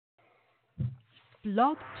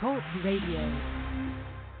Blog Talk Radio.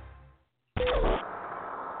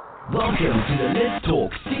 Welcome to the Let's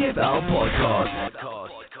Talk CFL podcast.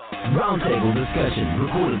 Roundtable discussion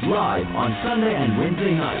recorded live on Sunday and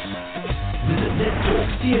Wednesday nights. Visit Let's Talk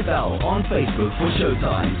CFL on Facebook for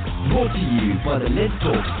showtime. Brought to you by the Let's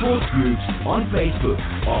Talk Sports Groups on Facebook.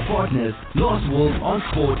 Our partners,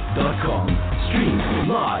 lostwordonsport.com. Stream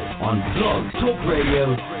live on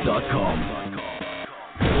blogtalkradio.com.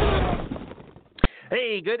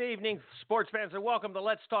 Hey, good evening, sports fans, and welcome to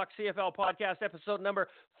Let's Talk CFL podcast, episode number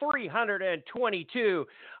 322.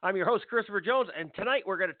 I'm your host, Christopher Jones, and tonight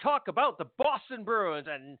we're going to talk about the Boston Bruins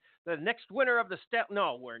and the next winner of the step.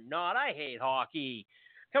 No, we're not. I hate hockey.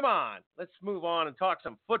 Come on, let's move on and talk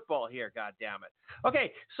some football here, goddammit.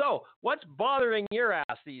 Okay, so what's bothering your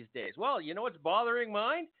ass these days? Well, you know what's bothering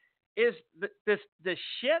mine? Is the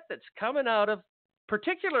shit that's coming out of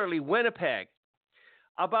particularly Winnipeg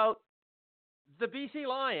about the BC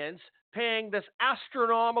Lions paying this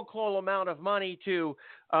astronomical amount of money to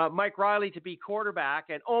Mike Riley to be quarterback.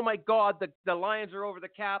 And, oh, my God, the Lions are over the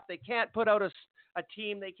cap. They can't put out a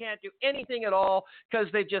team. They can't do anything at all because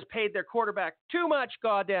they've just paid their quarterback too much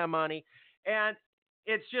goddamn money. And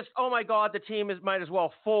it's just, oh, my God, the team might as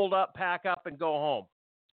well fold up, pack up, and go home.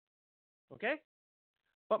 Okay?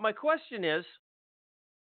 But my question is,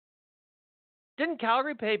 didn't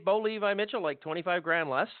Calgary pay Bo Levi Mitchell like $25,000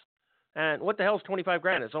 less? And what the hell is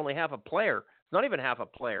 $25,000? It's only half a player. It's not even half a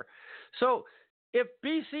player. So if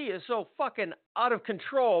BC is so fucking out of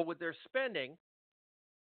control with their spending,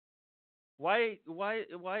 why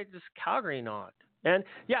does Calgary not? And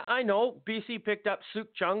yeah, I know BC picked up Suk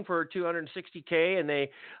Chung for $260K, and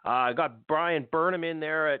they got Brian Burnham in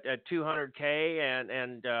there at $200K,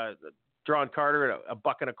 and Drawn Carter at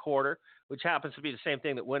 $1.25, which happens to be the same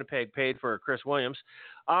thing that Winnipeg paid for Chris Williams.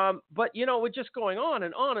 But, you know, we're just going on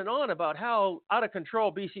and on and on about how out of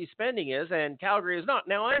control BC spending is, and Calgary is not.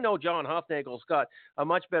 Now, I know John Hufnagel's got a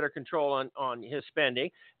much better control on his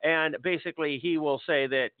spending, and basically he will say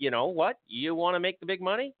that, you know what, you want to make the big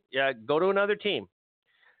money? Yeah, go to another team.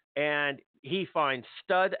 And he finds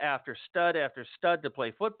stud after stud after stud to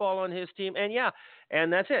play football on his team, and yeah,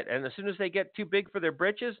 and that's it. And as soon as they get too big for their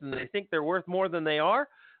britches and they think they're worth more than they are,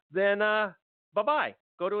 then bye-bye.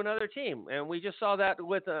 Go to another team. And we just saw that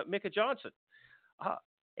with Micah Johnson.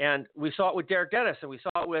 And we saw it with Derek Dennis, and we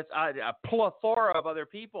saw it with a plethora of other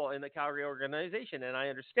people in the Calgary organization, and I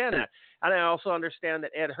understand that. And I also understand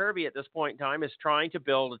that Ed Hervey at this point in time is trying to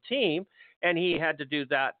build a team, and he had to do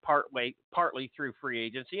that partly through free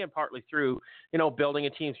agency and partly through, you know, building a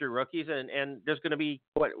team through rookies. And there's going to be,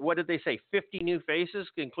 what did they say, 50 new faces,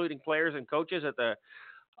 including players and coaches at the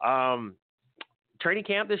training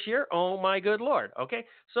camp this year? Oh, my good Lord. Okay,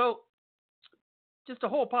 so just a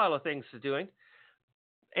whole pile of things to doing.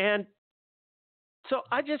 And so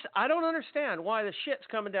I don't understand why the shit's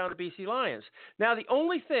coming down to BC Lions. Now, the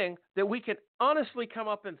only thing that we can honestly come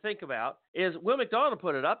up and think about is Will McDonald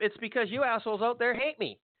put it up. It's because you assholes out there hate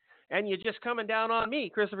me. And you're just coming down on me,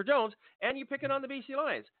 Christopher Jones, and you're picking on the BC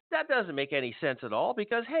Lions. That doesn't make any sense at all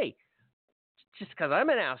because, hey, just because I'm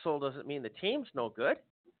an asshole doesn't mean the team's no good.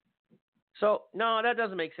 So, no, that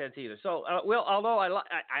doesn't make sense either. So, Will, although I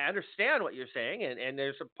understand what you're saying, and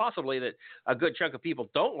there's possibly that a good chunk of people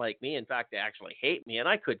don't like me. In fact, they actually hate me, and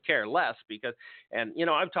I could care less because, and, you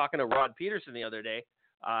know, I'm talking to Rod Peterson the other day,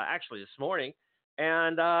 actually this morning,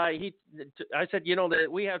 and I said, you know, that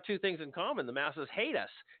we have two things in common. The masses hate us.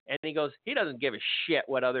 And he goes, he doesn't give a shit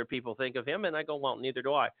what other people think of him. And I go, well, neither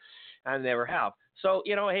do I. I never have. So,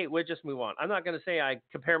 you know, hey, we'll just move on. I'm not going to say I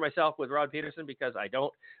compare myself with Rod Peterson because I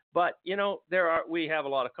don't. But, you know, we have a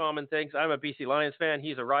lot of common things. I'm a BC Lions fan.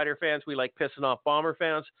 He's a Rider fan. We like pissing off Bomber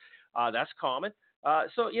fans. That's common.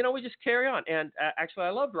 So, you know, we just carry on. And actually, I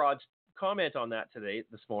loved Rod's comment on that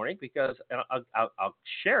this morning because I'll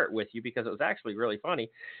share it with you because it was actually really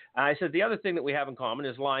funny. I said the other thing that we have in common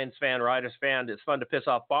is Lions fan, Riders fan. It's fun to piss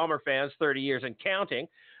off Bomber fans 30 years and counting.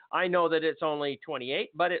 I know that it's only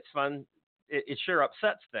 28, but it's fun. It sure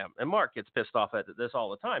upsets them. And Mark gets pissed off at this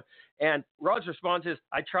all the time. And Rod's response is,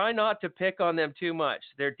 I try not to pick on them too much.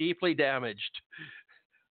 They're deeply damaged.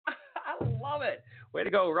 I love it. Way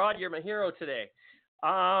to go, Rod. You're my hero today.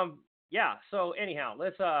 Yeah, so anyhow,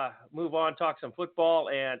 let's move on, talk some football,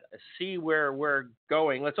 and see where we're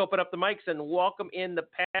going. Let's open up the mics and welcome in the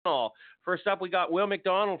panel. First up, we got Will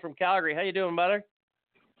McDonald from Calgary. How you doing, brother?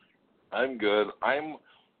 I'm good. I'm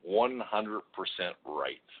 100%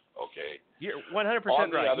 right, okay? You're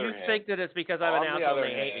 100% right. You think that it's because I'm an asshole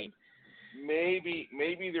and they hate me.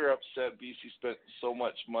 Maybe they're upset BC spent so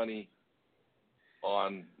much money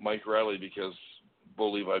on Mike Riley because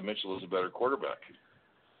Bo Levi Mitchell is a better quarterback.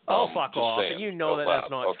 Oh, fuck Just off. saying, And you know out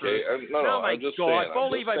that's loud, not okay? true. No, my I'm just God. saying. Bo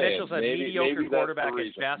I'm just Levi saying. Mitchell's a Maybe mediocre that's quarterback the at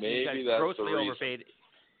reason. best. Maybe He's that's grossly the reason. overpaid.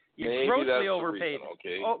 You're Maybe grossly that's overpaid. the reason,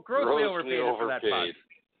 okay? Oh, grossly overpaid for that punt.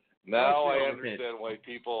 Now Grossly I overpaid. understand why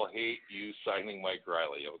people hate you signing Mike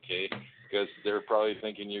Riley, okay? Because they're probably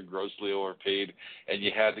thinking you're grossly overpaid, and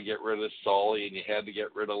you had to get rid of Solly, and you had to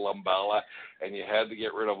get rid of Lumbala, and you had to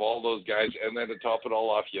get rid of all those guys, and then to top it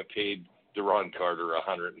all off, you paid Deron Carter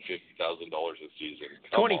 $150,000 a season.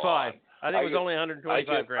 Come 25. on. I think it was only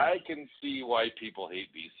 125 grand. I can see why people hate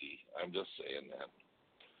BC. I'm just saying that.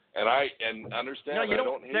 And understand No, I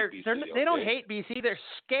don't hate BC. They don't hate BC. They're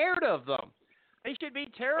scared of them. They should be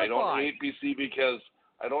terrified. I don't hate BC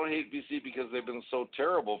because they've been so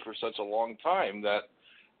terrible for such a long time that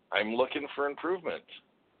I'm looking for improvement.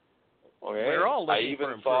 Okay? We're all looking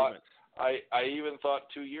for improvement. I even thought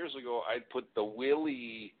 2 years ago I'd put the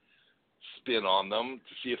Willie spin on them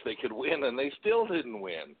to see if they could win, and they still didn't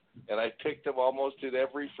win. And I picked them almost in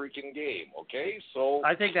every freaking game. Okay, so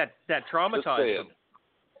I think that traumatized them.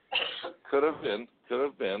 Could have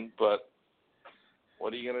been, but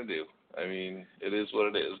what are you gonna do? I mean, it is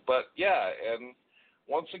what it is. But yeah, and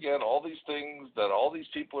once again, all these things that all these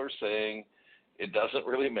people are saying, it doesn't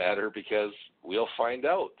really matter because we'll find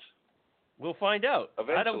out. We'll find out.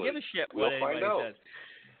 Eventually. I don't give a shit what anybody says.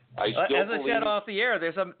 I said off the air,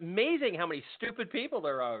 there's amazing how many stupid people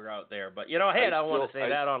there are out there. But, hey, I don't want to say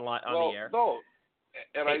that on the air. No,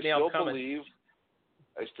 and I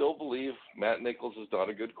still believe Matt Nichols is not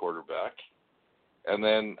a good quarterback. And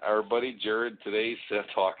then our buddy Jared today said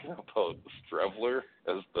talking about Strevler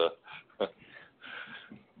as the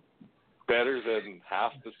better than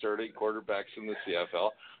half the starting quarterbacks in the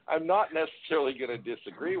CFL. I'm not necessarily going to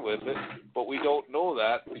disagree with it, but we don't know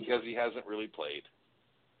that because he hasn't really played.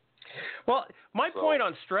 Well, my point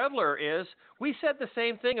on Strevler is we said the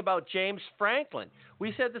same thing about James Franklin.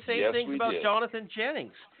 We said the same things about Jonathan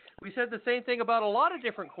Jennings. We said the same thing about a lot of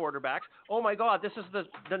different quarterbacks. Oh, my God, this is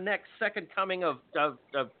the next second coming of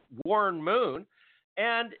Warren Moon.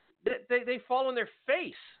 And they fall on their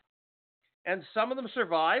face. And some of them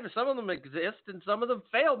survive, some of them exist, and some of them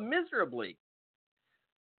fail miserably.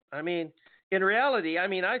 I mean, in reality, I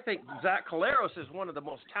think Zach Collaros is one of the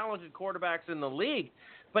most talented quarterbacks in the league.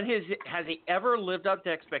 But has he ever lived up to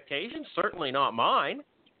expectations? Certainly not mine.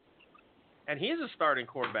 And he's a starting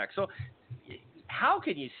quarterback. So how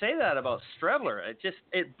can you say that about Strevler?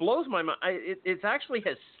 It blows my mind. It's actually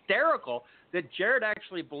hysterical that Jared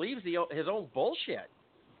actually believes his own bullshit.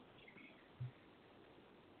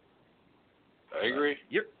 I agree.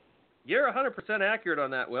 You're 100% accurate on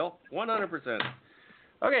that, Will. 100%.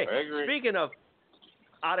 Okay, I agree. Speaking of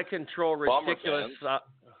out of control, ridiculous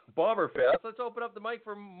Bomber fans, let's open up the mic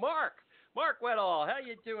for Mark. Mark Weddall, how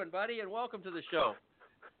you doing, buddy? And welcome to the show.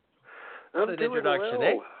 What an introduction,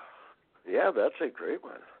 well. Yeah, that's a great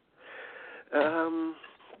one.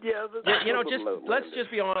 Let's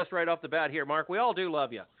just be honest right off the bat here, Mark. We all do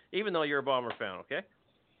love you, even though you're a Bomber fan. Okay.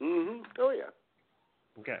 Mhm. Oh yeah.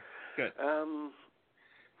 Okay. Good.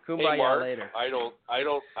 Kumbaya, hey Mark, later. I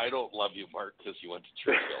don't love you, Mark, because you went to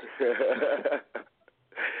Churchill.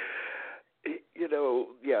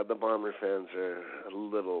 The Bomber fans are a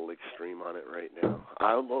little extreme on it right now.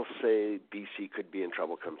 I will say BC could be in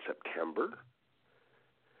trouble come September,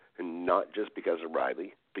 and not just because of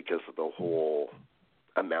Riley, because of the whole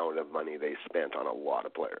amount of money they spent on a lot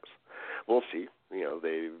of players. We'll see.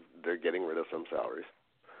 They're getting rid of some salaries.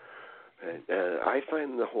 And I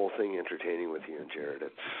find the whole thing entertaining with you and Jared.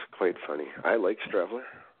 It's quite funny. I like Strevler.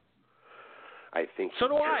 I think he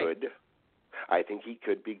could. I think he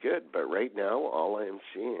could be good. But right now, all I am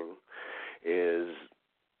seeing is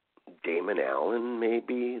Damon Allen,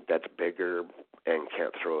 maybe, that's bigger and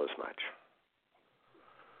can't throw as much.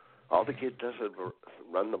 All the kid does is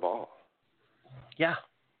run the ball. Yeah.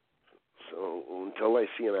 So until I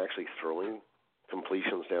see him actually throwing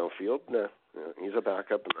completions downfield, he's a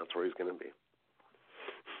backup, and that's where he's going to be.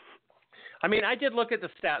 I did look at the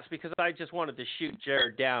stats because I just wanted to shoot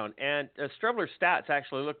Jared down, and Strevler's stats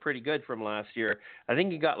actually look pretty good from last year. I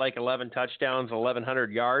think he got like 11 touchdowns,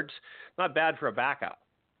 1,100 yards. Not bad for a backup.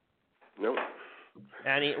 No.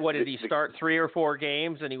 And did he start 3 or 4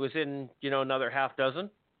 games, and he was in, another half dozen?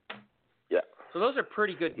 Yeah. So those are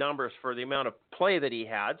pretty good numbers for the amount of play that he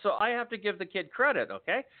had. So I have to give the kid credit,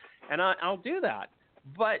 okay? And I'll do that.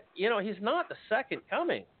 But, he's not the second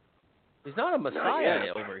coming. He's not a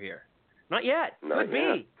messiah over here. Not yet.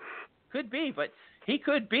 Could be, but he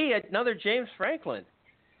could be another James Franklin.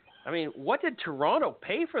 What did Toronto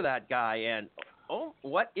pay for that guy? And,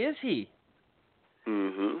 what is he?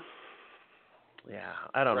 Mm-hmm. Yeah,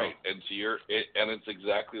 I don't know. Right, and it's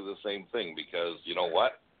exactly the same thing because you know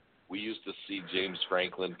what? we used to see James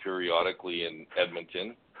Franklin periodically in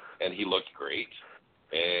Edmonton, and he looked great.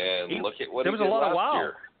 And look at what he did last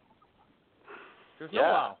year. There's no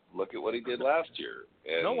wow. Look at what he did last year.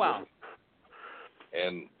 And, no wow.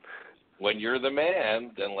 And when you're the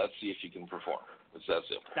man, then let's see if you can perform. It's that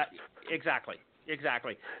simple. Exactly.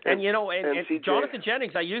 And Jonathan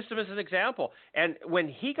Jennings, I used him as an example. And when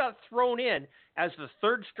he got thrown in as the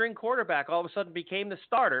third-string quarterback, all of a sudden became the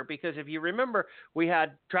starter because if you remember, we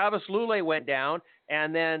had Travis Lulay went down,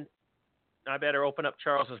 and then I better open up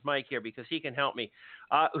Charles's mic here because he can help me.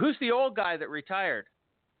 Who's the old guy that retired?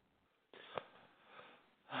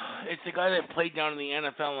 It's the guy that played down in the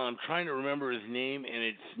NFL, and I'm trying to remember his name, and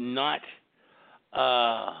it's not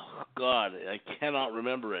God, I cannot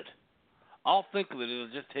remember it. I'll think of it. It'll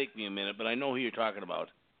just take me a minute, but I know who you're talking about.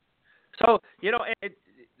 So,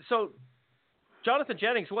 so Jonathan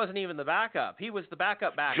Jennings wasn't even the backup. He was the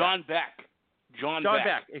backup. John Beck. John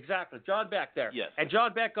Beck, exactly. John Beck there. Yes. And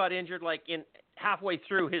John Beck got injured in halfway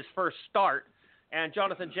through his first start, and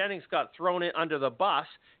Jonathan Jennings got thrown in under the bus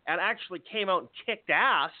and actually came out and kicked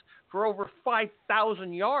ass for over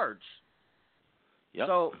 5,000 yards. Yep.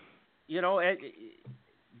 So,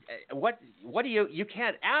 what do you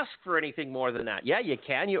can't ask for anything more than that. Yeah, you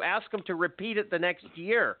can. You ask him to repeat it the next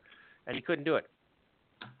year, and he couldn't do it.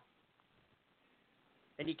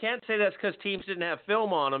 And you can't say that's because teams didn't have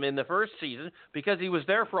film on him in the first season because he was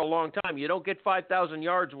there for a long time. You don't get 5,000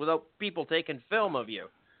 yards without people taking film of you.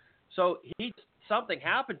 So something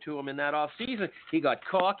happened to him in that offseason. He got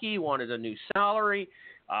cocky, wanted a new salary.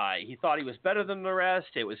 He thought he was better than the rest.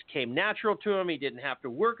 It came natural to him. He didn't have to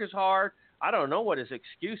work as hard. I don't know what his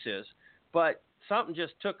excuse is, but something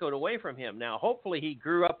just took it away from him. Now, hopefully he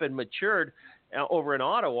grew up and matured over in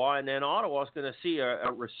Ottawa, and then Ottawa's going to see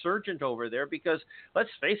a resurgent over there because, let's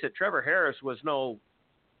face it, Trevor Harris was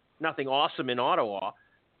nothing awesome in Ottawa.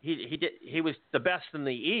 He was the best in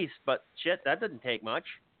the East, but shit, that didn't take much.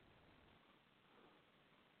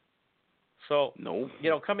 So, no.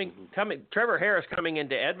 Trevor Harris coming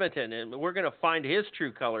into Edmonton, and we're going to find his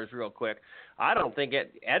true colors real quick. I don't think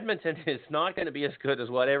Edmonton is not going to be as good as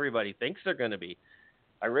what everybody thinks they're going to be.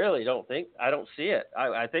 I really don't think. I don't see it.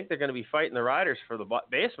 I think they're going to be fighting the Riders for the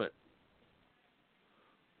basement.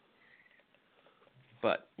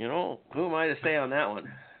 But, who am I to say on that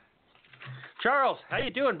one? Charles, how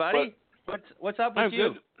you doing, buddy? What's up with you?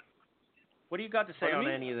 Good. What do you got to say on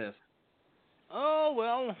any of this? Oh,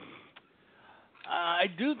 well, I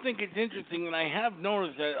do think it's interesting, and I have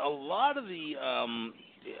noticed that a lot of the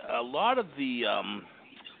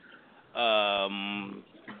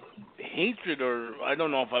hatred, or I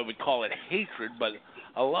don't know if I would call it hatred, but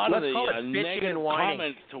a lot of the negative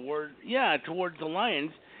comments towards the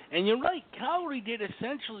Lions. And you're right, Calgary did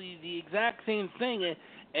essentially the exact same thing,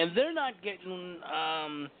 and they're not getting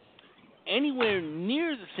anywhere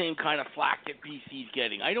near the same kind of flack that BC's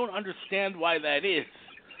getting. I don't understand why that is.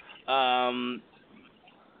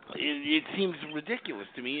 It seems ridiculous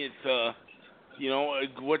to me. It's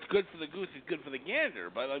what's good for the goose is good for the gander.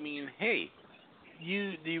 But I mean, hey,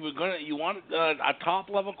 you want a top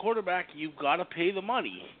level quarterback, you've got to pay the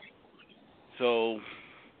money. So,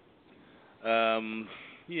 it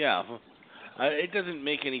doesn't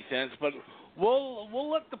make any sense. But we'll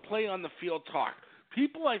let the play on the field talk.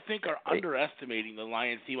 People, I think, are underestimating the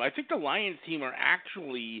Lions team. I think the Lions team are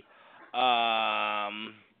actually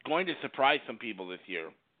going to surprise some people this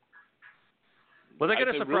year. Well, they're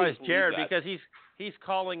going to surprise Jared because he's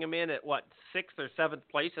calling him in at 6th or 7th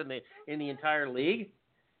place in the entire league,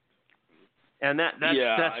 and that's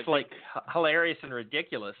hilarious and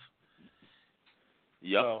ridiculous.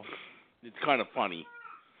 Yep, so, it's kind of funny.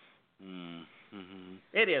 Mm-hmm.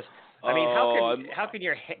 It is. I mean, how can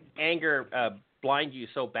your anger blind you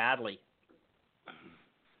so badly?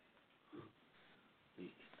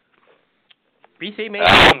 BC may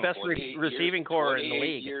have the best receiving core in the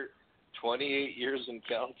league. 28 years and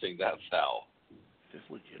counting. That's how.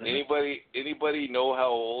 Anybody know how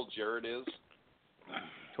old Jared is?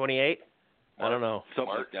 28. I don't know.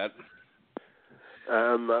 Something like that.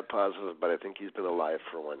 I'm not positive, but I think he's been alive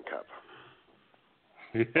for one cup.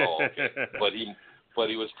 Oh, okay. But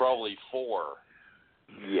he was probably 4.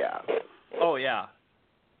 Yeah. Oh yeah.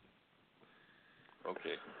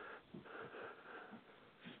 Okay.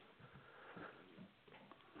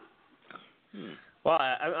 Well,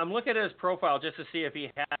 I'm looking at his profile just to see if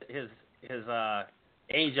he had his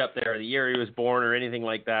age up there, the year he was born, or anything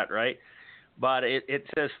like that, right? But it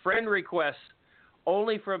says friend requests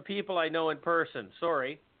only from people I know in person.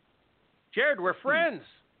 Sorry, Jared, we're friends.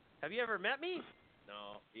 Have you ever met me?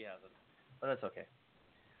 No, he hasn't. But that's okay.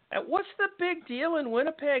 And what's the big deal in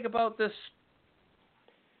Winnipeg about this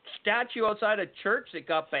statue outside a church that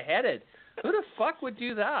got beheaded. Who the fuck would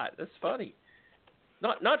do that? That's funny.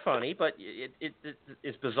 Not funny, but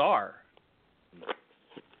it's bizarre.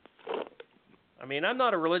 I mean, I'm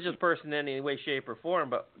not a religious person in any way, shape, or form,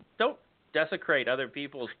 but don't desecrate other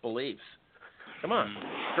people's beliefs. Come on,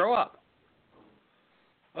 grow up.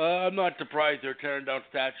 I'm not surprised they're tearing down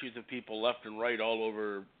statues of people left and right all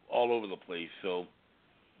over the place. So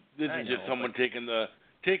this is just someone taking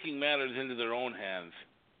matters into their own hands.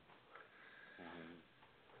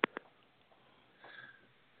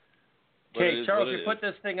 Okay, Charles, you put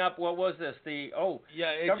this thing up. What was this?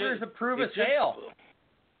 Governors approve a sale.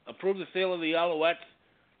 Approve the sale of the Alouettes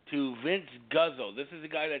to Vince Guzzo. This is a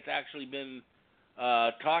guy that's actually been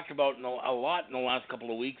talked about a lot in the last couple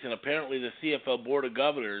of weeks, and apparently the CFL Board of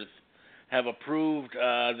Governors have approved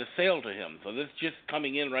the sale to him. So this is just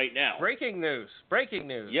coming in right now. Breaking news.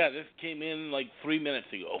 Yeah, this came in like 3 minutes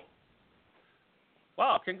ago.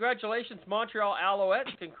 Wow, congratulations, Montreal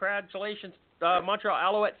Alouettes. Congratulations, Montreal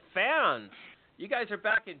Alouette fans. You guys are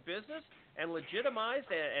back in business and legitimized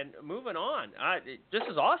and moving on. This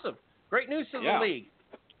is awesome. Great news to the league.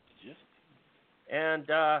 And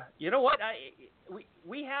you know what?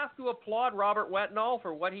 We have to applaud Robert Wetenall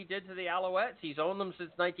for what he did to the Alouettes. He's owned them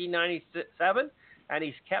since 1997, and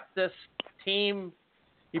he's kept this team.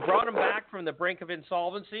 He brought them back from the brink of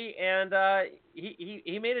insolvency, and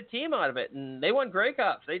he made a team out of it. And they won Grey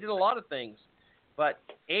Cups. They did a lot of things. But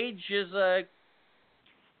age is a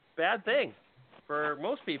bad thing for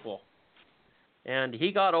most people. And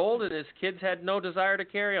he got old, and his kids had no desire to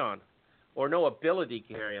carry on, or no ability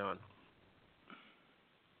to carry on.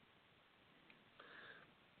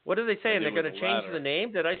 What are they saying? They're going to change the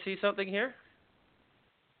name? Did I see something here?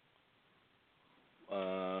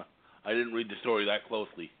 I didn't read the story that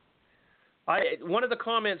closely. One of the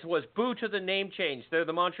comments was, boo to the name change. They're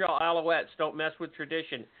the Montreal Alouettes. Don't mess with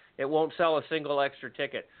tradition. It won't sell a single extra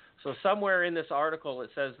ticket. So somewhere in this article it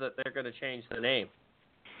says that they're going to change the name.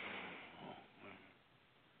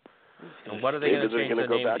 And what are they going to change the name to? They're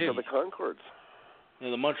going to go back to the Concords. Yeah,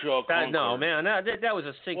 the Montreal Concords. No, man, that was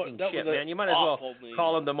a sinking ship, man. You might as well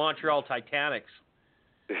call them the Montreal Titanics.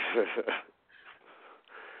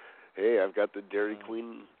 Hey, I've got the Dairy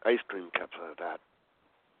Queen ice cream cups out of that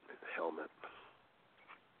helmet.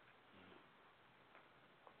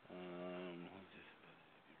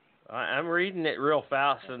 I'm reading it real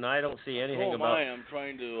fast, and I don't see anything about it. I'm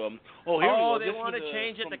trying to... here we go. They want to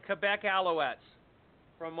change it to Quebec Alouettes.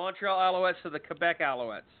 From Montreal Alouettes to the Quebec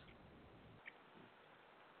Alouettes.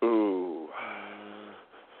 Ooh.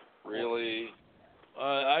 Really?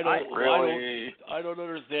 I don't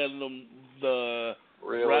understand the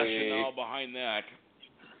rationale behind that.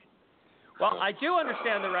 Well, I do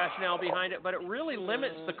understand the rationale behind it, but it really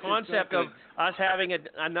limits the concept of us having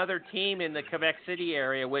another team in the Quebec City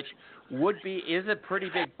area, which is a pretty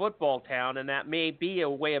big football town, and that may be a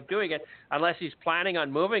way of doing it, unless he's planning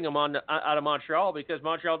on moving them out of Montreal, because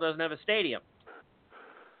Montreal doesn't have a stadium.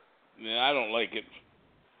 Yeah, I don't like it.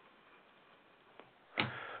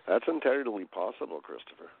 That's entirely possible,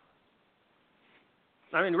 Christopher.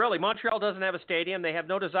 I mean, really, Montreal doesn't have a stadium. They have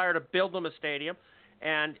no desire to build them a stadium.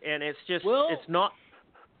 And it's just, it's not.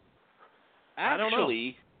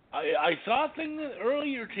 Actually, I saw a thing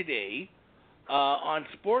earlier today on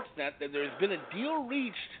Sportsnet that there's been a deal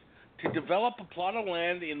reached to develop a plot of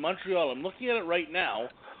land in Montreal. I'm looking at it right now,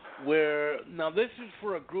 now this is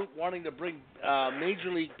for a group wanting to bring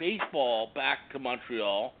Major League Baseball back to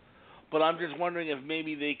Montreal, but I'm just wondering if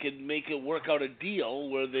maybe they could make it work out a deal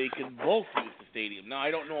where they could both use the stadium. Now,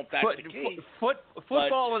 I don't know if that's the case.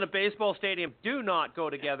 Football and a baseball stadium do not go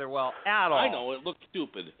together well at all. I know, it looks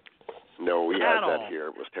stupid. No, we had that here.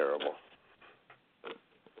 It was terrible.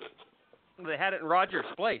 They had it in Rogers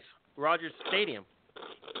Stadium,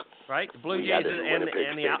 right? The Blue Jays and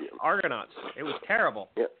the Argonauts. It was terrible.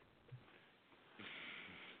 Yeah.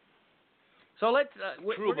 So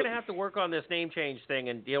we're going to have to work on this name change thing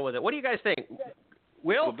and deal with it. What do you guys think?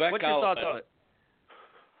 Will, Quebec, what's your thoughts on it?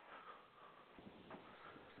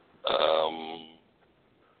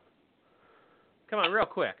 Come on, real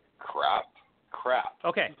quick. Crap.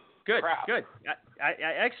 Okay, good, Crap. good.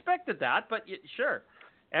 I expected that, but sure.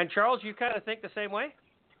 And Charles, you kind of think the same way?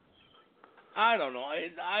 I don't know.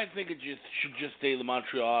 I think it should just stay the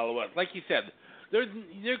Montreal Alouettes. Like you said, there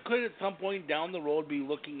could at some point down the road be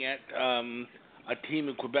looking at a team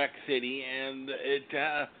in Quebec City, and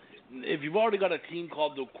if you've already got a team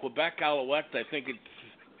called the Quebec Alouettes,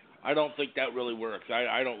 I don't think that really works.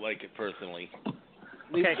 I don't like it personally.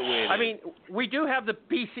 Okay. I mean, we do have the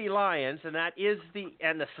BC Lions, and that is the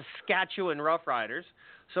Saskatchewan Roughriders.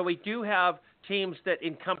 So we do have teams that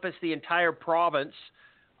encompass the entire province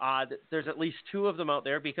There's at least 2 of them out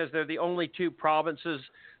there because they're the only 2 provinces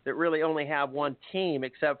that really only have one team,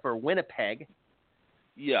 except for Winnipeg.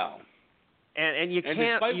 Yeah. And you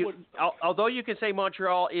can't. Although you can say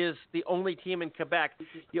Montreal is the only team in Quebec,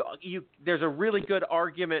 there's a really good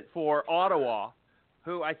argument for Ottawa,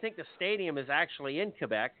 who I think the stadium is actually in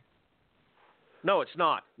Quebec. No, it's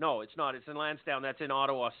not. It's in Lansdowne. That's in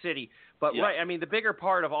Ottawa City. But yeah. right, I mean, the bigger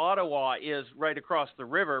part of Ottawa is right across the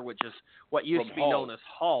river, which is what used to be known as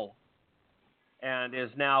Hull, and is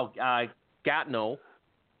now Gatineau.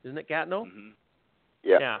 Isn't it Gatineau? Mm-hmm.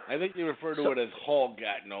 Yeah. I think they refer to it as Hull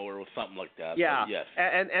Gatineau or something like that. Yeah. Yes.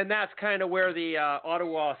 And that's kind of where the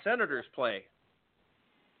Ottawa Senators play.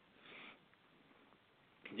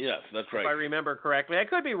 Yes, that's right. If I remember correctly. I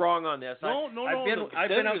could be wrong on this. No. I've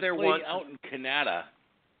been out there once. Out in Canada,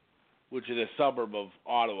 which is a suburb of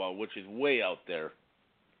Ottawa, which is way out there.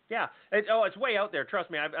 Yeah. It's way out there. Trust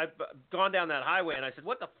me. I've gone down that highway, and I said,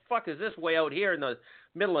 what the fuck is this way out here in the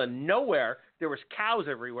middle of nowhere? There was cows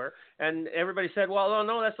everywhere. And everybody said, well,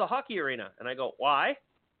 no, that's the hockey arena. And I go, why?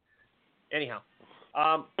 Anyhow,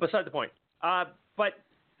 beside the point.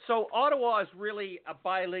 So Ottawa is really a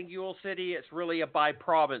bilingual city. It's really a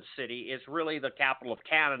bi-province city. It's really the capital of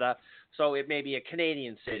Canada, so it may be a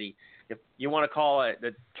Canadian city. If you want to call it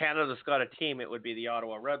that Canada's got a team, it would be the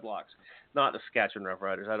Ottawa Redblacks, not the Saskatchewan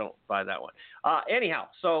Roughriders. I don't buy that one. Anyhow,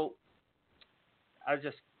 so I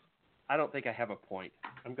don't think I have a point.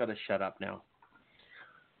 I'm going to shut up now.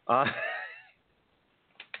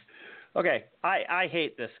 Okay, I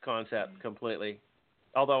hate this concept completely.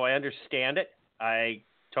 Although I understand it, I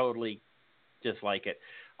totally dislike it.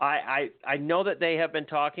 I know that they have been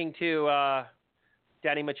talking to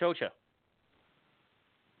Danny Machocha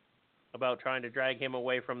about trying to drag him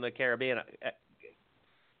away from the Caribbeans?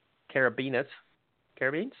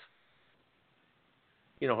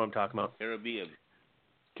 You know who I'm talking about.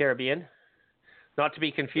 Caribbean. Not to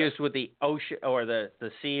be confused with the ocean or the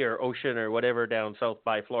sea or ocean or whatever down south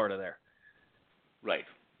by Florida there. Right.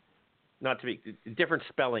 Not to be different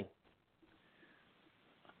spelling.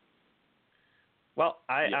 Well,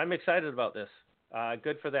 I'm excited about this.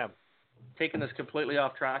 Good for them. Taking us completely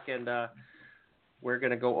off track, and we're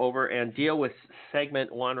going to go over and deal with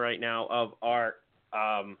segment 1 right now of our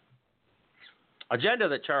agenda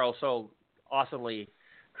that Charles so awesomely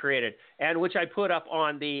created, and which I put up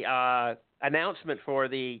on the announcement for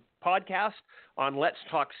the podcast on Let's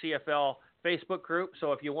Talk CFL Facebook group.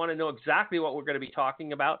 So if you want to know exactly what we're going to be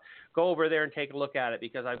talking about, go over there and take a look at it,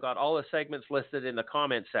 because I've got all the segments listed in the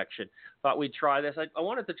comment section. Thought we'd try this. I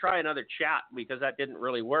wanted to try another chat because that didn't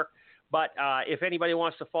really work. But if anybody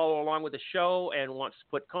wants to follow along with the show and wants to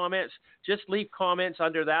put comments, just leave comments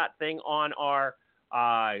under that thing on our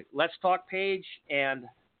Let's Talk page and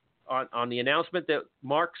on the announcement that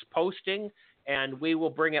Mark's posting, and we will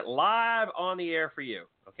bring it live on the air for you.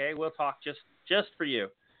 Okay, we'll talk just for you.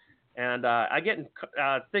 And I get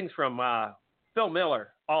things from Phil Miller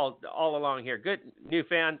all along here. Good new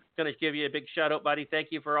fan. Going to give you a big shout out, buddy. Thank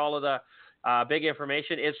you for all of the big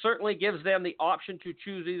information. It certainly gives them the option to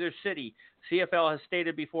choose either city. CFL has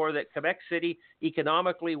stated before that Quebec City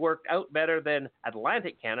economically worked out better than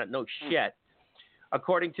Atlantic Canada. No shit.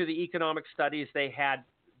 According to the economic studies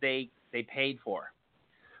they paid for.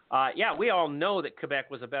 Yeah, we all know that Quebec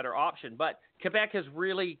was a better option, but Quebec has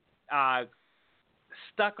really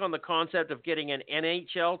stuck on the concept of getting an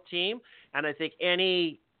NHL team, and I think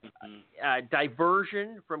any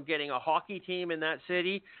diversion from getting a hockey team in that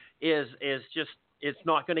city is just, it's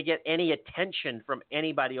not going to get any attention from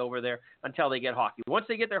anybody over there until they get hockey. Once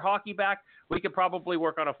they get their hockey back, we could probably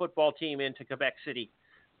work on a football team into Quebec City.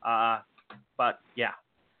 But yeah,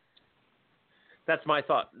 that's my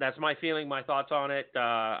thought. That's my feeling, my thoughts on it.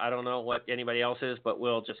 I don't know what anybody else is, but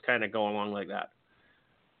we'll just kind of go along like that.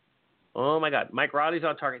 Oh, my God. Mike Riley's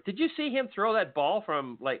on target. Did you see him throw that ball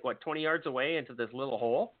from, 20 yards away into this little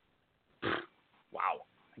hole? Wow.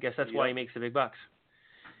 I guess that's why he makes the big bucks.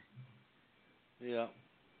 Yeah.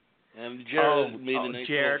 And Jared made a nice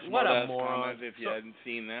Jared, little what a smart-ass moron. comment if you hadn't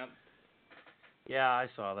seen that. Yeah, I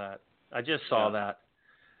saw that. I just saw that.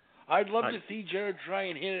 I'd love to see Jared try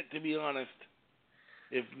and hit it, to be honest.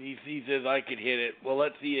 If he says I could hit it, well,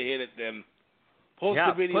 let's see you hit it then. Post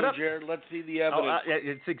the video, Jared. Let's see the evidence.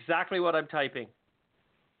 It's exactly what I'm typing.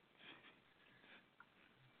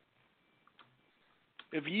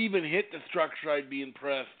 If you even hit the structure, I'd be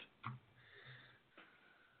impressed.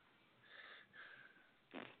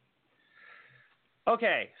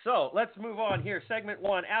 Okay, so let's move on here. Segment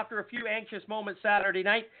 1. After a few anxious moments Saturday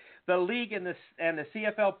night, the league and the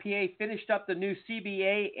CFLPA finished up the new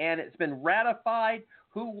CBA, and it's been ratified.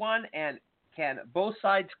 Who won, and can both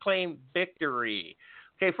sides claim victory?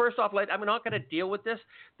 Okay, first off, I'm not going to deal with this.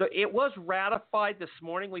 It was ratified this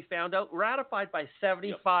morning. We found out ratified by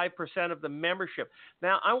 75% of the membership.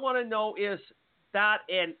 Now, I want to know, is that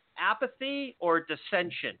an apathy or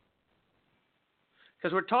dissension?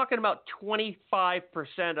 Because we're talking about 25%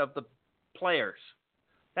 of the players.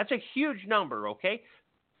 That's a huge number, okay?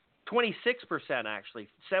 26% actually.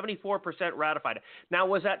 74% ratified it. Now,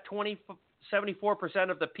 was that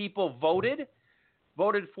 74% of the people voted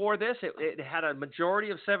for this? It had a majority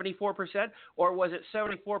of 74%, or was it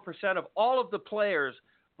 74% of all of the players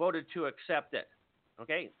voted to accept it?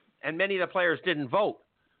 Okay, and many of the players didn't vote,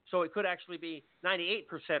 so it could actually be 98%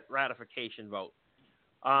 ratification vote.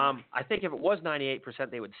 I think if it was 98%,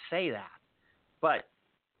 they would say that, but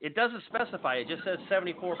it doesn't specify. It just says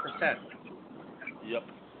 74%. Yep.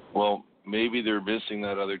 Well, maybe they're missing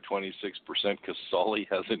that other 26% because Solly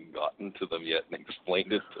hasn't gotten to them yet and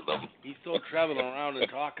explained it to them. He's still traveling around and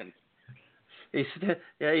talking. He's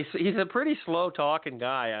a pretty slow talking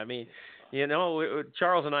guy. I mean,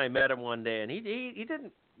 Charles and I met him one day, and he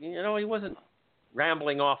didn't, he wasn't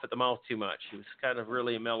rambling off at the mouth too much. He was kind of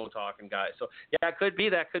really a mellow talking guy. So yeah, it could be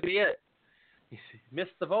that. Could be it. He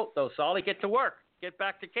missed the vote though. Solly, get to work. Get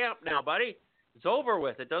back to camp now, buddy. It's over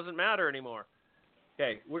with. It doesn't matter anymore.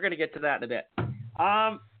 Okay, we're going to get to that in a bit.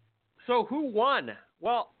 So who won?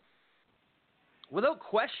 Well, without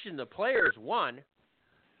question, the players won.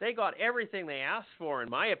 They got everything they asked for, in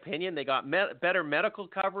my opinion. They got better medical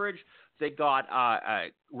coverage. They got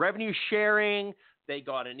revenue sharing. They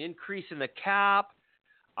got an increase in the cap.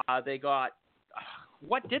 They got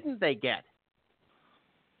what didn't they get?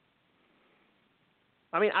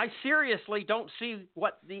 I mean, I seriously don't see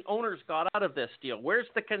what the owners got out of this deal. Where's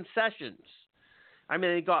the concessions? I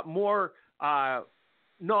mean, they got more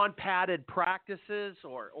non-padded practices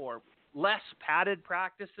or less padded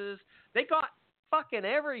practices. They got fucking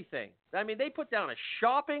everything. I mean, they put down a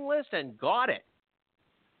shopping list and got it.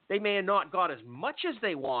 They may have not got as much as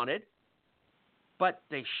they wanted, but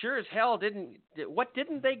they sure as hell didn't. What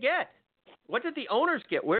didn't they get? What did the owners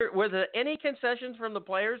get? Were there any concessions from the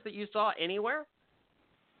players that you saw anywhere?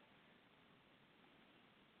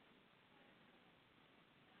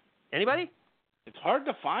 Anybody? It's hard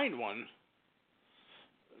to find one.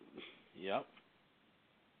 Yep.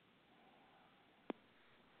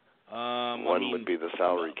 One would be the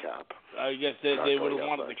salary cap. I guess they would have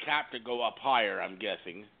wanted the cap to go up higher, I'm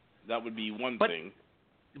guessing. That would be one thing.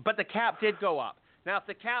 But the cap did go up. Now, if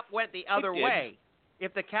the cap went the other way,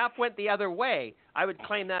 I would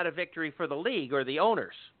claim that a victory for the league or the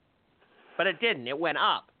owners. But it didn't. It went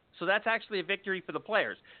up. So that's actually a victory for the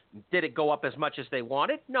players. Did it go up as much as they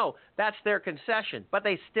wanted? No, that's their concession. But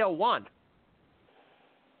they still won.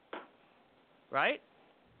 Right?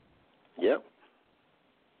 Yep.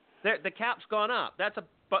 The cap's gone up. That's a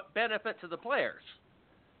benefit to the players.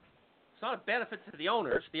 It's not a benefit to the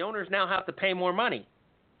owners. The owners now have to pay more money.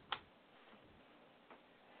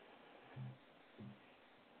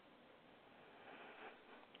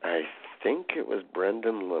 I think it was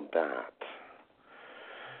Brendan Labatt.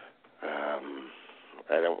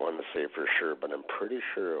 I don't want to say for sure, but I'm pretty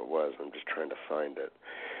sure it was. I'm just trying to find it.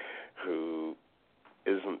 Who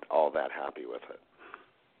isn't all that happy with it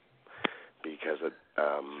because it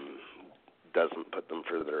doesn't put them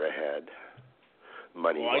further ahead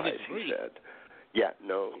money-wise, he said. Yeah,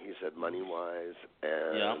 no, he said money-wise,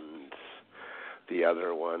 and the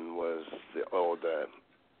other one was the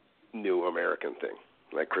new American thing,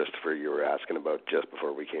 like Christopher, you were asking about just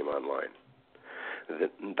before we came online.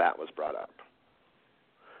 That was brought up.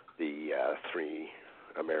 The 3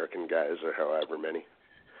 American guys, or however many,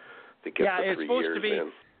 that get the 3 years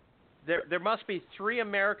in. There must be 3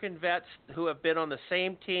 American vets who have been on the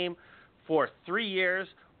same team for 3 years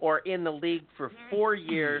or in the league for 4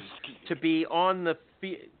 years to be on the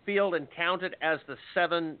field and counted as the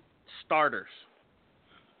 7 starters.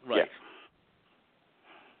 Right. Yeah.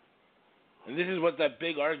 And this is what that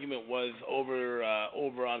big argument was over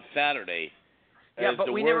on Saturday. Yeah,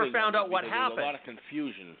 but we never found out what happened. There was a lot of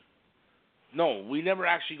confusion. No, we never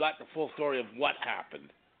actually got the full story of what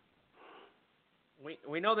happened.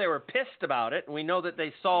 We know they were pissed about it, and we know that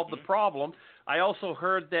they solved the problem. I also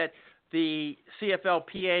heard that the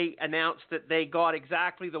CFLPA announced that they got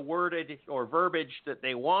exactly the worded or verbiage that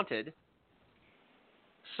they wanted.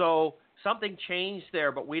 So something changed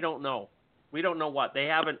there, but we don't know. We don't know what. They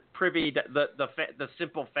haven't privied the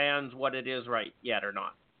simple fans what it is right yet or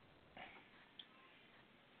not.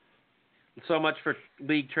 So much for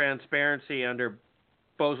league transparency under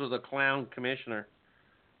Bozo the Clown commissioner.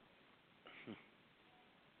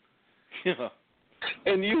 Yeah.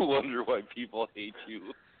 And you wonder why people hate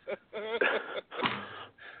you.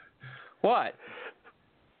 What?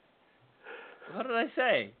 What did I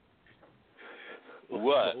say?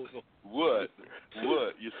 What?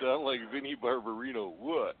 You sound like Vinny Barbarino.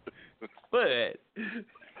 What? But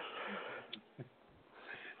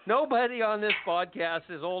nobody on this podcast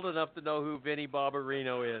is old enough to know who Vinny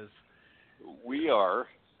Barbarino is. We are.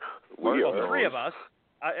 Three of us.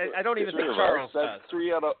 I don't even think Charles does. That's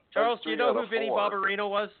three out of. Charles, do you know who four. Vinny Barbarino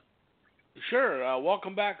was? Sure.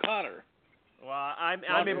 Welcome back, Cotter. Well, I'm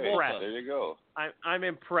John Travolta. impressed. There you go. I'm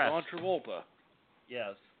impressed. John Travolta.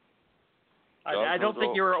 Yes. John I don't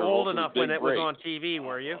think you were Travolta's old enough when big it was break. on TV,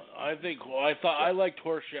 were you? I liked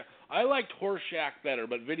Horseshack. I liked Horseshack better,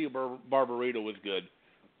 but Vinny Barbarino was good.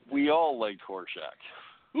 We all liked Horseshack.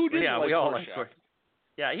 Who didn't Yeah, like we all Horseshack? liked Horseshack.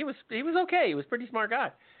 Yeah, he was okay. He was a pretty smart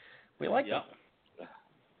guy. We liked him.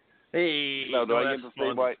 Hey, Now, do I get that's to say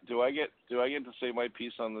fun. my do I get to say my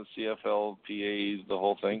piece on the CFL PAs, the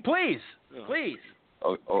whole thing? Please, Yeah. please.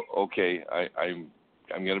 Okay, I'm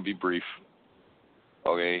going to be brief.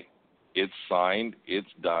 Okay, it's signed, it's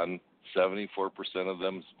done. 74% of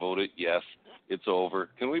them voted yes. It's over.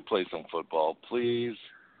 Can we play some football, please?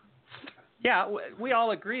 Yeah, we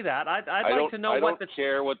all agree that. I'd like to know what the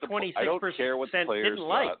 26% I don't care what the players didn't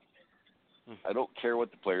like. got. I don't care what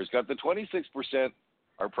the players got. The 26%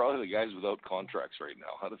 are probably the guys without contracts right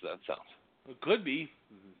now. How does that sound? It could be.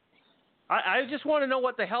 I just want to know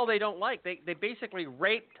what the hell they don't like. They basically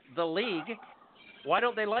raped the league. Why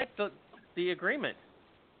don't they like the agreement?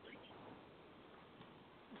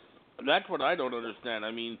 That's what I don't understand.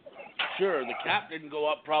 I mean, sure, the cap didn't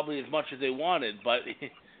go up probably as much as they wanted, but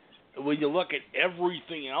when you look at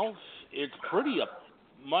everything else, it's pretty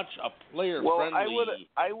much a player-friendly. Well,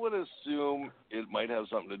 I would assume it might have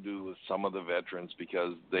something to do with some of the veterans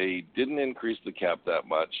because they didn't increase the cap that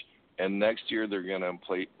much, and next year they're going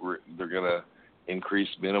to increase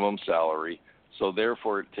minimum salary, so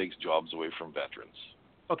therefore it takes jobs away from veterans.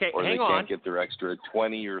 Okay, or hang they on. can't get their extra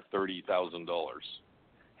 $20,000 or $30,000.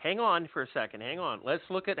 Hang on for a second. Hang on. Let's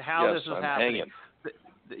look at how this is I'm happening.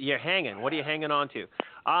 hanging. You're hanging. What are you hanging on to?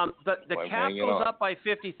 The I'm cap hanging goes on. up by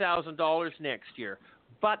 $50,000 next year,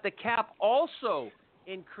 but the cap also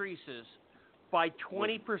increases by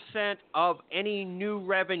 20% of any new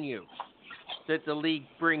revenue that the league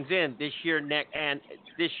brings in this year,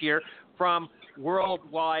 this year from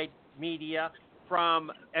worldwide media,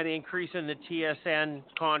 from an increase in the TSN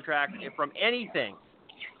contract, from anything.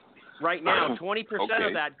 Right now, 20% Okay.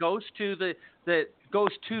 of that goes to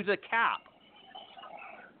the cap.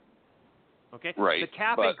 Okay. Right, The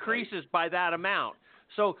cap but- increases by that amount.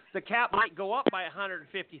 So the cap might go up by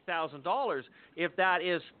 $150,000 if that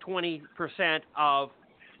is 20% of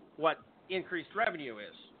what increased revenue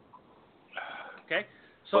is. Okay.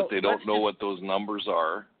 So But they don't know what those numbers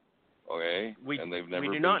are, okay? And they've never we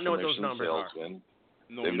do been not know what those commissioned numbers are. salesmen.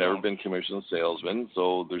 No, They've we never don't. been commissioned salesmen,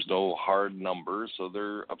 so there's no hard numbers, so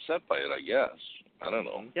they're upset by it, I guess. I don't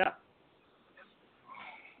know. Yeah.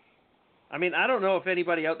 I mean, I don't know if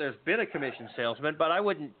anybody out there's been a commission salesman, but I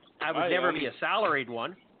would never be a salaried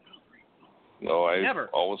one. No, I've Never.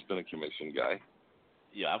 always been a commission guy.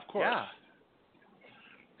 Yeah, of course. Yeah.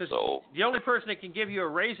 'Cause So the only person that can give you a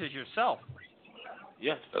raise is yourself.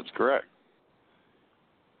 Yes. that's correct.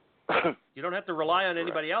 You don't have to rely on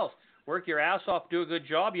anybody else. Work your ass off, do a good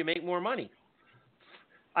job, you make more money.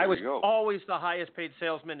 I There was you go. always the highest paid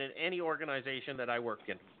salesman in any organization that I worked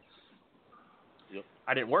in. Yep.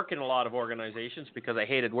 I didn't work in a lot of organizations because I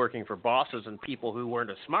hated working for bosses and people who weren't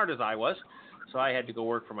as smart as I was, so I had to go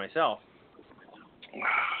work for myself.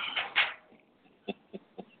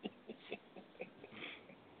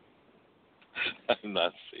 I'm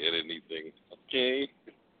not saying anything, okay?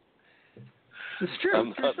 It's true.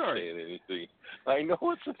 I'm True not story. saying anything. I know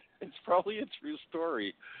it's probably a true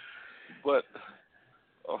story, but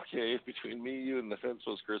okay, between me, you, and the fence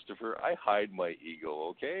was Christopher, I hide my ego,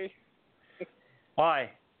 okay? Why?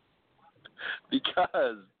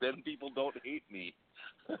 Because then people don't hate me.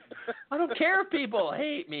 I don't care if people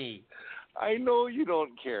hate me. I know you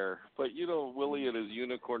don't care, but you know Willie in his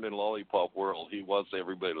unicorn and lollipop world, he wants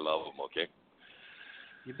everybody to love him, okay?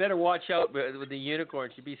 You better watch out with the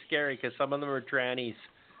unicorns. You'd be scary because some of them are trannies.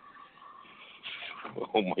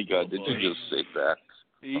 Oh my God, did you just say that?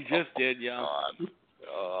 He just did, yeah. God.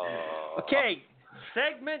 Okay,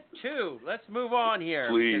 segment 2. Let's move on here.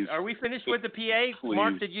 Please. Are we finished with the PA? Please.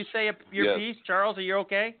 Mark, did you say your Yes. piece? Charles, are you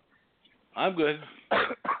okay? I'm good.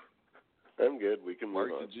 I'm good. We can move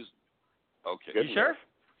Mark, on. did you? Okay. Good You sure? enough.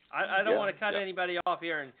 I don't Yeah. want to cut Yeah. anybody off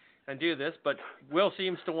here and do this, but Will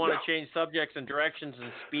seems to want to change subjects and directions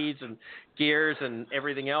and speeds and gears and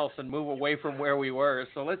everything else and move away from where we were.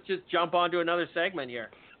 So let's just jump on to another segment here.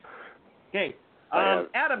 Okay. I have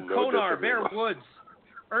Adam no Konar, Bear disagreement. Woods.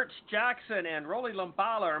 Ernst Jackson and Rolly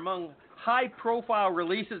Lumbala are among high-profile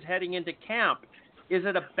releases heading into camp. Is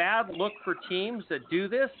it a bad look for teams that do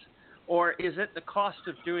this, or is it the cost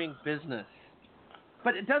of doing business?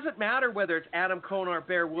 But it doesn't matter whether it's Adam Konar,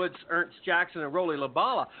 Bear Woods, Ernst Jackson, and Rolly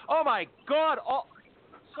Lumbala. Oh, my God.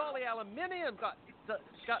 Solly Aluminium got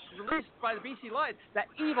released by the BC Lions. That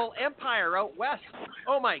evil empire out west.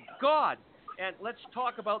 Oh, my God. And let's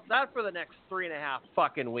talk about that for the next 3.5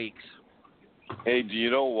 fucking weeks. Hey, do you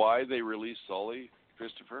know why they released Solly,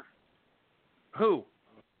 Christopher? Who?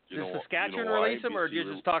 Did Saskatchewan release him, or are you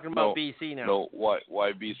just talking about BC now? No,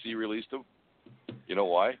 why BC released him? You know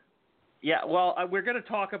why? Yeah, well, we're going to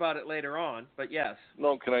talk about it later on, but yes.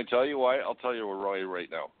 No, can I tell you why? I'll tell you right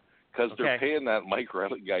now. Because they're paying that Mike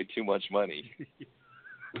Riley guy too much money.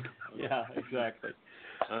 Yeah, exactly.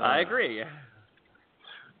 I agree.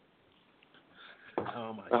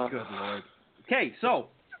 Oh, my good Lord. Okay, so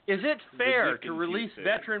is it fair to release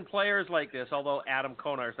veteran players like this, although Adam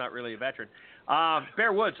Konar is not really a veteran?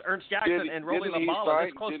 Bear Woods, Ernst Jackson, and Rolly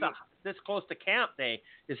Lumbala this close to camp day.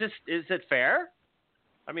 Is it fair?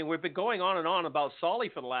 I mean, we've been going on and on about Solly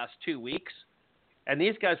for the last 2 weeks, and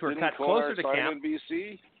these guys were cut closer to camp. In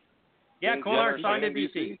BC? Yeah, Konar signed in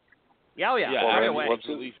BC. Yeah, right away.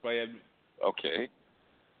 Released by Edmonton. Okay.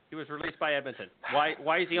 He was released by Edmonton.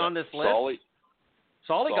 Why is he on this list?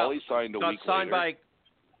 Solly got signed got signed later.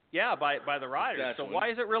 by the Riders. Exactly. So why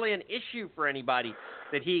is it really an issue for anybody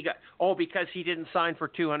that he got? Oh, because he didn't sign for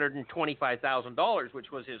 $225,000,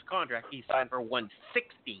 which was his contract. He signed for $160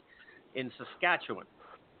 in Saskatchewan.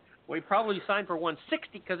 Well, he probably signed for $160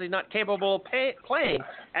 because he's not capable of playing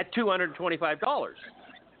at $225,000.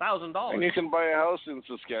 And you can buy a house in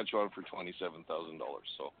Saskatchewan for $27,000.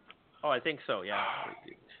 So. Oh, I think so. Yeah.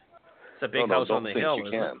 It's a big house on the hill,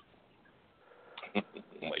 isn't it? Oh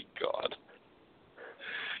my God.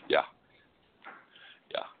 Yeah.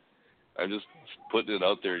 I'm just putting it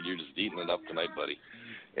out there, and you're just eating it up tonight, buddy.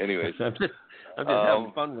 Anyways, I'm just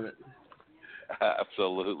having fun with it.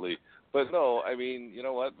 Absolutely. But no, I mean, you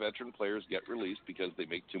know what? Veteran players get released because they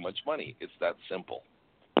make too much money. It's that simple.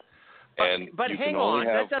 But hang on,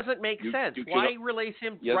 that doesn't make sense. Why release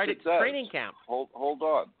him right at training camp? Hold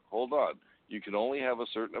on. You can only have a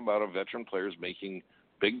certain amount of veteran players making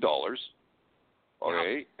big dollars.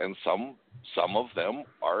 Okay, and some of them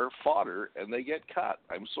are fodder and they get cut.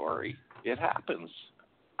 I'm sorry, it happens.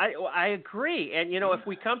 I agree, and if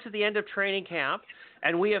we come to the end of training camp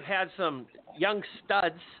and we have had some young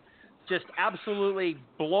studs just absolutely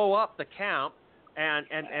blow up the camp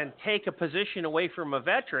and take a position away from a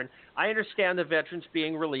veteran, I understand the veterans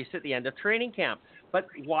being released at the end of training camp. But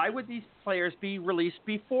why would these players be released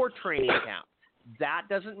before training camp? That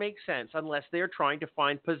doesn't make sense unless they're trying to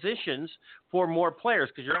find positions for more players,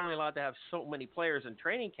 because you're only allowed to have so many players in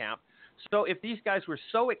training camp. So if these guys were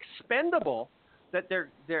so expendable that they're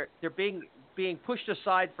being pushed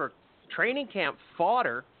aside for training camp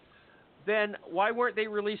fodder, then why weren't they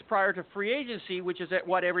released prior to free agency, which is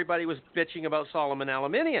what everybody was bitching about Solomon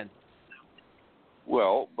Aluminium?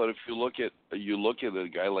 Well, but if you look at a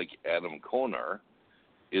guy like Adam Konar,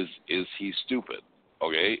 is he stupid?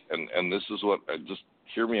 Okay, and this is what just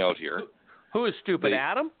hear me out here. Who is stupid,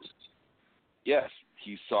 Adam? Yes,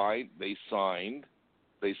 They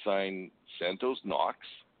signed Santos Knox,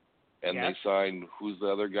 and they signed who's the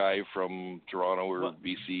other guy from Toronto or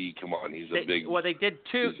BC? Come on, he's a big. Well, they did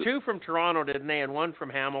two from Toronto, didn't they, and one from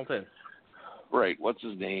Hamilton. Right. What's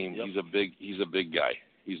his name? Yep. He's a big guy.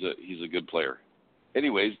 He's a good player.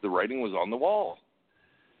 Anyways, the writing was on the wall.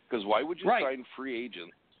 Because why would you sign free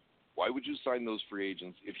agents? Why would you sign those free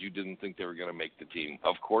agents if you didn't think they were going to make the team?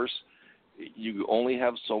 Of course, you only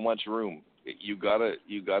have so much room. You gotta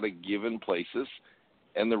give in places,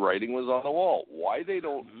 and the writing was on the wall. Why they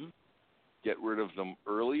don't get rid of them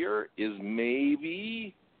earlier is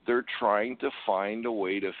maybe they're trying to find a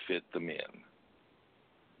way to fit them in.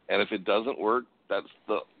 And if it doesn't work, that's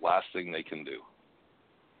the last thing they can do.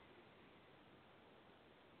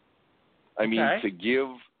 I mean, to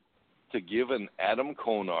give an Adam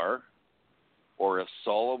Konar or a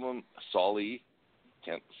Solly,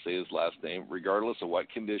 can't say his last name, regardless of what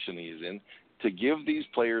condition he's in, to give these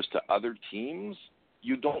players to other teams,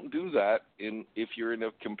 you don't do that if you're in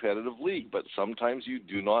a competitive league. But sometimes you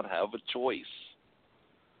do not have a choice.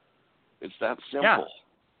 It's that simple.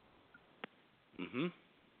 Yeah. Mm-hmm.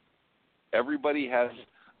 Everybody has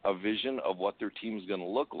a vision of what their team's going to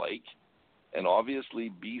look like. And obviously,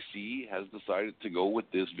 BC has decided to go with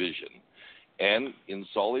this vision. And in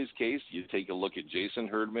Solly's case, you take a look at Jason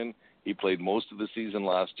Herdman. He played most of the season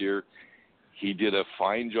last year. He did a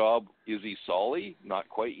fine job. Is he Solly? Not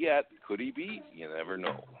quite yet. Could he be? You never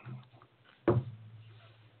know.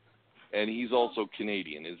 And he's also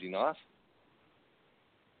Canadian, is he not?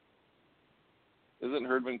 Isn't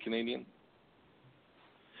Herdman Canadian?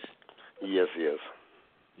 Yes, he is.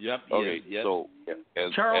 Yep. Okay, Yes. so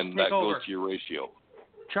Charles, and take that over. goes to your ratio.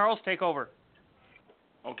 Charles, take over.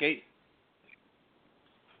 Okay.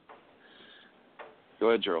 Go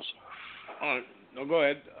ahead, Charles. No, go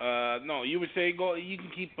ahead. No, you would say go. You can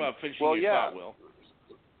keep finishing Well, your yeah. thought, Will.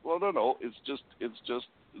 Well, no. It's just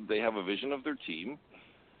they have a vision of their team,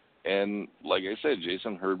 and like I said,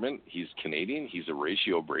 Jason Herdman, he's Canadian. He's a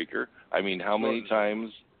ratio breaker. I mean, how many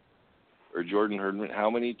times, or Jordan Herdman, how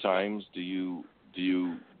many times do you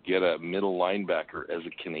get a middle linebacker as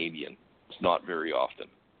a Canadian? It's not very often.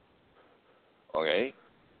 Okay,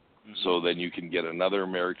 so then you can get another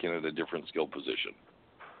American at a different skill position.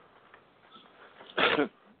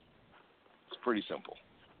 It's pretty simple.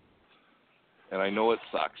 And I know it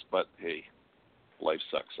sucks, but hey, life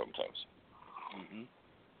sucks sometimes. Mm-hmm.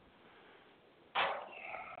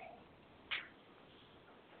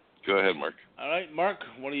 Go ahead, Mark. All right, Mark,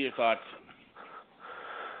 what are your thoughts?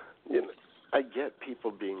 You know, I get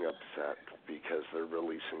people being upset because they're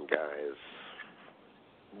releasing guys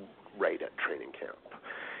right at training camp,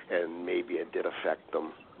 and maybe it did affect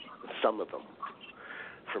them, some of them,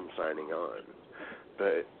 from signing on.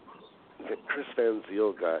 But Chris Van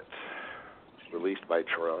Zyl got released by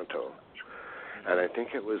Toronto, and I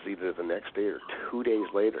think it was either the next day or 2 days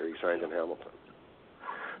later he signed in Hamilton.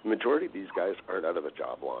 The majority of these guys aren't out of a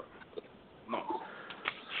job long. No.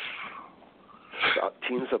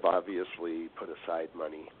 Teams have obviously put aside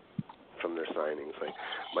money from their signings. Like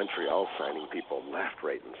Montreal signing people left,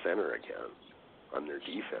 right, and center again on their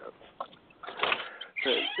defense.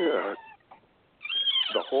 But, yeah,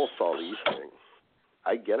 the whole Fall East thing,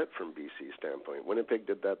 I get it from BC's standpoint. Winnipeg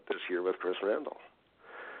did that this year with Chris Randall.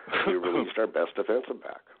 We released our best defensive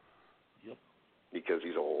back. Yep. Because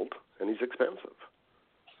he's old and he's expensive.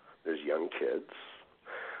 There's young kids.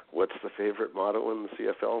 What's the favorite motto in the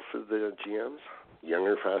CFL for the GMs?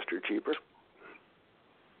 Younger, faster, cheaper.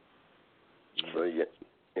 So, you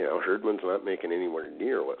know, Herdman's not making anywhere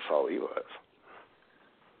near what Sully was.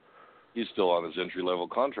 He's still on his entry-level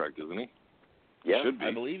contract, isn't he? Yeah. Should be.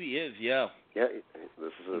 I believe he is, yeah. Yeah,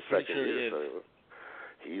 this is his second sure year, he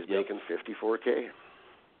so he's making $54K.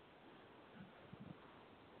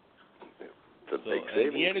 It's a big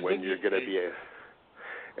savings when you're going to be a...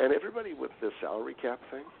 And everybody with this salary cap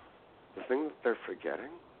thing, the thing that they're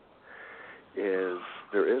forgetting is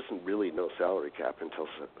there isn't really no salary cap until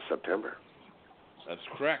September. That's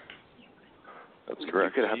correct. That's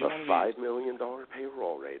correct. You could have a $5 million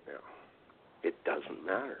payroll right now. It doesn't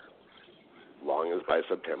matter. Long as by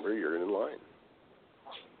September you're in line.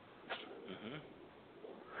 Mm-hmm.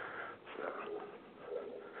 So,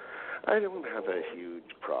 I don't have a huge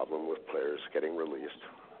problem with players getting released.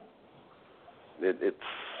 It's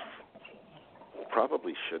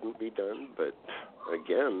probably shouldn't be done, but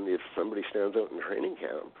again, if somebody stands out in training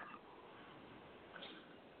camp,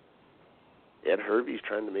 Ed Hervey's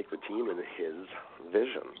trying to make the team in his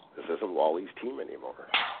vision. This isn't Wally's team anymore.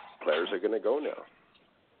 Players are going to go now.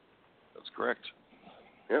 That's correct.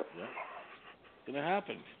 Yep. Yeah. It's going to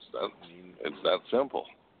happen. It's that simple.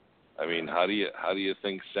 I mean, how do you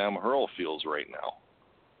think Sam Hurl feels right now?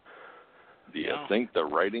 Do you think the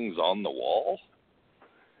writing's on the wall?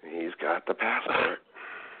 He's got the passport.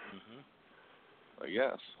 Mm-hmm. I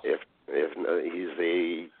guess. If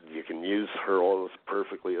you can use Hurl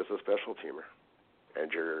perfectly as a special teamer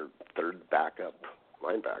and your third backup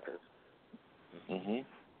linebacker. Mm-hmm.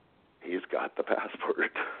 He's got the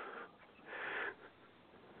passport.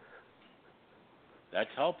 That's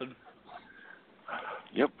helping.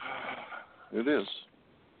 Yep, it is.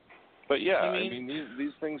 But yeah, I I mean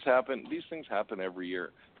these things happen. These things happen every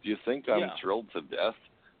year. Do you think I'm thrilled to death?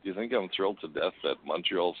 Do you think I'm thrilled to death that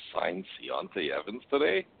Montreal signed Deontay Evans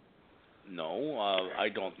today? No, I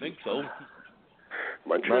don't think so.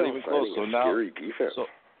 Montreal not even close. So now, scary defense.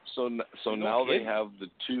 So now they have the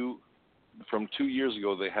two. From 2 years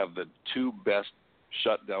ago, they have the two best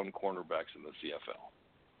shutdown cornerbacks in the CFL,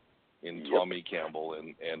 in Tommy Campbell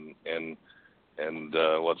and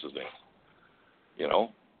what's his name? You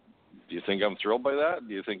know, do you think I'm thrilled by that?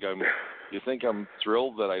 Do you think I'm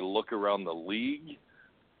thrilled that I look around the league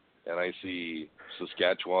and I see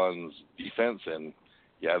Saskatchewan's defense and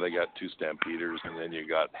they got two Stampeders, and then you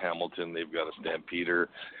got Hamilton, they've got a Stampeder,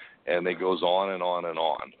 and it goes on and on and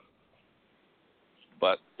on.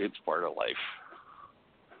 But it's part of life,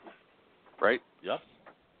 right? Yep.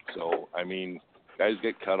 So, I mean, guys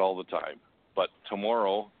get cut all the time. But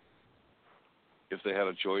tomorrow, if they had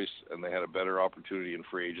a choice and they had a better opportunity in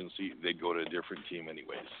free agency, they'd go to a different team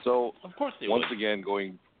anyways. So, of course they once would. again,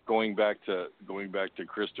 going going back to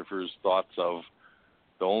Christopher's thoughts of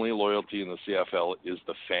the only loyalty in the CFL is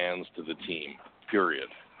the fans to the team. Period.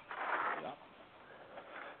 Yeah.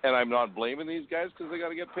 And I'm not blaming these guys because they got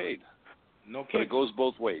to get paid. No kidding. But it goes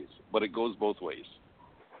both ways.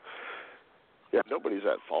 Yeah, nobody's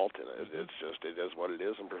at fault in it. It's just it is what it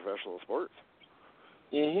is in professional sports.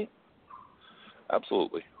 Mhm.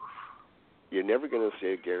 Absolutely. You're never going to see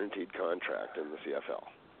a guaranteed contract in the CFL.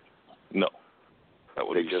 No. That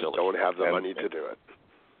would They be just silly. don't have the money to do it.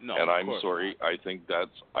 No. And of I'm course. sorry. I think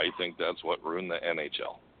that's what ruined the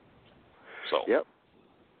NHL. So. Yep.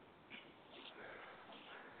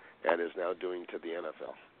 And is now doing to the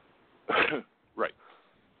NFL. Right.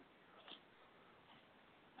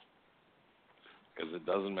 Because it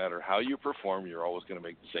doesn't matter how you perform, you're always going to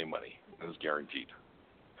make the same money. It's guaranteed.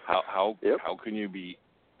 How can you be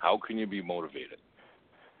motivated?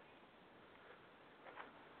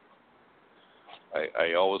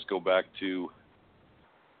 I always go back to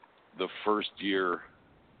the first year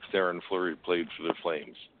Theron Fleury played for the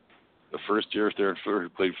Flames. The first year Theron Fleury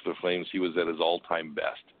played for the Flames, he was at his all-time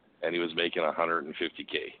best, and he was making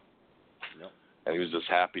 $150K. Yep. And he was just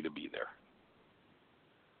happy to be there.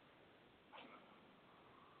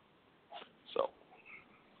 So.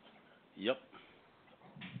 Yep.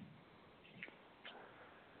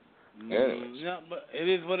 Anyways. Yeah, but it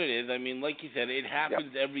is what it is. I mean, like you said, it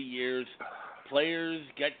happens every year. Players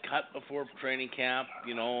get cut before training camp.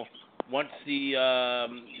 You know, once the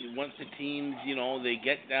teams, you know, they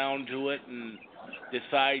get down to it and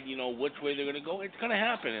decide, you know, which way they're going to go, it's going to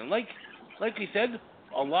happen. And like you said,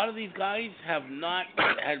 a lot of these guys have not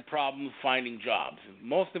had problems finding jobs.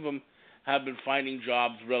 Most of them have been finding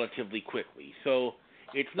jobs relatively quickly. So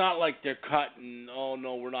it's not like they're cut and, oh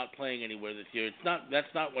no, we're not playing anywhere this year. That's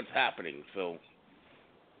not what's happening. So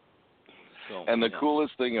and the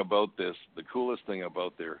coolest thing about this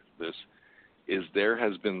is there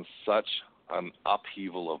has been such an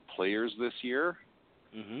upheaval of players this year.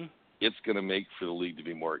 Mhm. It's going to make for the league to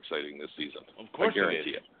be more exciting this season. Of course, I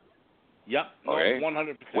guarantee it. Yep. Okay.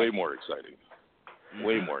 100%. Way more exciting.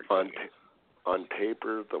 Way more exciting. On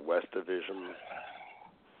paper, the West Division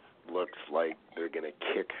looks like they're going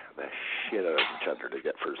to kick the shit out of each other to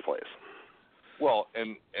get first place. Well,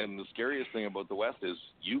 and the scariest thing about the West is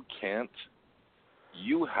you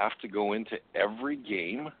have to go into every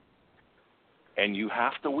game and you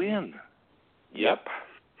have to win. Yep.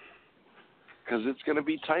 Because it's going to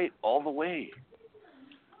be tight all the way.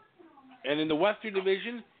 And in the Western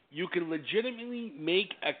Division, you can legitimately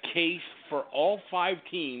make a case for all 5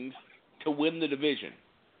 teams to win the division.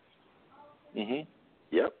 Mhm.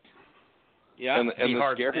 Yep. Yeah. And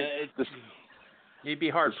You'd be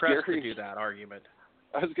hard pressed to scariest- do that argument.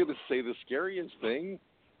 I was going to say the scariest thing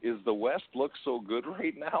is the West looks so good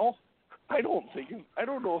right now. I don't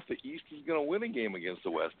know if the East is going to win a game against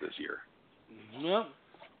the West this year. Well,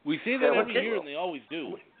 we say that every year, and they always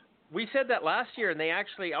do. We said that last year, and they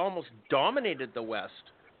actually almost dominated the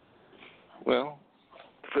West. Well,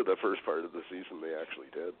 For the first part of the season, they actually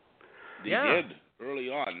did. They did early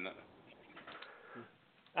on.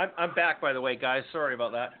 I'm back, by the way, guys. Sorry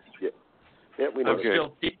about that. Yeah, we know.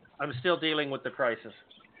 Okay. I'm still dealing with the crisis,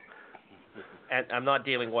 and I'm not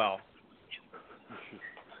dealing well.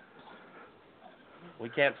 We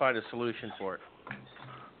can't find a solution for it.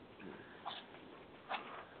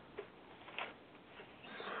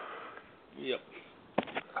 Yep.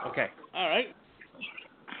 Okay. All right.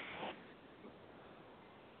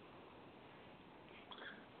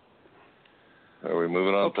 are we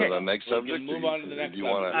moving on to the next We can subject? move on to the next Do you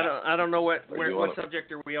want subject. to? I don't know what Or do you wanna-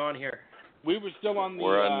 subject are we on here? We were still on the.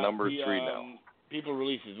 We're on number the, 3 now. People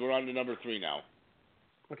releases. We're on to number 3 now.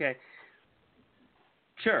 Okay.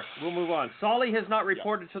 Sure, we'll move on. Solly has not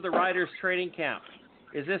reported to the Riders training camp.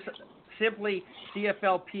 Is this simply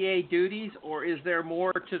CFLPA duties, or is there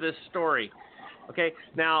more to this story? Okay,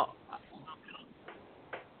 now,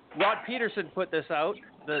 Rod Peterson put this out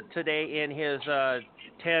today in his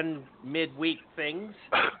 10 midweek things,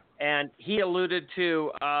 and he alluded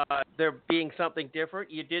to there being something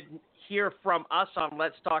different. You didn't hear from us on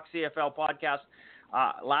Let's Talk CFL podcast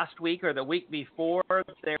last week or the week before.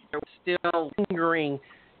 There were still lingering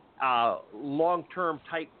long-term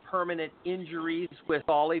type permanent injuries with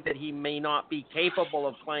Ollie that he may not be capable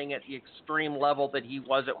of playing at the extreme level that he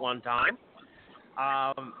was at one time.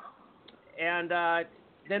 And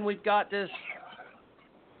then we've got this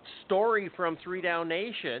story from 3 Down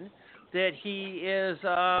Nation that he is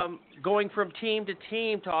going from team to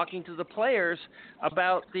team talking to the players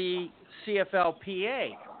about the CFLPA.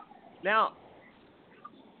 Now,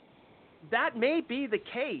 that may be the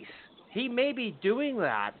case. He may be doing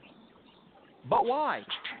that, but why?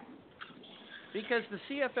 because the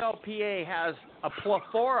CFLPA has a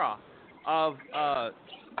plethora of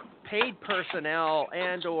paid personnel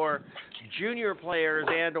and or junior players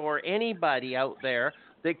and or anybody out there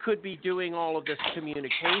that could be doing all of this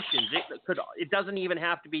communications. It doesn't even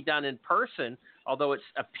have to be done in person, although it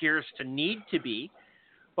appears to need to be.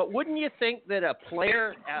 But wouldn't you think that a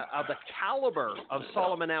player of the caliber of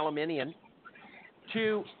Solomon Alaminian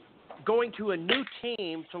to going to a new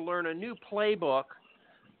team to learn a new playbook,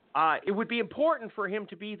 it would be important for him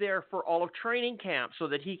to be there for all of training camp so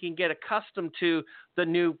that he can get accustomed to the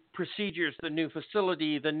new procedures, the new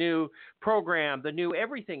facility, the new program, the new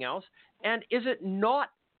everything else? And is it not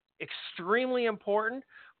extremely important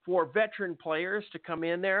for veteran players to come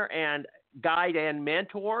in there and guide and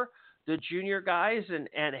mentor the junior guys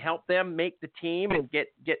and help them make the team and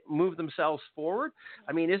move themselves forward?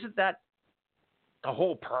 I mean, isn't that the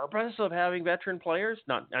whole purpose of having veteran players?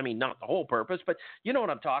 Not the whole purpose, but you know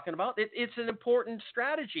what I'm talking about. It's an important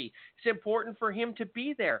strategy. It's important for him to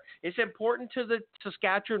be there. It's important to the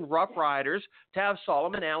Saskatchewan Roughriders to have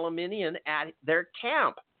Solomon Alaminian at their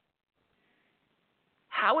camp.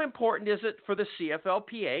 How important is it for the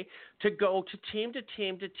CFLPA to go to team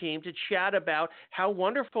to chat about how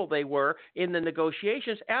wonderful they were in the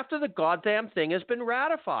negotiations after the goddamn thing has been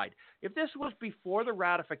ratified? If this was before the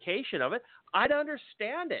ratification of it, I'd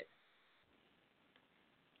understand it.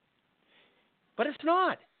 But it's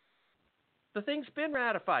not. The thing's been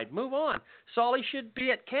ratified. Move on. Solly should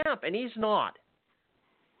be at camp, and he's not.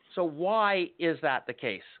 So why is that the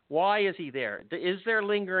case? Why is he there? Is there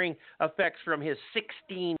lingering effects from his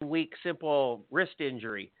 16-week simple wrist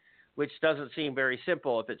injury, which doesn't seem very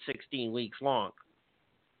simple if it's 16 weeks long?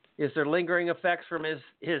 Is there lingering effects from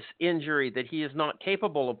his injury that he is not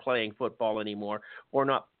capable of playing football anymore or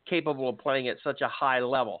not capable of playing at such a high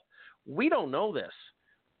level? We don't know this.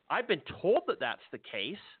 I've been told that that's the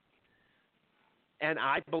case, and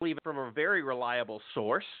I believe it from a very reliable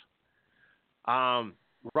source.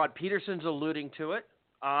 Rod Peterson's alluding to it.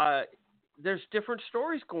 There's different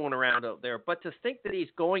stories going around out there, but to think that he's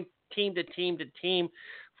going team to team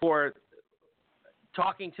for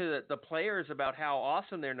talking to the players about how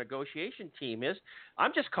awesome their negotiation team is,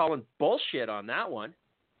 I'm just calling bullshit on that one.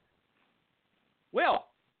 Well,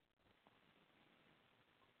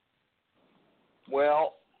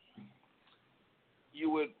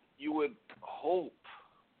 you would hope,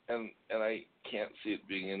 and I can't see it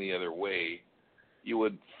being any other way. You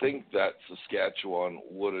would think that Saskatchewan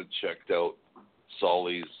would have checked out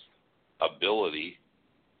Solly's ability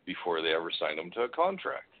before they ever signed him to a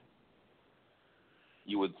contract.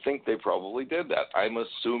 You would think they probably did that. I'm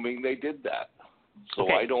assuming they did that. So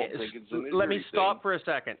okay. I don't think it's an injury Let me stop thing. for a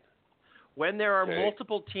second. When there are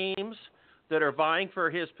multiple teams that are vying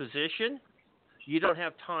for his position, you don't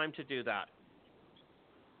have time to do that.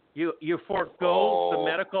 You forego the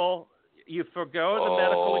medical. You forego the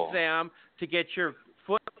medical exam to get your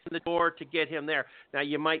foot in the door to get him there. Now,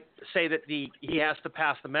 you might say that he has to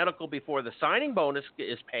pass the medical before the signing bonus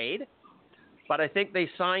is paid, but I think they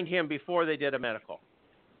signed him before they did a medical.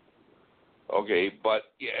 Okay, but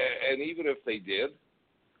and even if they did,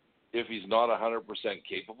 if he's not 100%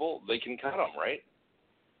 capable, they can cut him, right?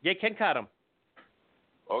 You can cut him.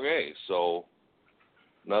 Okay, so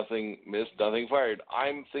nothing missed, nothing fired.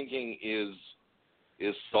 I'm thinking is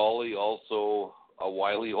Solly also a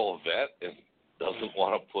wily old vet and doesn't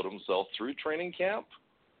want to put himself through training camp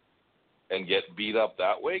and get beat up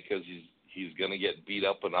that way because he's going to get beat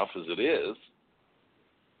up enough as it is?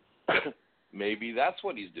 Maybe that's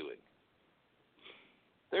what he's doing.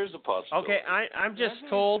 There's a possibility. Okay, I'm just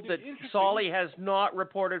told that Solly has not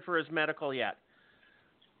reported for his medical yet.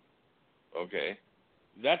 Okay.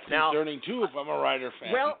 That's concerning too if I'm a Rider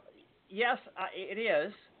fan. Well, yes, it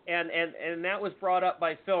is. And that was brought up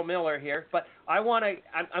by Phil Miller here, but I'm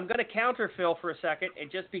going to counter Phil for a second,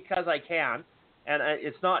 and just because I can, and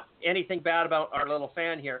it's not anything bad about our little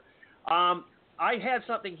fan here. I had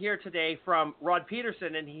something here today from Rod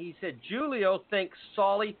Peterson, and he said Julio thinks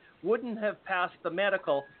Solly wouldn't have passed the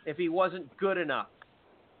medical if he wasn't good enough.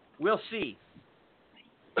 We'll see.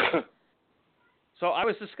 So I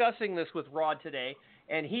was discussing this with Rod today,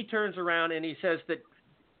 and he turns around and he says that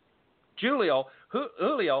Julio,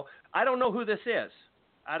 I don't know who this is.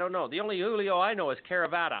 I don't know. The only Julio I know is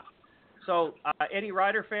Caravata. So any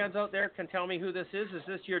Rider fans out there can tell me who this is. Is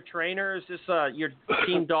this your trainer? Is this your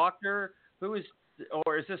team doctor?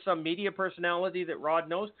 Or is this some media personality that Rod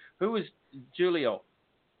knows? Who is Julio?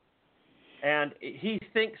 And he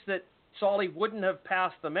thinks that Solly wouldn't have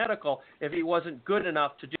passed the medical if he wasn't good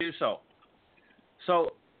enough to do so.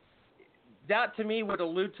 So that to me would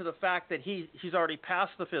allude to the fact that he's already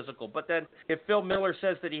passed the physical. But then if Phil Miller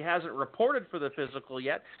says that he hasn't reported for the physical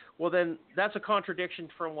yet, well, then that's a contradiction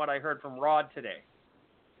from what I heard from Rod today.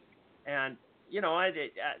 And,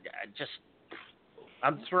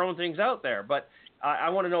 I'm throwing things out there. But I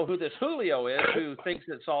want to know who this Julio is who thinks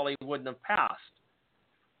that Solly wouldn't have passed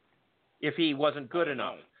if he wasn't good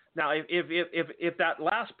enough. Now, if that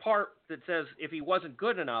last part that says if he wasn't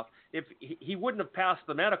good enough, if he wouldn't have passed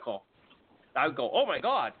the medical, I would go, oh, my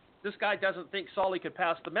God, this guy doesn't think Solly could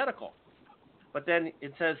pass the medical. But then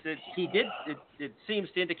it says that he did. It seems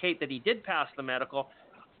to indicate that he did pass the medical,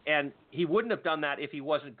 and he wouldn't have done that if he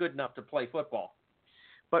wasn't good enough to play football.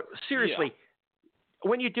 But seriously,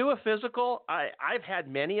 when you do a physical, I've had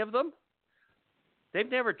many of them.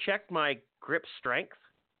 They've never checked my grip strength.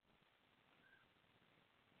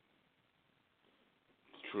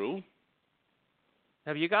 True.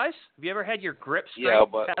 Have you guys? Have you ever had your grip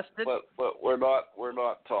strength tested? but we're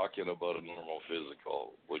not talking about a normal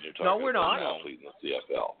physical when you're talking about an athlete in the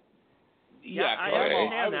CFL. Yeah,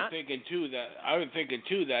 I was thinking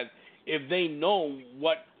too that if they know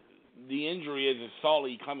what the injury is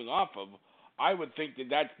Solly coming off of, I would think that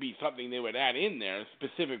that'd be something they would add in there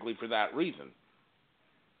specifically for that reason.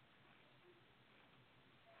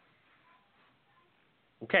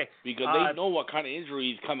 Okay. Because they know what kind of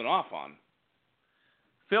injury he's coming off on.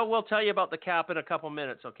 Phil, we'll tell you about the cap in a couple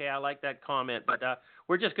minutes, okay? I like that comment, but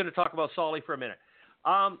we're just going to talk about Solly for a minute.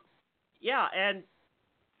 And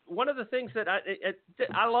one of the things that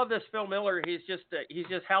I love this Phil Miller. He's just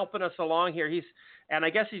helping us along here. And I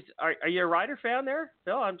guess are you a Rider fan there,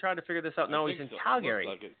 Phil? I'm trying to figure this out. No, he's in Calgary.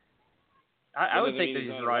 I would think that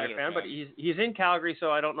he's a Rider fan, but he's in Calgary,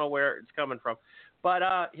 so I don't know where it's coming from. But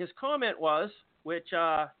his comment was that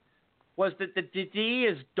the D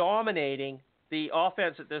is dominating the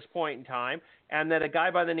offense at this point in time, and that a guy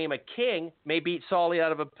by the name of King may beat Solly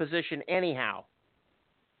out of a position anyhow.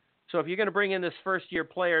 So if you're going to bring in this first-year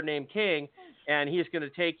player named King, and he's going to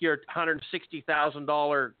take your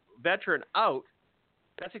 $160,000 veteran out,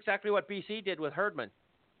 that's exactly what BC did with Herdman.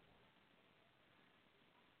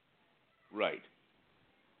 Right.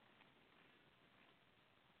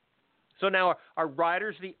 So now are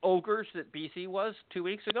Riders the ogres that BC was 2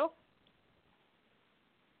 weeks ago?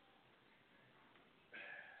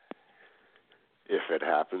 If it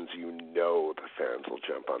happens, the fans will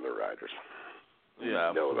jump on the Riders. Yeah.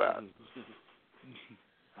 You know that.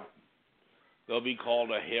 They'll be called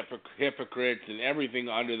hypocrites and everything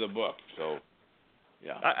under the book. So,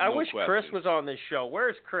 yeah. I wish Chris was on this show.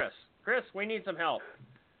 Where's Chris? Chris, we need some help.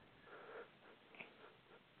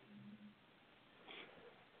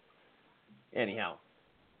 Anyhow.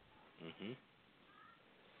 Mm-hmm.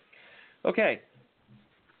 Okay.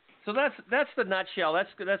 So that's the nutshell.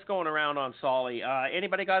 That's going around on Solly.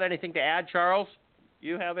 Anybody got anything to add, Charles?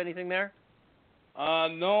 You have anything there?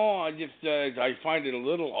 No, I find it a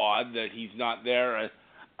little odd that he's not there.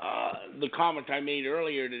 The comment I made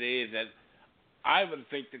earlier today is that I would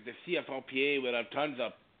think that the CFLPA would have tons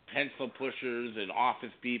of pencil pushers and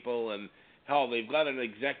office people, and hell, they've got an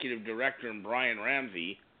executive director in Brian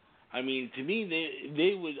Ramsey. I mean, to me,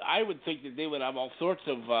 I would think that they would have all sorts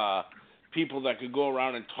of people that could go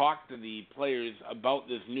around and talk to the players about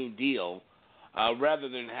this new deal, rather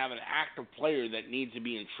than have an active player that needs to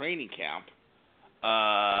be in training camp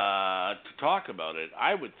to talk about it.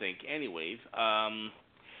 I would think, anyways. I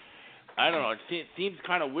don't know. It seems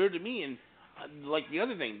kind of weird to me. And like the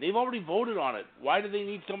other thing, they've already voted on it. Why do they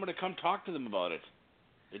need someone to come talk to them about it?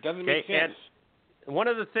 It doesn't make sense. And one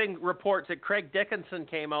of the reports that Craig Dickinson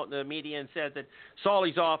came out in the media and said that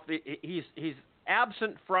Solly's off. He's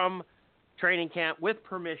absent from training camp with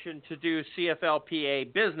permission to do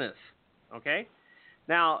CFLPA business. Okay?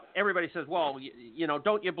 Now, everybody says, well,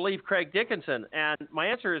 don't you believe Craig Dickinson? And my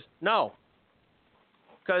answer is no.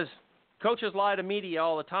 Because coaches lie to media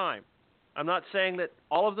all the time. I'm not saying that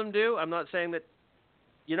all of them do. I'm not saying that,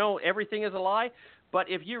 everything is a lie. But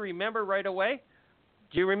if you remember right away,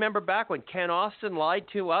 do you remember back when Ken Austin lied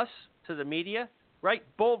to us, to the media, right?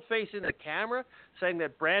 Bold-face in the camera, saying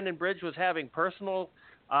that Brandon Bridge was having personal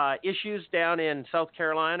issues down in South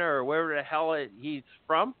Carolina or wherever the hell he's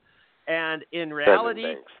from. And in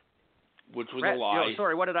reality, which was a lie.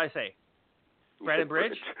 Sorry, what did I say? Brandon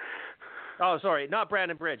Bridge? Oh, sorry, not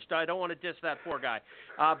Brandon Bridge. I don't want to diss that poor guy.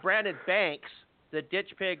 Brandon Banks, the ditch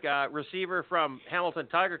pig receiver from Hamilton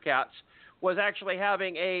Tiger Cats, was actually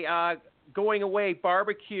having a going away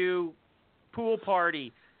barbecue pool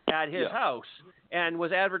party at his house and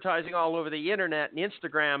was advertising all over the internet and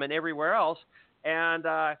Instagram and everywhere else. And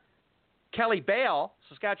Kelly Bale,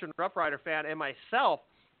 Saskatchewan Rough Rider fan, and myself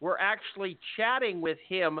were actually chatting with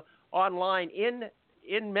him online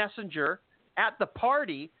in Messenger at the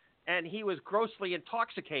party, and he was grossly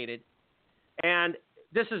intoxicated. And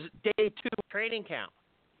this is day 2 of training camp.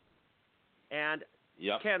 And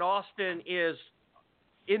Ken Austin is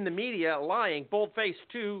in the media lying, bold-faced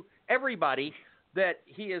to everybody, that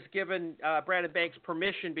he has given Brandon Banks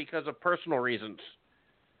permission because of personal reasons.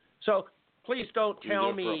 So please don't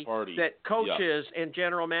tell me that coaches and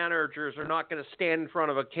general managers are not going to stand in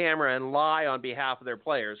front of a camera and lie on behalf of their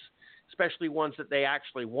players, especially ones that they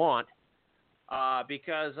actually want,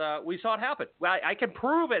 because we saw it happen. Well, I can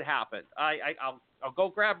prove it happened. I'll go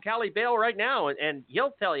grab Callie Bale right now, and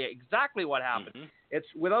he'll tell you exactly what happened. Mm-hmm. It's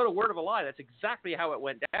without a word of a lie. That's exactly how it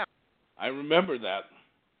went down. I remember that.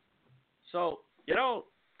 So,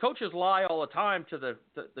 coaches lie all the time to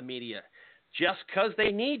the media just because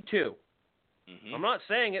they need to. Mm-hmm. I'm not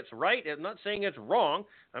saying it's right. I'm not saying it's wrong.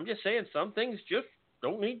 I'm just saying some things just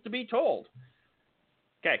don't need to be told.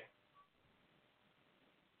 Okay.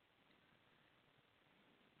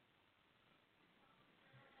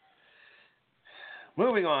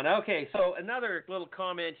 Moving on. Okay, so another little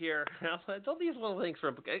comment here. All these little things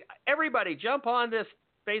from everybody. Jump on this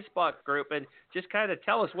Facebook group and just kind of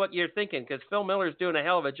tell us what you're thinking, because Phil Miller's doing a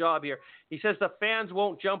hell of a job here. He says the fans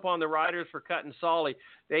won't jump on the Riders for cutting Solly.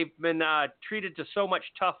 They've been treated to so much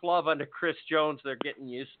tough love under Chris Jones, they're getting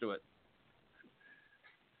used to it.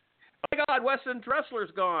 Oh my God, Weston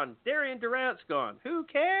Dressler's gone. Darian Durant's gone. Who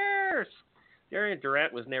cares? Darian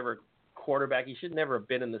Durant was never quarterback. He should never have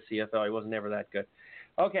been in the CFL. He was never that good.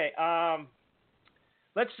 Okay,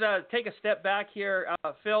 let's take a step back here.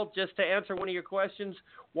 Phil, just to answer one of your questions,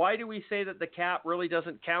 why do we say that the cap really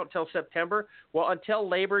doesn't count till September? Well, until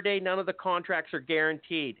Labor Day, none of the contracts are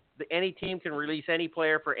guaranteed. Any team can release any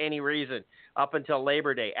player for any reason up until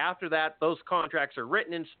Labor Day. After that, those contracts are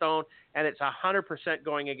written in stone, and it's 100%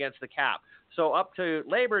 going against the cap. So up to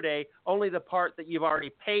Labor Day, only the part that you've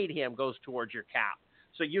already paid him goes towards your cap.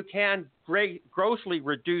 So you can grossly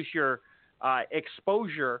reduce your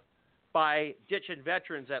exposure by ditching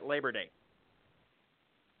veterans at Labor Day.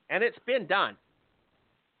 And it's been done.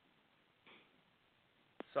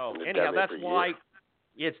 So anyhow, that's why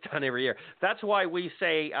it's done every year. That's why we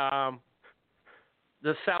say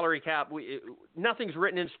the salary cap, nothing's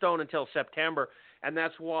written in stone until September. And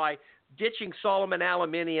that's why ditching Solomon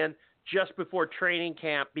Alaminian just before training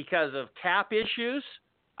camp because of cap issues,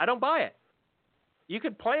 I don't buy it. You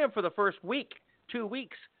could play him for the first week, 2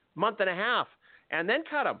 weeks, month and a half, and then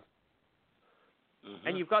cut him. Mm-hmm.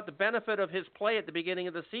 And you've got the benefit of his play at the beginning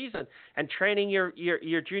of the season and training your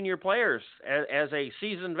junior players as a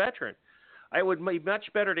seasoned veteran. It would be much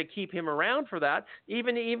better to keep him around for that,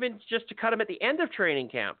 even just to cut him at the end of training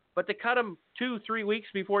camp. But to cut him 2-3 weeks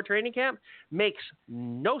before training camp makes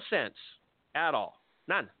no sense at all.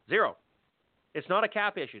 None. Zero. It's not a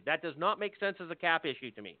cap issue. That does not make sense as a cap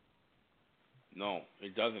issue to me. No,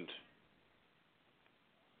 it doesn't.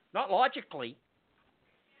 Not logically.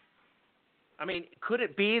 I mean, could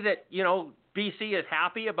it be that, BC is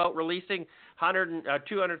happy about releasing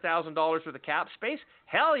 $200,000 worth of cap space?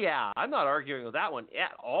 Hell yeah. I'm not arguing with that one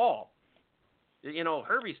at all.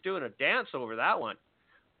 Herbie's doing a dance over that one.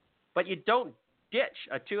 But you don't ditch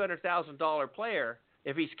a $200,000 player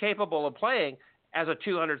if he's capable of playing as a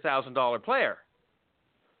 $200,000 player.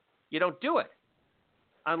 You don't do it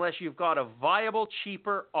unless you've got a viable,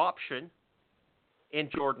 cheaper option in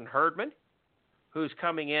Jordan Herdman, who's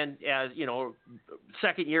coming in as,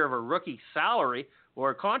 second year of a rookie salary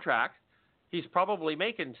or a contract. He's probably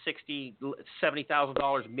making $60,000,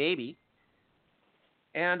 $70,000 maybe.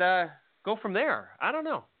 And go from there. I don't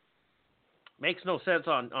know. Makes no sense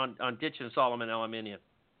on ditching Solomon Alaminian.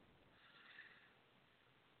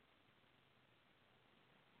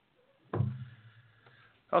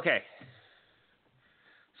 Okay.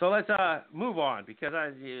 So let's move on because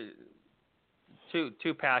I'm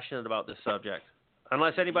too passionate about this subject.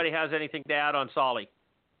 Unless anybody has anything to add on Solly.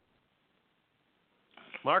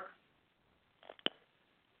 Mark?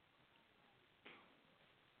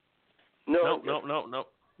 No.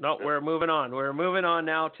 We're moving on. We're moving on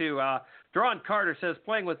now to Daron Carter says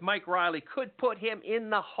playing with Mike Riley could put him in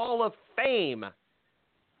the Hall of Fame.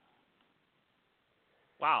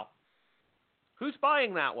 Wow. Who's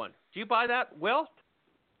buying that one? Do you buy that, Will?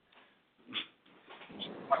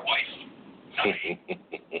 My wife.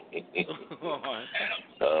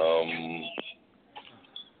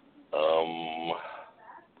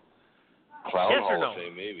 Clown yes Hall no? of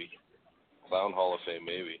Fame, maybe. Clown Hall of Fame,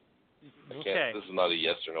 maybe. Okay. This is not a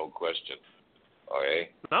yes or no question. Okay.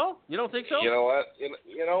 No, you don't think so? You know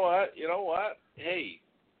what? Hey,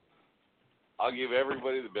 I'll give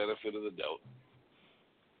everybody the benefit of the doubt.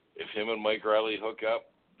 If him and Mike Riley hook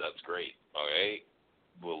up, That's great. Okay.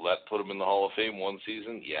 Will that put him in the Hall of Fame one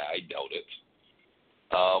season? Yeah, I doubt it.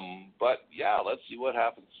 But yeah, let's see what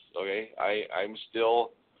happens. Okay. I'm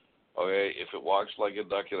still okay. If it walks like a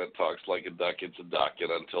duck and it talks like a duck, it's a duck.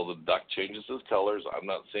 And until the duck changes his colors, I'm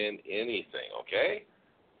not saying anything. Okay.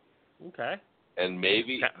 Okay. And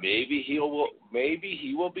maybe he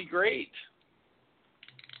will be great.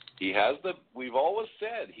 He has we've always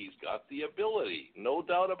said he's got the ability, no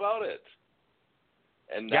doubt about it.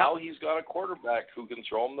 And now he's got a quarterback who can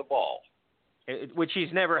throw him the ball. Which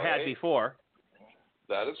he's never had before.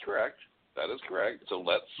 That is correct. So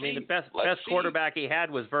let's see. I mean, the best quarterback he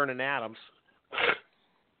had was Vernon Adams.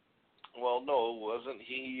 Well, no, wasn't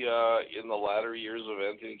he in the latter years of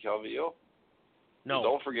Anthony Calvillo? No.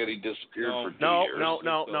 Don't forget he disappeared for 2 years.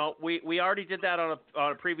 No. We already did that on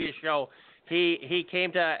a previous show. He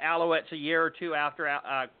came to Alouettes a year or two after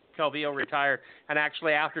Calvillo retired, and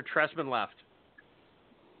actually after Trestman left.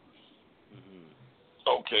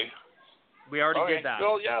 Okay. We already did that.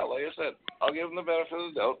 Well, yeah, like I said, I'll give him the benefit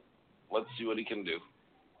of the doubt. Let's see what he can do.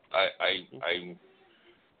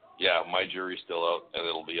 My jury's still out, and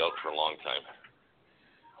it'll be out for a long time.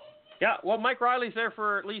 Yeah, well, Mike Riley's there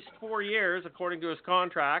for at least 4 years, according to his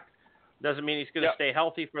contract. Doesn't mean he's going to stay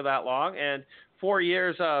healthy for that long. And 4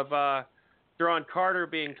 years of Duron Carter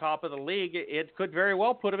being top of the league, it could very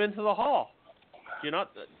well put him into the Hall. Do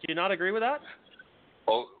you not agree with that?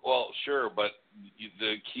 Oh, well, sure, but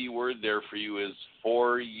the key word there for you is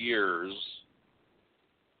 4 years.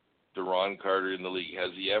 Duron Carter in the league. Has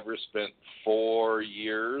he ever spent 4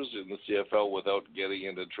 years in the CFL without getting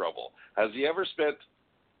into trouble? Has he ever spent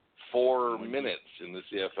 4 minutes in the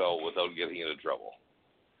CFL without getting into trouble?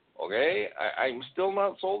 Okay, I'm still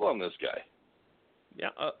not sold on this guy. Yeah.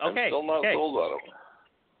 Okay. I'm still not sold on him.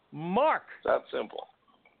 Mark. That simple.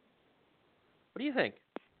 What do you think?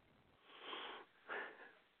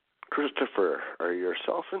 Christopher, are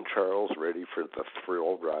yourself and Charles ready for the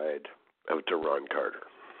thrill ride of Duron Carter?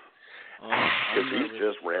 Because he's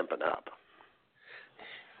just ramping up.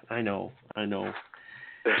 I know. And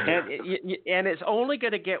it's only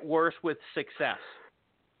going to get worse with success.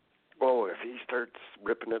 Oh, if he starts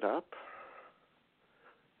ripping it up,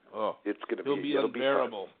 it's going to be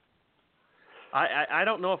unbearable. I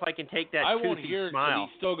don't know if I can take that. I won't hear it, smile.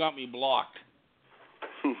 but he still got me blocked.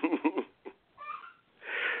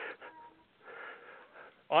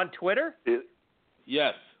 On Twitter?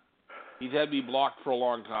 Yes. He's had me blocked for a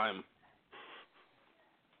long time.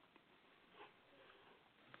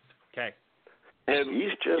 Okay. And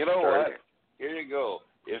he's just you know starting. what? Here you go.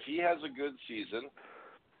 If he has a good season,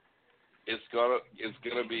 it's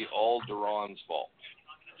gonna be all Duron's fault.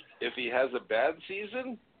 If he has a bad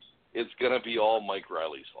season, it's gonna be all Mike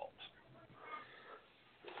Riley's fault.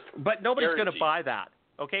 But nobody's going to buy that.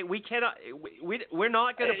 Okay, we cannot. We're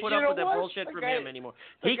not going to put up with the bullshit from him anymore.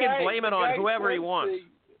 He can blame it on whoever he wants.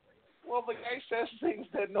 Well, the guy says things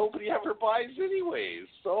that nobody ever buys anyways.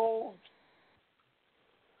 So.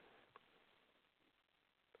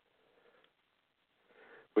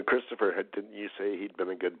 But Christopher, didn't you say he'd been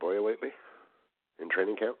a good boy lately in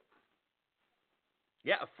training camp?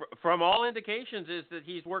 Yeah, from all indications is that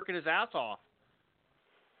he's working his ass off.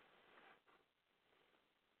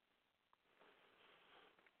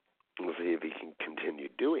 We'll see if he can continue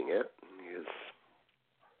doing it.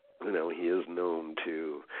 He is known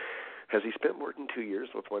to. Has he spent more than 2 years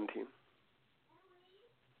with one team?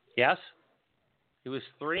 Yes. He was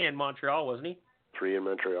 3 in Montreal, wasn't he? 3 in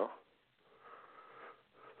Montreal.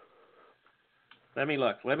 Let me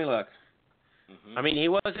look. Mm-hmm. I mean, he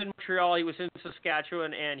was in Montreal, he was in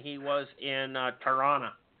Saskatchewan, and he was in Toronto.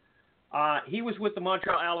 He was with the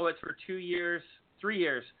Montreal Alouettes for 3 years,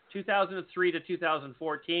 2003 to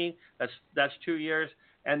 2014. That's 2 years,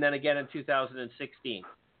 and then again in 2016.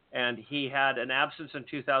 And he had an absence in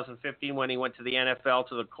 2015 when he went to the NFL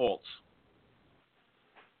to the Colts.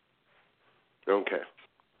 Okay.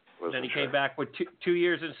 Then he came back with 2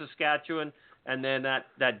 years in Saskatchewan, and then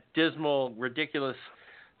that dismal, ridiculous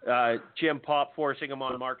Jim Pop forcing him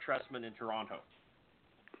on Mark Trestman in Toronto.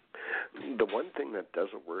 The one thing that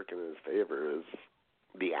doesn't work in his favor is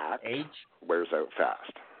the axe age wears out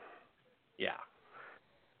fast. Yeah.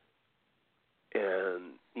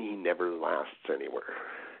 And he never lasts anywhere.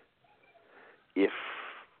 If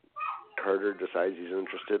Carter decides he's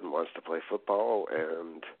interested and wants to play football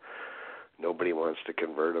and nobody wants to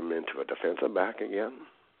convert him into a defensive back again,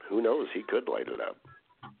 who knows? He could light it up.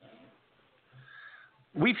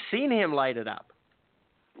 We've seen him light it up.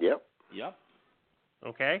 Yep.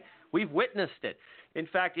 Okay? We've witnessed it. In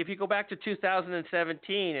fact, if you go back to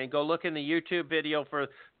 2017 and go look in the YouTube video for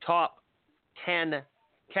top 10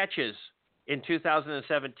 catches in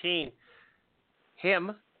 2017,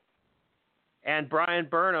 him and Brian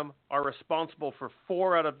Burnham are responsible for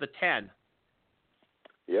 4 out of the 10.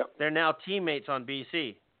 Yep. They're now teammates on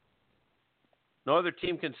BC. No other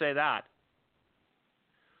team can say that.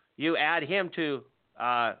 You add him to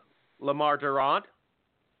Lamar Durant,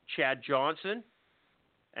 Chad Johnson,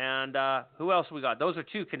 and who else we got? Those are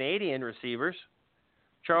 2 Canadian receivers.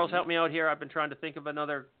 Charles, help me out here. I've been trying to think of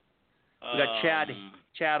another. We got Chad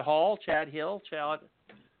Hill. Chad Hill, Shaq,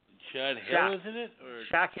 isn't it? Or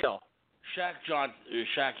Shaq Hill. Shaq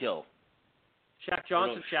Hill. Shaq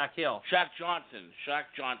Johnson, Shaq Hill. Shaq Johnson.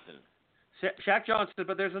 Shaq Johnson,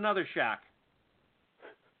 but there's another Shaq.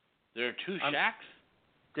 There are 2 Shaqs?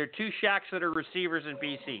 There are 2 Shaqs that are receivers in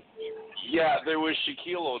BC. Yeah, there was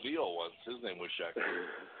Shaquille O'Neal once. His name was Shaq.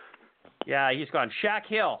 Yeah, he's gone. Shaq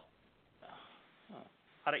Hill.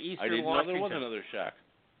 Out of Eastern I didn't Washington. know there was another Shaq.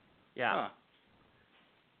 Yeah. Huh.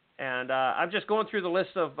 And I'm just going through the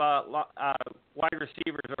list of wide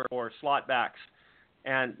receivers or slot backs,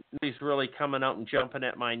 and he's really coming out and jumping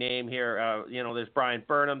at my name here. There's Brian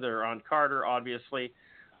Burnham, there's Ron Carter, obviously.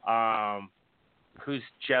 Who's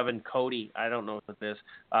Jevon Cody? I don't know what this.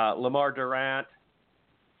 Lamar Durant.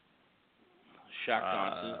 Shaq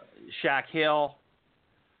Johnson. Shaq Hill.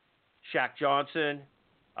 Shaq Johnson.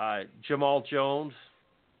 Jamal Jones.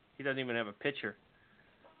 He doesn't even have a picture.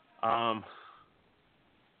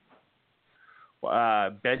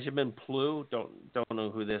 Benjamin Plouffe, don't know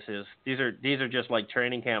who this is. These are just like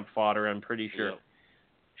training camp fodder, I'm pretty sure. Yep.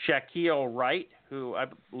 Shaquille Wright, who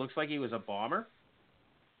looks like he was a bomber.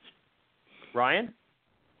 Ryan?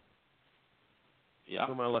 Yeah.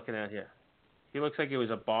 Who am I looking at here? He looks like he was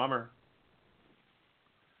a bomber.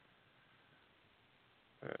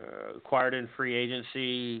 Acquired in free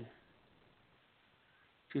agency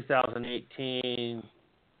 2018.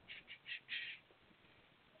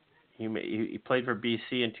 He played for BC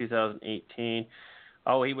in 2018.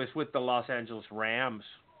 Oh, he was with the Los Angeles Rams.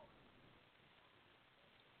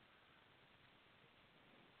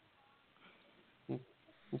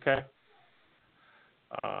 Okay.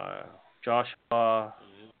 Joshua,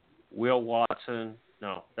 Will Watson.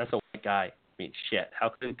 No, that's a white guy. I mean, shit.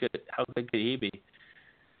 How good could he be?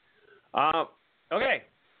 Okay.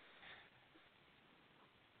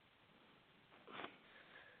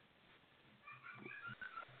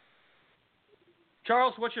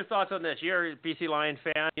 Charles, what's your thoughts on this? You're a BC Lion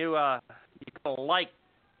fan. You like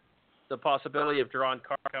the possibility of Duron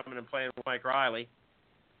Carr coming and playing with Mike Riley.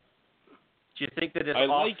 Do you think that his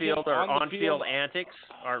off-field or on-field antics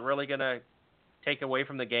aren't really going to take away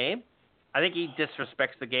from the game? I think he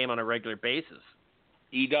disrespects the game on a regular basis.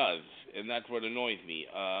 He does, and that's what annoys me.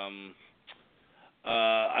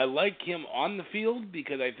 I like him on the field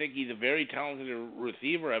because I think he's a very talented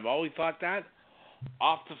receiver. I've always thought that.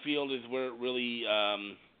 Off the field is where it really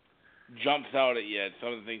jumps out at you at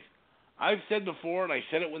some of the things. I've said before, and I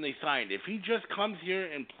said it when they signed, if he just comes here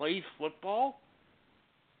and plays football,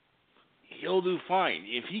 he'll do fine.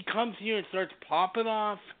 If he comes here and starts popping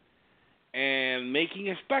off and making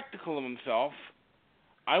a spectacle of himself,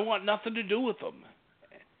 I want nothing to do with him.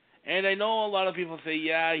 And I know a lot of people say,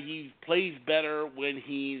 yeah, he plays better when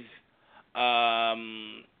he's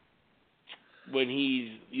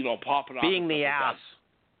popping off. Being the ass.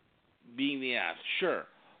 Being the ass, sure.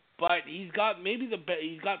 But he's got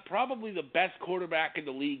probably the best quarterback in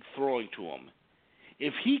the league throwing to him.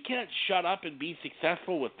 If he can't shut up and be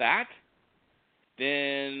successful with that,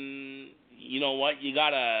 then you know what, you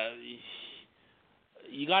gotta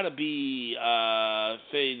be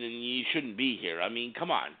saying that you shouldn't be here. I mean,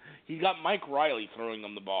 come on. He's got Mike Riley throwing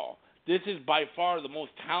him the ball. This is by far the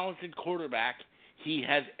most talented quarterback he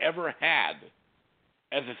has ever had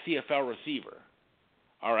as a CFL receiver.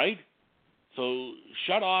 All right? So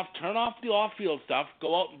turn off the off-field stuff,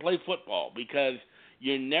 go out and play football because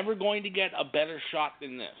you're never going to get a better shot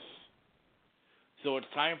than this. So it's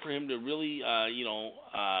time for him to really,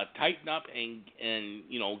 tighten up and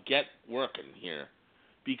get working here.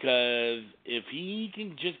 Because if he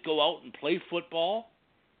can just go out and play football,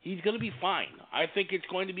 he's going to be fine. I think it's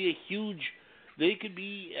going to be they could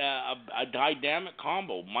be a dynamic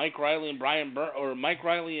combo. Mike Riley and Mike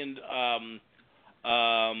Riley and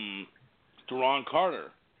Duron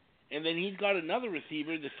Carter. And then he's got another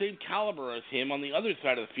receiver the same caliber as him on the other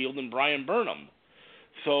side of the field in Brian Burnham.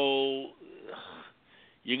 So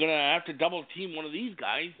you're going to have to double team one of these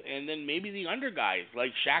guys and then maybe the under guys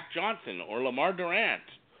like Shaq Johnson or Lamar Durant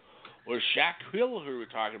or Shaq Hill who we were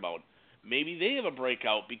talking about. Maybe they have a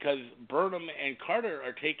breakout because Burnham and Carter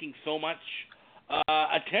are taking so much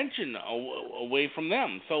attention away from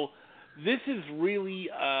them. So this is really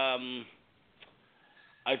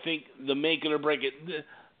I think the make it or break it.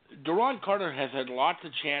 Duron Carter has had lots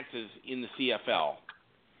of chances in the CFL.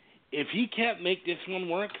 If he can't make this one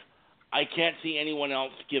work, I can't see anyone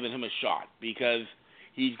else giving him a shot because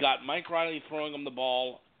he's got Mike Riley throwing him the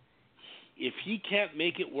ball. If he can't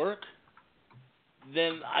make it work,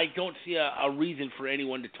 then I don't see a reason for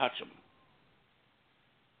anyone to touch him.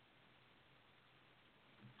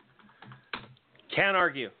 Can't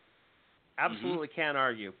argue. Absolutely can't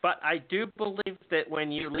argue. But I do believe that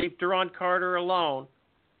when you leave Duron Carter alone,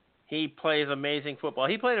 he plays amazing football.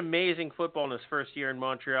 He played amazing football in his first year in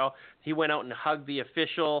Montreal. He went out and hugged the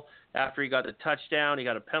official after he got the touchdown. He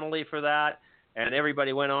got a penalty for that, and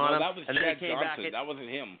everybody went on him. That was and Chad Johnson. That wasn't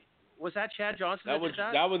him. Was that Chad Johnson that did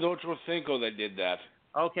that? That was Ocho Cinco that did that.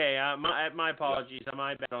 Okay, my apologies. Yeah.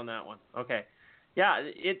 My bad on that one. Okay. Yeah,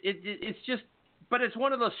 it's just, but it's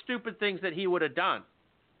one of those stupid things that he would have done.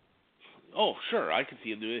 Oh, sure, I can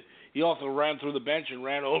see him do it. He also ran through the bench and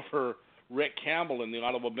ran over Rick Campbell in the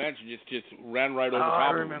Ottawa bench and just ran right over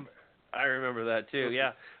top of him. I remember that too.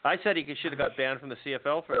 Yeah, I said he should have got banned from the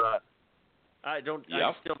CFL for that. I don't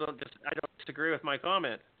disagree with my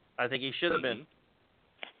comment. I think he should have been.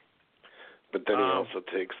 But then he also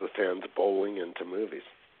takes the fans bowling and to movies.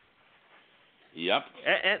 Yep.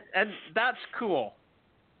 And that's cool.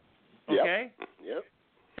 Okay.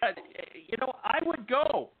 Yep. I would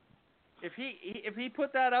go. If he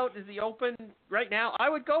put that out as the open right now, I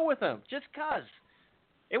would go with him just 'cause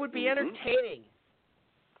it would be entertaining.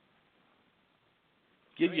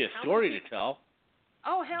 Give you a story to tell.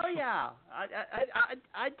 Oh hell yeah!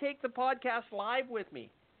 I'd take the podcast live with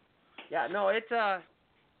me. Yeah, no, it's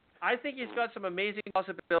I think he's got some amazing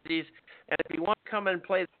possibilities, and if he wants to come and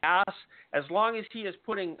play the ass, as long as he is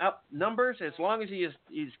putting up numbers, as long as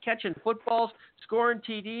he's catching footballs, scoring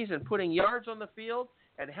TDs, and putting yards on the field,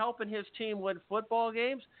 and helping his team win football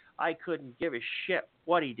games, I couldn't give a shit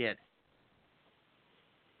what he did.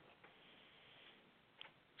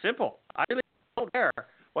 Simple. I really don't care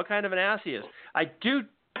what kind of an ass he is. I do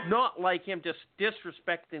not like him just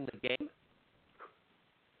disrespecting the game.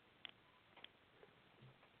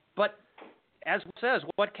 But as it says,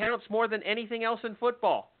 what counts more than anything else in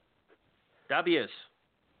football? W's.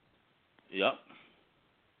 Yep.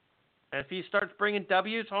 And if he starts bringing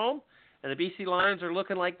W's home, and the BC Lions are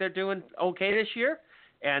looking like they're doing okay this year,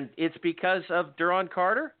 and it's because of Duron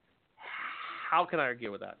Carter, how can I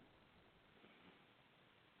argue with that?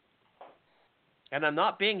 And I'm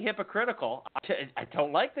not being hypocritical. I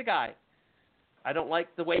don't like the guy. I don't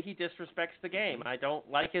like the way he disrespects the game. I don't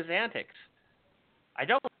like his antics. I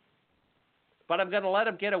don't. But I'm going to let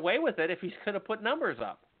him get away with it if he's going to put numbers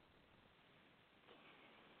up.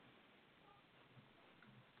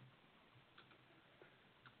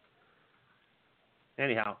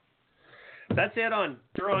 Anyhow, that's it on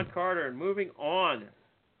Duron Carter. And moving on,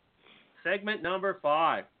 segment number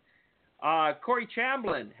 5. Corey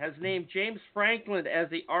Chamblin has named James Franklin as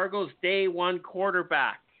the Argos' day one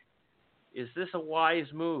quarterback. Is this a wise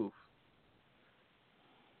move?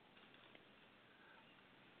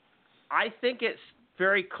 I think it's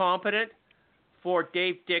very competent for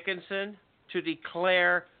Dave Dickenson to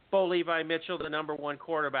declare Bo Levi Mitchell the number one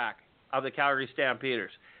quarterback of the Calgary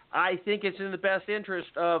Stampeders. I think it's in the best interest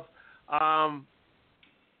of Devon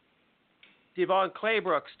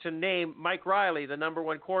Claybrooks to name Mike Riley the number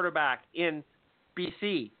one quarterback in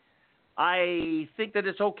BC. I think that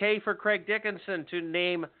it's okay for Craig Dickenson to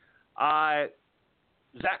name Zach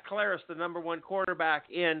Collaros the number one quarterback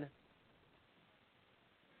in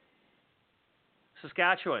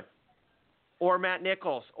Saskatchewan, or Matt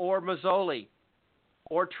Nichols, or Mazzoli,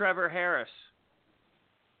 or Trevor Harris.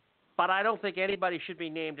 But I don't think anybody should be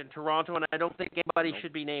named in Toronto, and I don't think anybody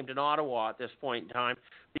should be named in Ottawa at this point in time,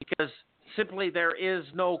 because simply there is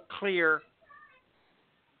no clear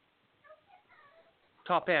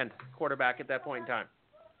top-end quarterback at that point in time.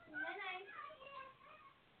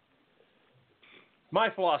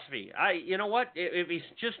 My philosophy, you know what? If he's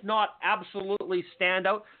just not absolutely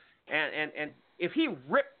standout, and if he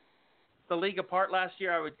ripped the league apart last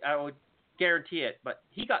year, I would guarantee it. But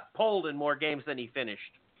he got pulled in more games than he finished.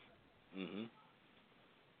 Mm-hmm.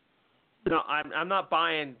 No, I'm not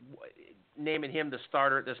buying naming him the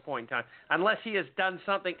starter at this point in time, unless he has done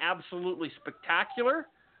something absolutely spectacular,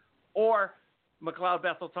 or McLeod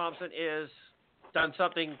Bethel Thompson is done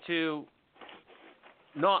something to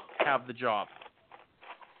not have the job.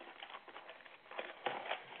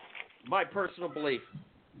 My personal belief.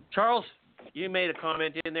 Charles, you made a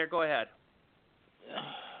comment in there. Go ahead.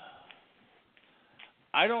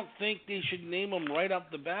 I don't think they should name him right off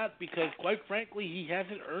the bat because, quite frankly, he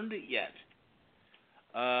hasn't earned it yet.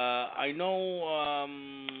 I know,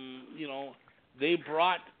 they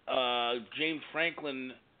brought James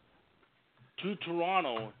Franklin to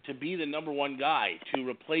Toronto to be the number one guy to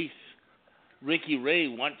replace Ricky Ray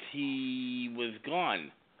once he was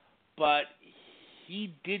gone. But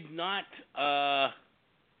he did not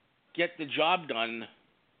get the job done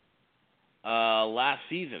last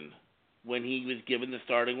season when he was given the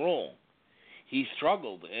starting role. He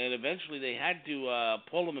struggled, and eventually they had to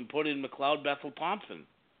pull him and put in McLeod Bethel Thompson.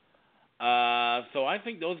 So I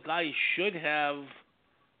think those guys should have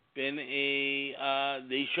been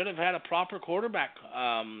they should have had a proper quarterback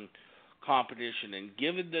competition and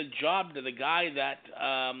given the job to the guy that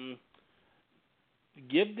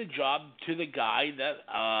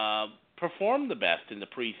performed the best in the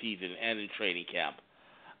preseason and in training camp.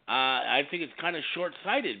 I think it's kind of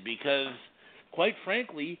short-sighted because, quite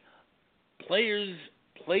frankly, players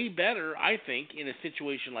play better, I think, in a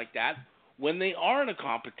situation like that when they are in a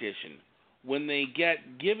competition. When they get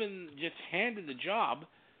handed the job,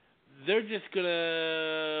 they're just going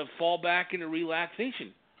to fall back into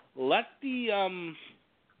relaxation. Let the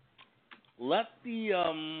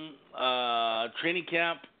training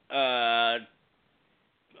camp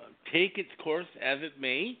take its course as it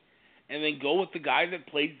may, and then go with the guy that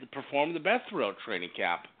performed the best throughout training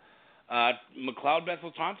camp. McLeod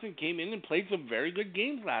Bethel Thompson came in and played some very good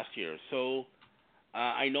games last year. So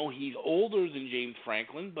I know he's older than James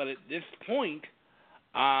Franklin, but at this point,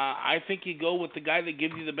 I think you go with the guy that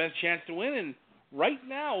gives you the best chance to win. And right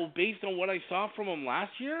now, based on what I saw from him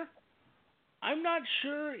last year, I'm not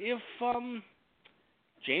sure if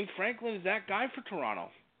James Franklin is that guy for Toronto.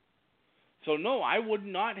 So no, I would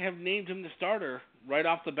not have named him the starter right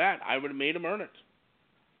off the bat. I would have made him earn it.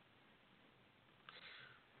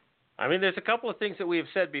 I mean, there's a couple of things that we have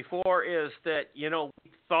said before is that, we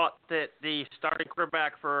thought that the starting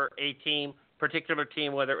quarterback for a particular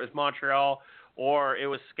team, whether it was Montreal or it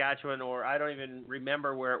was Saskatchewan or I don't even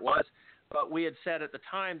remember where it was, but we had said at the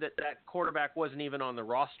time that quarterback wasn't even on the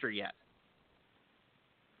roster yet.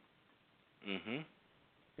 Mm-hmm.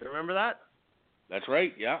 You remember that? That's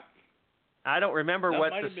right, yeah. I don't remember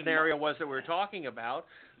what the scenario was that we were talking about.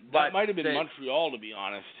 That might have been Montreal, to be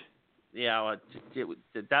honest. Yeah, well,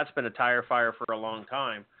 that's been a tire fire for a long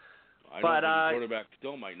time. I don't think the quarterback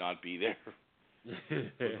still might not be there.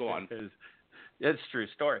 Go on. It's a true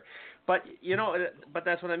story. But, but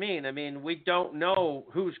that's what I mean. I mean, we don't know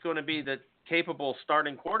who's going to be the capable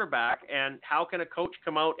starting quarterback, and how can a coach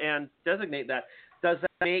come out and designate that? Does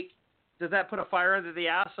that put a fire under the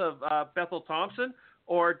ass of Bethel Thompson,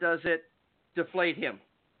 or does it deflate him?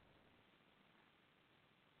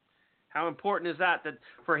 How important is that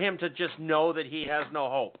for him to just know that he has no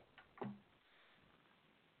hope?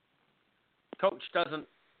 Coach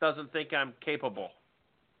doesn't think I'm capable.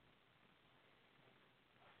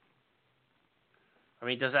 I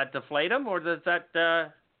mean, does that deflate him, or does that,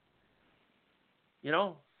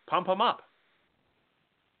 pump him up?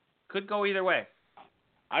 Could go either way.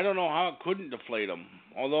 I don't know how it couldn't deflate him.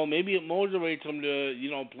 Although maybe it motivates him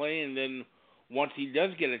to, play, and then once he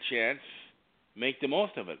does get a chance, make the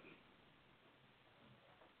most of it.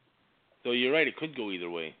 So you're right, it could go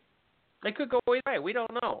either way. It could go either way. We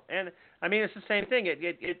don't know. And, I mean, it's the same thing.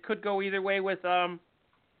 It could go either way with any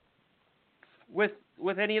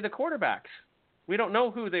of the quarterbacks. We don't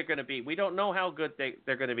know who they're going to be. We don't know how good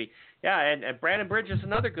they're going to be. Yeah, and Brandon Bridge is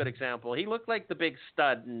another good example. He looked like the big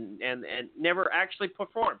stud and never actually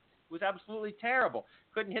performed. It was absolutely terrible.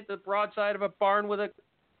 Couldn't hit the broadside of a barn with a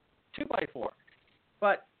 2x4.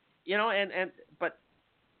 But, but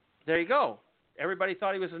there you go. Everybody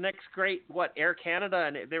thought he was the next great, Air Canada,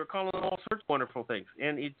 and they were calling him all sorts of wonderful things,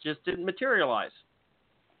 and it just didn't materialize.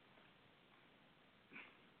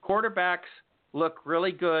 Quarterbacks look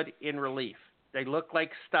really good in relief. They look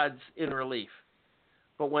like studs in relief.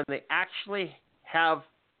 But when they actually have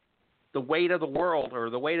the weight of the world or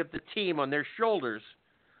the weight of the team on their shoulders,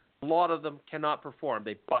 a lot of them cannot perform.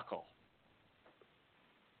 They buckle.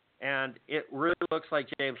 And it really looks like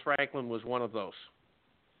James Franklin was one of those.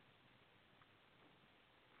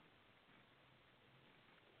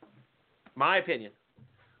 My opinion.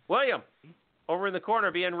 William, over in the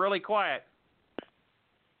corner, being really quiet.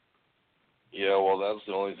 Yeah, well, that's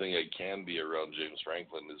the only thing I can be around James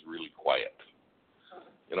Franklin is really quiet.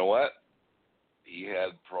 You know what? He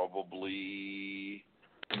had probably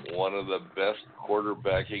one of the best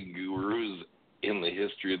quarterbacking gurus in the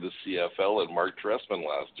history of the CFL in Mark Trestman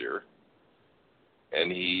last year.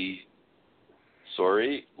 And he,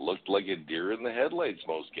 looked like a deer in the headlights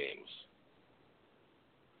most games.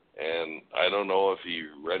 And I don't know if he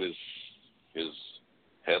read his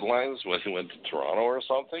headlines when he went to Toronto or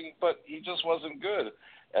something, but he just wasn't good.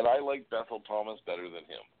 And I like Bethel Thomas better than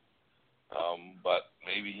him. But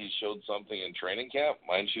maybe he showed something in training camp.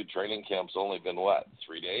 Mind you, training camp's only been what,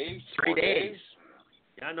 3 days? 3 4 days.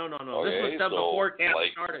 Yeah, no. Okay, This was done before camp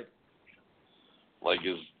started. Like,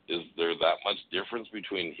 is there that much difference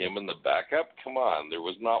between him and the backup? Come on, there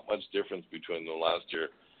was not much difference between them last year.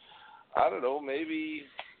 I don't know. Maybe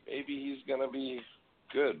he's gonna be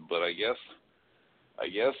good, but I guess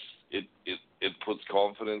it puts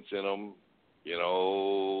confidence in him,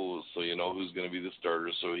 so you know who's going to be the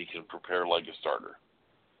starter, so he can prepare like a starter,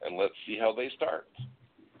 and let's see how they start.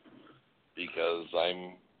 Because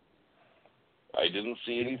I didn't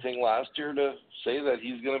see anything last year to say that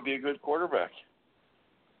he's going to be a good quarterback,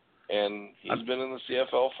 and he's been in the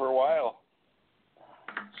CFL for a while.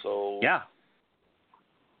 So yeah.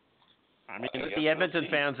 I mean, the Edmonton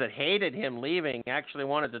fans that hated him leaving actually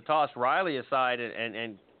wanted to toss Riley aside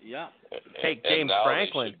and take James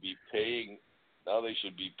Franklin. They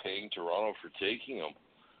should be paying Toronto for taking him.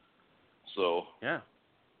 So yeah,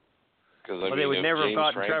 because they would never have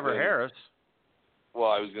gotten Trevor Harris. Well,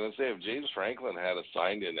 I was going to say, if James Franklin had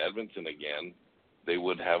signed in Edmonton again, they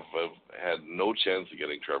would have had no chance of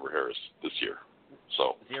getting Trevor Harris this year.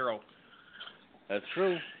 So 0. That's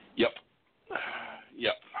true. Yep.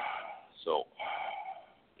 So,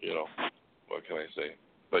 what can I say?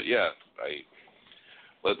 But yeah,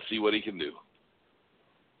 let's see what he can do.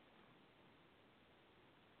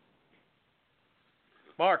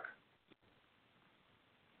 Mark.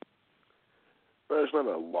 Well, there's not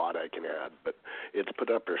a lot I can add, but it's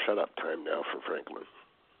put up or shut up time now for Franklin.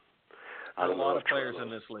 A lot of players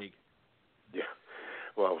in this league. Yeah.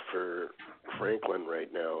 Well, for Franklin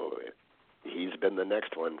right now, he's been the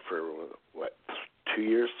next one for, 2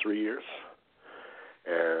 years, 3 years?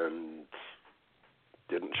 And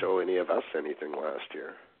didn't show any of us anything last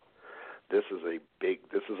year. This is a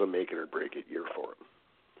make it or break it year for him.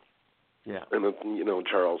 Yeah. And,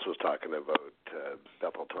 Charles was talking about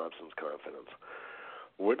Bethel Thompson's confidence.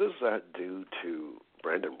 What does that do to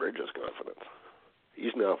Brandon Bridges' confidence?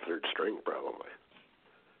 He's now third string, probably.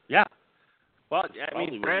 Yeah. Well, I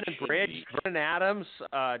mean, Brandon Bridge, Vernon Adams,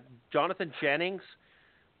 Jonathan Jennings,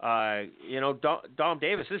 Dom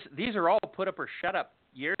Davis. These are all put up or shut up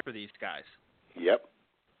years for these guys. Yep.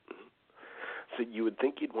 So you would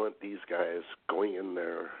think you'd want these guys going in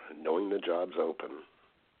there, knowing the job's open.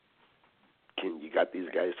 You got these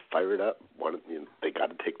guys fired up. They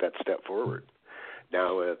got to take that step forward.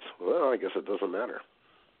 Now I guess it doesn't matter.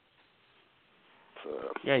 So,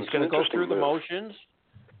 yeah, he's going to go through the motions.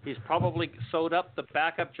 He's probably sewed up the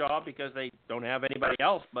backup job because they don't have anybody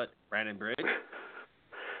else but Brandon Bridge.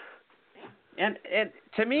 And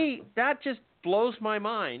to me, that just blows my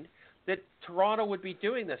mind that Toronto would be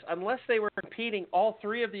doing this. Unless they were competing all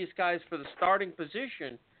three of these guys for the starting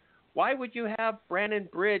position, why would you have Brandon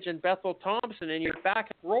Bridge and Bethel Thompson in your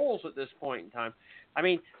backup roles at this point in time? I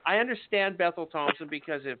mean, I understand Bethel Thompson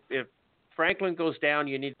because if Franklin goes down,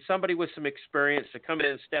 you need somebody with some experience to come in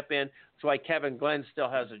and step in. That's why Kevin Glenn still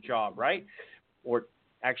has a job, right? Or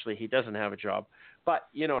actually, he doesn't have a job, but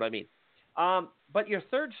you know what I mean. But your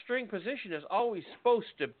third string position is always supposed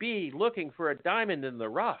to be looking for a diamond in the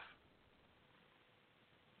rough.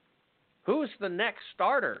 Who's the next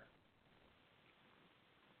starter?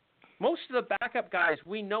 Most of the backup guys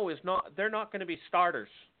we know they're not going to be starters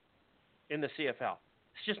in the CFL.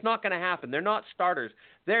 It's just not going to happen. They're not starters.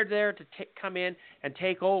 They're there to come in and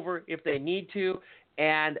take over if they need to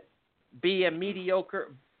and be a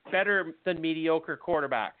better than mediocre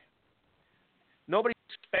quarterback. Nobody's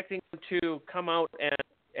expecting them to come out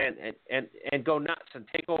and go nuts and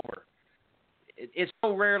take over. It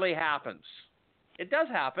so rarely happens. It does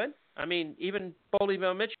happen. I mean, even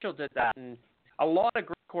Bolivia Mitchell did that, and a lot of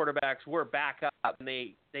great quarterbacks were back up, and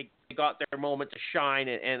they got their moment to shine,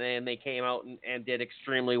 and they came out and did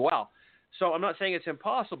extremely well. So I'm not saying it's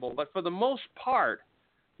impossible, but for the most part,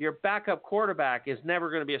 your backup quarterback is never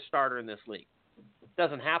going to be a starter in this league. It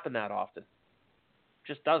doesn't happen that often.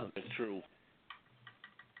 Just doesn't. It's true.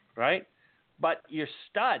 Right? But your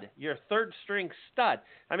stud, your third string stud.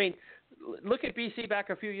 I mean, look at BC back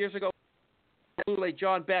a few years ago.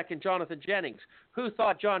 John Beck and Jonathan Jennings. Who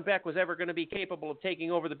thought John Beck was ever going to be capable of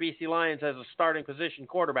taking over the BC Lions as a starting position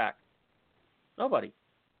quarterback? Nobody.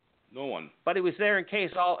 No one. But he was there in case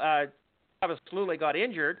Travis Lulay got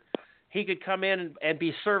injured. He could come in and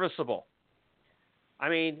be serviceable. I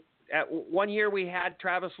mean, at one year we had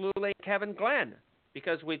Travis Lulay and Kevin Glenn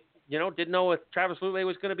because we didn't know if Travis Lulay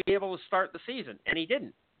was going to be able to start the season, and he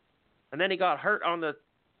didn't. And then he got hurt on the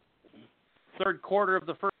third quarter of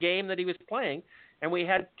the first game that he was playing, and we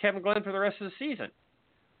had Kevin Glenn for the rest of the season.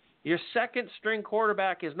 Your second string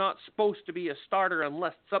quarterback is not supposed to be a starter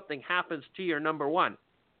unless something happens to your number one.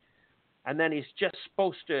 and then he's just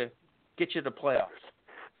supposed to get you to playoffs.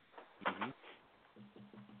 Mm-hmm.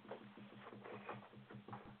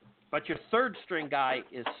 But your third string guy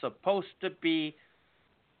is supposed to be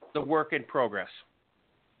the work in progress.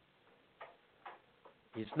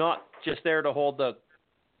 He's not just there to hold the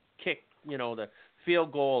kick, the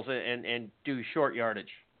field goals and do short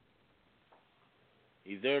yardage.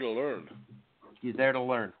 He's there to learn. He's there to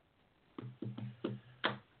learn.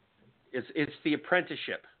 It's the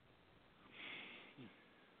apprenticeship.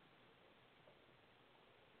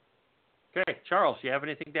 Okay, Charles, you have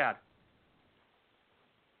anything to add?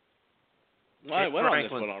 Well, I went on this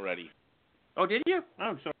Franklin. one already. Oh, did you? Oh,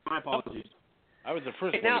 I'm sorry. My apologies. I was the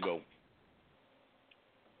first Hey, one to go.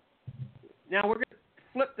 Now we're going to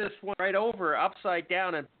flip this one right over, upside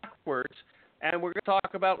down and backwards, and we're going to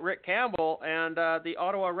talk about Rick Campbell and the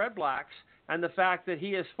Ottawa Red Blacks and the fact that he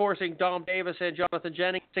is forcing Dom Davis and Jonathan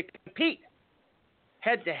Jennings to compete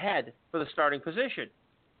head-to-head for the starting position.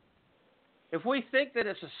 If we think that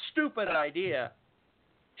it's a stupid idea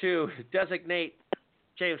to designate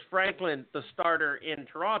James Franklin the starter in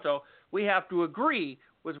Toronto, we have to agree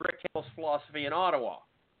with Rick Campbell's philosophy in Ottawa.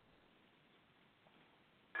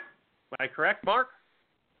 Am I correct, Mark?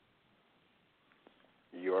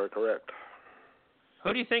 You are correct.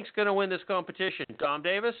 Who do you think's going to win this competition? Dom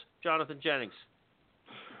Davis, Jonathan Jennings?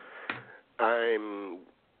 I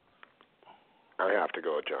have to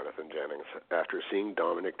go with Jonathan Jennings. After seeing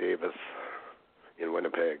Dominic Davis in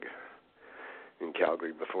Winnipeg, in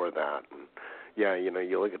Calgary before that, and yeah,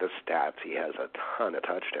 you look at his stats, he has a ton of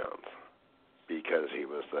touchdowns because he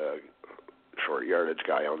was the short yardage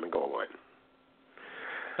guy on the goal line.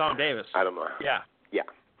 Dom Davis. I don't know. Yeah. Yeah.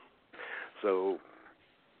 So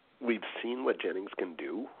we've seen what Jennings can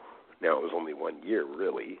do. Now, it was only 1 year,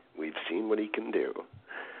 really. We've seen what he can do.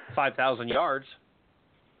 5,000 yards.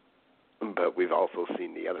 But we've also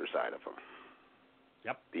seen the other side of him.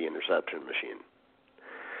 Yep. The interception machine.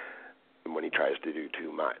 And when he tries to do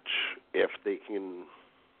too much. If they can...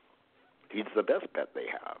 He's the best bet they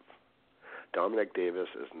have. Dominic Davis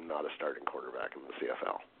is not a starting quarterback in the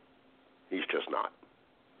CFL. He's just not.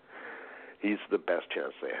 He's the best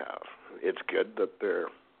chance they have. It's good that they're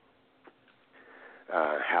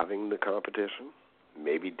having the competition.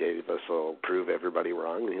 Maybe Davis will prove everybody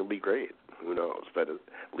wrong and he'll be great. Who knows? But at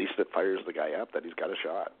least it fires the guy up that he's got a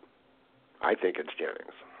shot. I think it's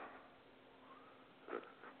Jennings.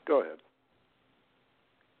 Go ahead.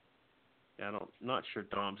 Yeah, I'm not sure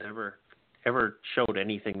Dom's ever showed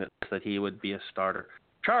anything that he would be a starter.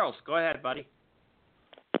 Charles, go ahead, buddy.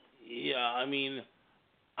 Yeah, I mean,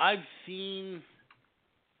 I've seen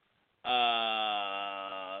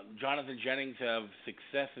Jonathan Jennings have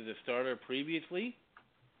success as a starter previously,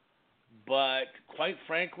 but quite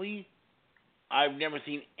frankly, I've never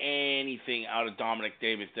seen anything out of Dominic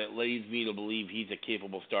Davis that leads me to believe he's a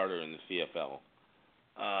capable starter in the CFL.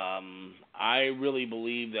 I really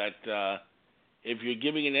believe that if you're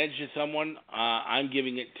giving an edge to someone, I'm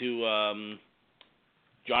giving it to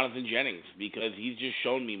Jonathan Jennings because he's just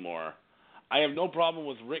shown me more. I have no problem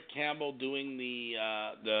with Rick Campbell doing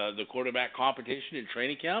the quarterback competition in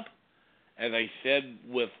training camp. As I said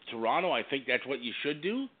with Toronto, I think that's what you should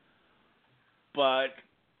do. But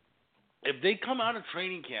if they come out of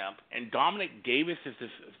training camp and Dominic Davis is the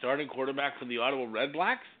starting quarterback for the Ottawa Red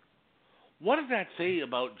Blacks, what does that say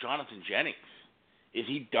about Jonathan Jennings? Is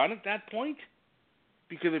he done at that point?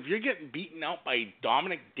 Because if you're getting beaten out by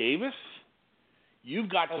Dominic Davis, you've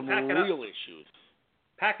got some real issues.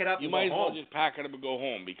 Pack it up. You might as well just pack it up and go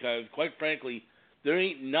home because, quite frankly, there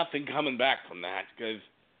ain't nothing coming back from that because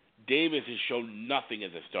Davis has shown nothing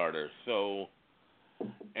as a starter. So,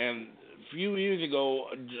 and a few years ago,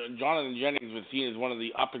 Jonathan Jennings was seen as one of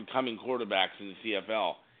the up-and-coming quarterbacks in the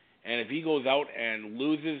CFL. And if he goes out and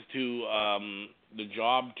loses to the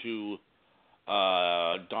job to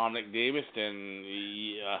Dominic Davis, then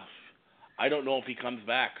I don't know if he comes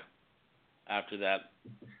back after that.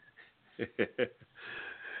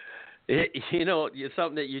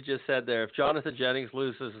 Something that you just said there. If Jonathan Jennings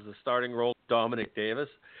loses the starting role to Dominic Davis,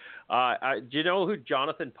 do you know who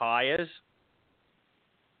Jonathan Pye is?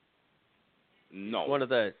 No.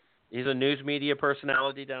 He's a news media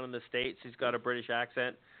personality down in the States. He's got a British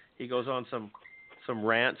accent. He goes on some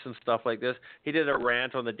rants and stuff like this. He did a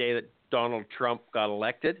rant on the day that Donald Trump got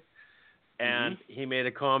elected, and he made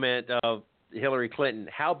a comment of Hillary Clinton.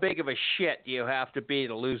 How big of a shit do you have to be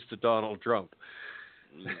to lose to Donald Trump?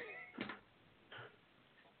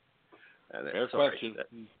 Fair question.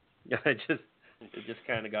 It just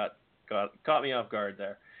kind of caught me off guard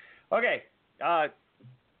there. Okay,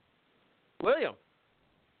 William,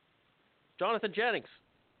 Jonathan Jennings,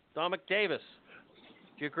 Dominic Davis.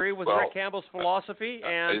 Do you agree with Well, Rick Campbell's philosophy?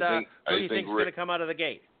 And who do you think is going to come out of the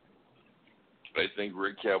gate? I think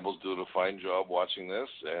Rick Campbell's doing a fine job watching this,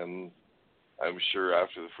 and I'm sure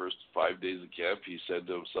after the first 5 days of camp, he said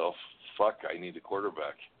to himself, "Fuck, I need a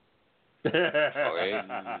quarterback." Okay?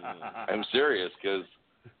 I'm serious,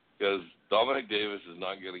 because Dominic Davis is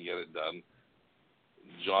not going to get it done.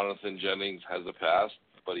 Jonathan Jennings has a pass,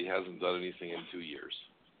 but he hasn't done anything in 2 years.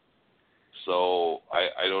 So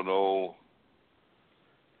I don't know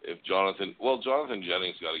if Jonathan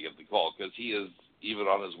Jennings got to get the call, because he is, even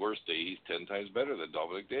on his worst day, he's 10 times better than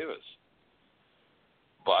Dominic Davis.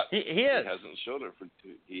 But he hasn't showed it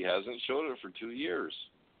for 2 years.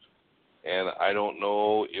 And I don't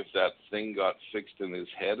know if that thing got fixed in his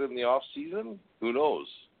head in the off season. Who knows?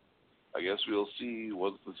 I guess we'll see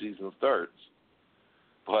once the season starts.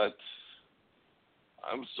 But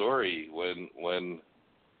I'm sorry, when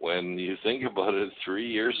you think about it, 3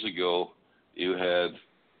 years ago you had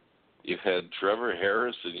Trevor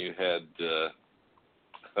Harris and you had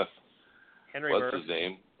Henry what's Burris. his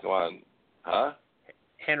name? Come on, huh?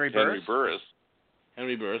 Henry Burris.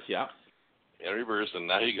 Henry Burris, yeah. Henry Burris, and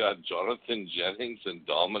now you got Jonathan Jennings and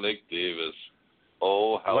Dominic Davis.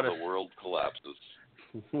 Oh, how the world collapses.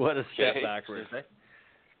 What a step backwards, eh?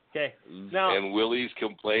 Okay. Now, and Willie's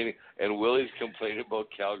complaining about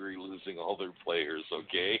Calgary losing all their players,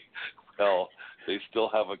 okay? Well, they still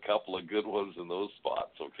have a couple of good ones in those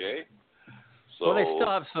spots, okay? So, well, they still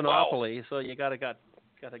have Sinopoli, so you gotta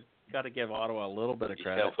give Ottawa a little bit of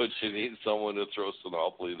credit. Yeah, but you need someone to throw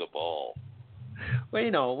Sinopoli the ball. We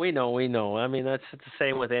know. I mean, that's the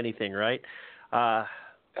same with anything, right?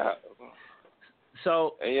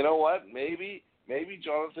 So. And you know what? Maybe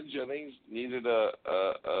Jonathan Jennings needed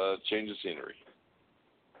a change of scenery.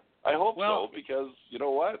 I hope so, because you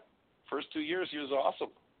know what? First 2 years he was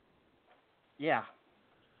awesome. Yeah.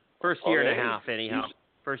 First year and a half, anyhow.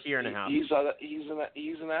 First year and a half. He's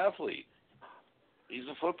an athlete. He's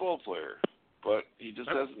a football player, but he just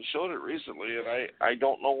hasn't showed it recently, and I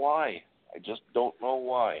don't know why. I just don't know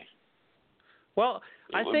why. Well,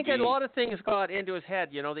 I think a lot of things got into his head.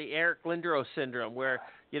 You know, the Eric Lindros syndrome, where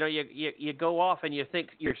you go off and you think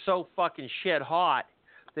you're so fucking shit hot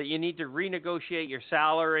that you need to renegotiate your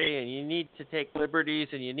salary and you need to take liberties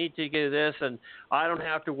and you need to do this, and I don't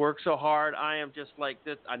have to work so hard. I am just like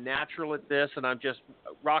this, a natural at this, and I'm just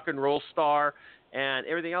a rock and roll star and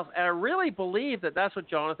everything else. And I really believe that that's what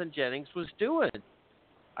Jonathan Jennings was doing.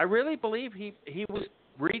 I really believe he was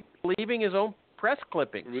leaving his own press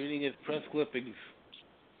clippings. Reading his press clippings.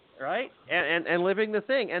 Right? And living the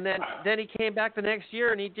thing. And then he came back the next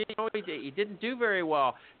year and he didn't do very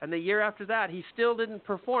well. And the year after that, he still didn't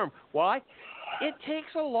perform. Why? It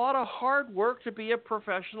takes a lot of hard work to be a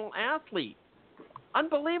professional athlete.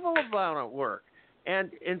 Unbelievable amount of work.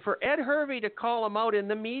 And for Ed Hervey to call him out in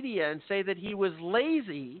the media and say that he was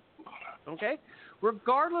lazy, okay,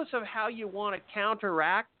 regardless of how you want to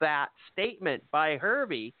counteract that statement by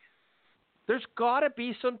Hervey, there's got to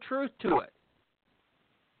be some truth to it.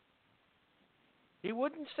 He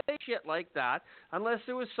wouldn't say shit like that unless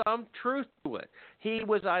there was some truth to it. He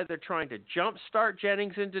was either trying to jumpstart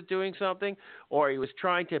Jennings into doing something, or he was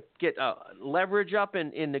trying to get leverage up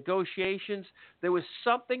in negotiations. There was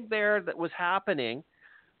something there that was happening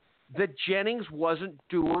that Jennings wasn't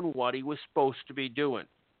doing what he was supposed to be doing.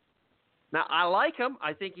 Now, I like him.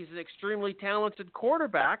 I think he's an extremely talented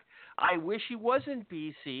quarterback. I wish he was in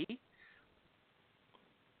BC.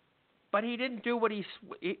 But he didn't do what he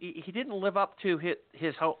didn't live up to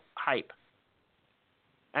his hype.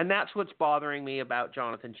 And that's what's bothering me about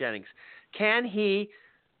Jonathan Jennings. Can he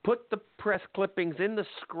put the press clippings in the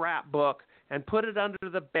scrapbook and put it under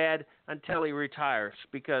the bed until he retires?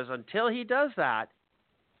 Because until he does that,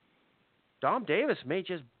 Dom Davis may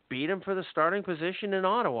just beat him for the starting position in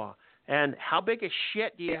Ottawa. And how big a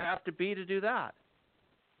shit do you have to be to do that?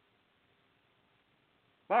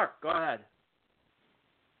 Mark, go ahead.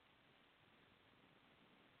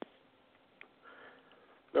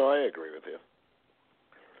 No, I agree with you.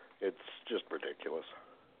 It's just ridiculous.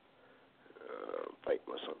 Fighting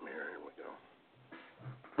with something here. Here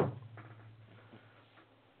we go.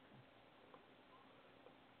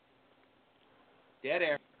 Dead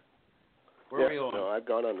air. Where are we on? No, I've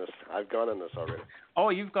gone on this already. Oh,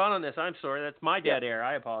 you've gone on this. I'm sorry. That's my dead air.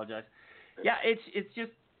 I apologize. Yeah, it's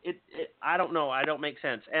just I don't know. I don't make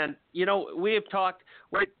sense. And you know, we have talked.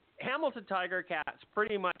 Hamilton Tiger Cats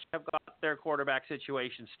pretty much have got their quarterback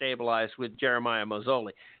situation stabilized with Jeremiah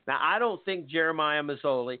Mazzoli. Now, I don't think Jeremiah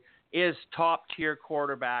Mazzoli is top-tier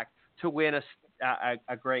quarterback to win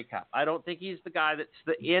a Grey Cup. I don't think he's the guy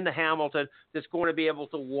that's in Hamilton that's going to be able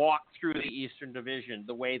to walk through the Eastern Division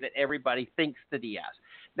the way that everybody thinks that he has.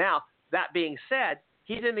 Now, that being said,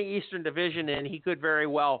 he's in the Eastern Division, and he could very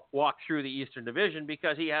well walk through the Eastern Division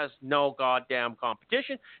because he has no goddamn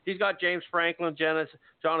competition. He's got James Franklin,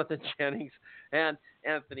 Jonathan Jennings, and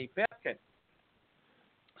Anthony Pipkin.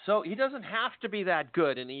 So he doesn't have to be that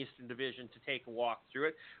good in the Eastern Division to take a walk through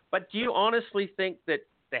it. But do you honestly think that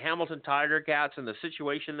the Hamilton Tiger Cats and the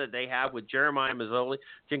situation that they have with Jeremiah Mazzoli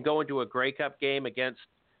can go into a Grey Cup game against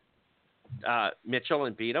Mitchell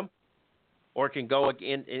and beat him? Or can go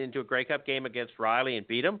into a Grey Cup game against Riley and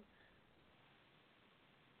beat him?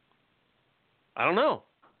 I don't know.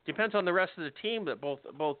 Depends on the rest of the team that both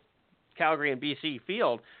Calgary and BC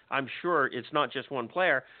field. I'm sure it's not just one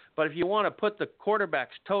player. But if you want to put the quarterbacks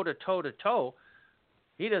toe-to-toe,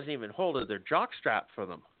 he doesn't even hold their jockstrap for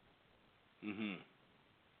them. Mm-hmm.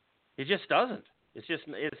 He just doesn't.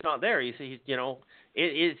 It's not there.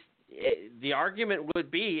 The argument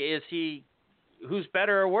would be, who's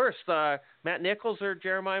better or worse, Matt Nichols or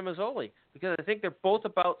Jeremiah Mazzoli? Because I think they're both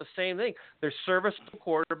about the same thing. They're serviceable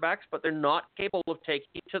quarterbacks, but they're not capable of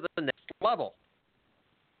taking to the next level.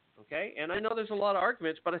 Okay? And I know there's a lot of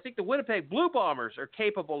arguments, but I think the Winnipeg Blue Bombers are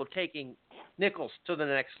capable of taking Nichols to the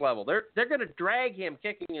next level. They're going to drag him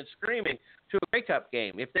kicking and screaming to a Grey Cup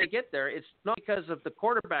game. If they get there, it's not because of the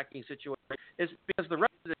quarterbacking situation. It's because the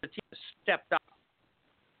rest of the team has stepped up.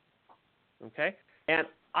 Okay? And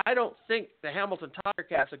I don't think the Hamilton Tiger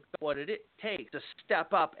Cats have got what it takes to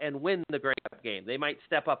step up and win the Grey Cup game. They might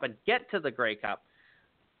step up and get to the Grey Cup,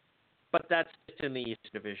 but that's just in the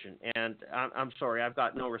Eastern Division. And I'm sorry, I've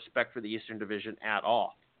got no respect for the Eastern Division at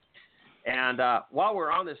all. And while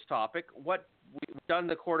we're on this topic, what we've done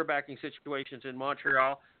the quarterbacking situations in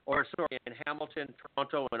in Hamilton,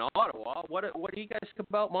 Toronto, and Ottawa. What do you guys think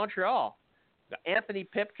about Montreal? Anthony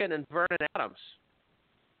Pipkin and Vernon Adams.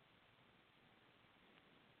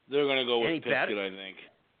 They're going to go with Any Pipkin, better? I think.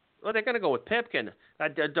 Well, they're going to go with Pipkin. I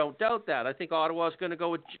don't doubt that. I think Ottawa's going to go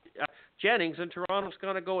with Jennings, and Toronto's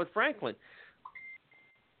going to go with Franklin.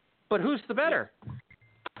 But who's the better?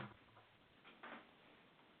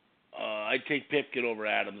 I'd take Pipkin over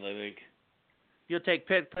Adams, I think. You'll take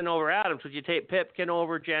Pipkin over Adams. Would you take Pipkin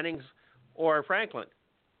over Jennings or Franklin?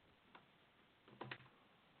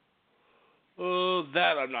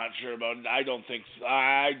 That I'm not sure about. I don't think so.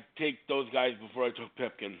 I'd take those guys before I took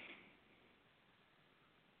Pipkin.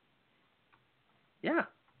 Yeah.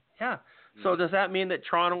 So does that mean that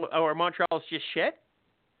Toronto or Montreal is just shit?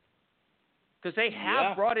 Because they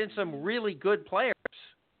have brought in some really good players.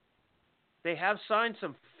 They have signed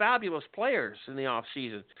some fabulous players in the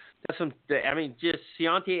offseason. Just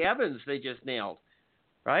Ciante Evans they just nailed,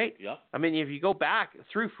 right? Yeah. I mean, if you go back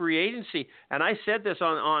through free agency, and I said this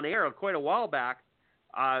on air quite a while back,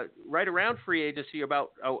 right around free agency,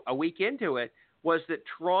 about a week into it, was that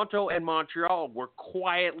Toronto and Montreal were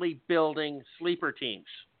quietly building sleeper teams.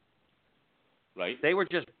 Right. They were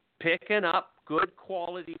just picking up good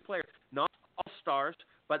quality players, not all-stars,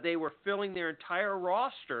 but they were filling their entire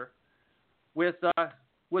roster with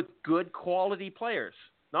good quality players.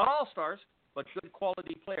 Not all-stars, but good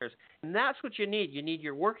quality players. And that's what you need. You need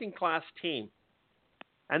your working-class team.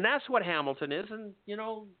 And that's what Hamilton is, and,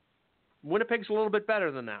 Winnipeg's a little bit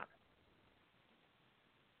better than that.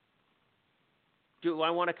 Do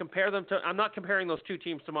I want to compare them to – I'm not comparing those two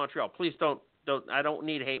teams to Montreal. Please don't I don't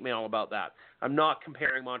need hate mail about that. I'm not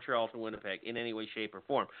comparing Montreal to Winnipeg in any way, shape, or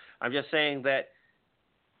form. I'm just saying that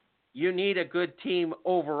you need a good team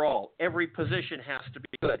overall. Every position has to be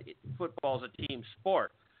good. Football is a team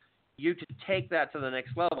sport. To take that to the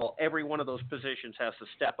next level, every one of those positions has to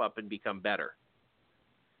step up and become better.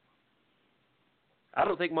 I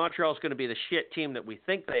don't think Montreal's going to be the shit team that we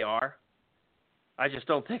think they are. I just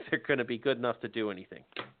don't think they're going to be good enough to do anything.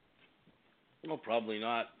 Well, probably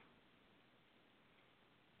not.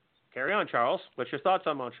 Carry on, Charles. What's your thoughts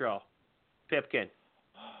on Montreal? Pipkin.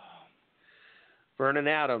 Vernon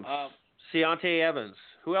Adams. Ciante Evans.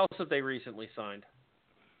 Who else have they recently signed?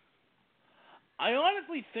 I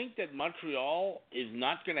honestly think that Montreal is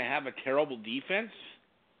not going to have a terrible defense.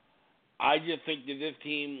 I just think that this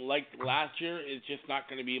team, like last year, is just not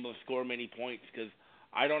going to be able to score many points because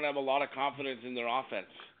I don't have a lot of confidence in their offense.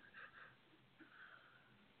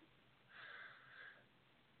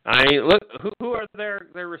 Look, who are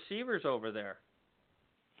their receivers over there?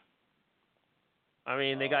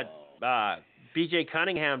 They got B.J.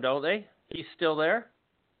 Cunningham, don't they? He's still there?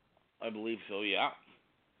 I believe so, yeah.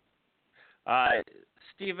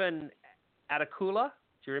 Stephen Atakula,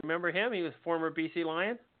 do you remember him? He was former BC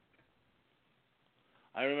Lion.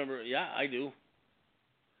 I remember, yeah, I do.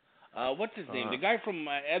 What's his name? The guy from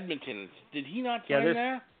Edmonton. Did he not Yeah, sign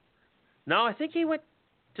there? No, I think he went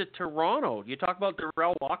to Toronto. You talk about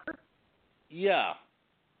Darrell Walker? Yeah.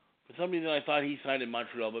 For some reason, I thought he signed in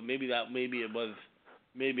Montreal, but maybe it was.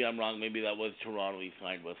 Maybe I'm wrong. Maybe that was Toronto he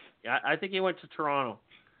signed with. Yeah, I think he went to Toronto.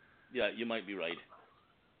 Yeah, you might be right.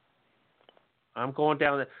 I'm going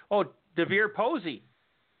down there. Oh, Devere Posey.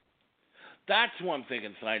 That's one thing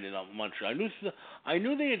and signed in Montreal. I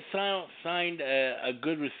knew they had signed a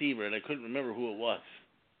good receiver, and I couldn't remember who it was.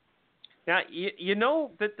 Now, you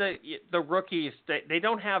know that the rookies, they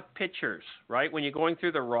don't have pitchers, right? When you're going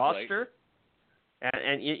through the roster, right.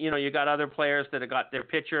 and you got other players that have got their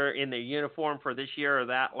pitcher in their uniform for this year or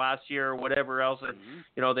that last year or whatever else.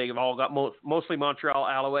 Mm-hmm. And, they've all got mostly Montreal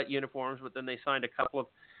Alouette uniforms, but then they signed a couple of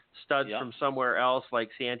studs from somewhere else, like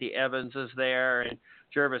Sandy Evans is there, and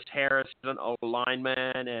Jervis Harris is an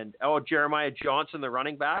O-lineman, and Jeremiah Johnson, the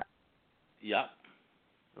running back. Yeah.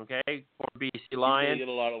 Okay, for BC Lion. He did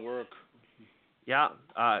a lot of work. Yeah.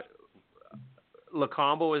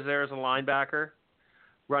 Lacombo is there as a linebacker.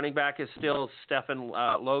 Running back is still Stephen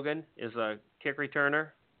Logan, is a kick returner.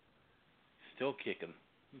 Still kicking.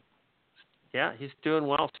 Yeah, he's doing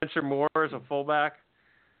well. Spencer Moore is a fullback.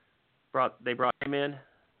 They brought him in.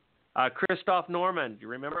 Christoph Norman, do you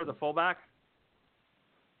remember the fullback?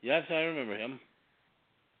 Yes, I remember him.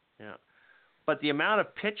 Yeah. But the amount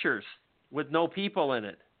of pitchers with no people in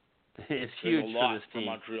it is huge for this team. For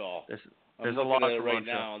Montreal. There's a lot at it for right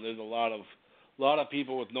Montreal. now. There's a lot of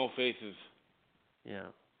people with no faces. Yeah.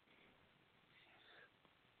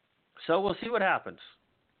 So we'll see what happens.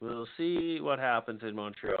 We'll see what happens in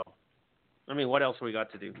Montreal. I mean, what else we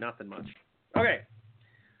got to do? Nothing much. Okay.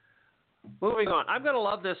 Moving on. I'm going to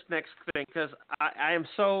love this next thing because I'm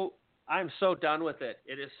so done with it.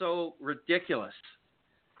 It is so ridiculous.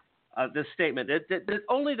 This statement.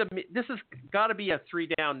 This has got to be a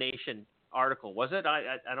 3-Down Nation article, was it?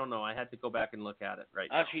 I don't know. I had to go back and look at it right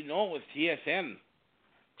now. Actually, no, it was TSN.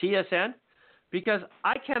 TSN? Because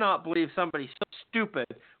I cannot believe somebody so stupid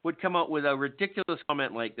would come out with a ridiculous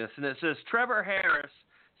comment like this. And it says, Trevor Harris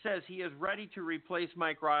says he is ready to replace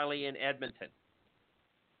Mike Riley in Edmonton.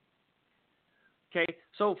 Okay,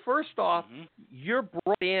 so first off, you're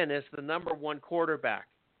brought in as the number one quarterback.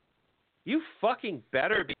 You fucking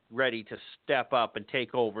better be ready to step up and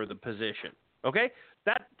take over the position. Okay?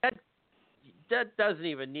 That doesn't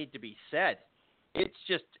even need to be said. It's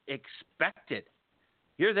just expected.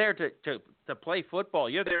 You're there to play football.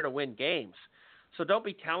 You're there to win games. So don't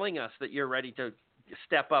be telling us that you're ready to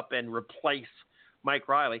step up and replace Mike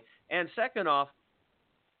Riley. And second off,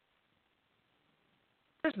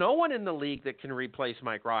 there's no one in the league that can replace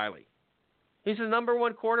Mike Riley. He's the number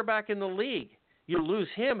one quarterback in the league. You lose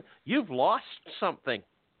him, you've lost something.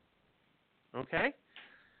 Okay?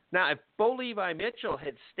 Now, if Bo Levi Mitchell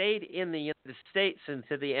had stayed in the United States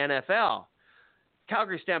into the NFL,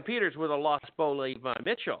 Calgary Stampeders would have lost Bo Levi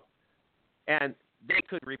Mitchell, and they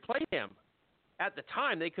could replace him. At the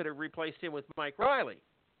time, they could have replaced him with Mike Riley.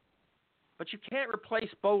 But you can't replace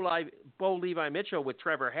Bo Levi Mitchell with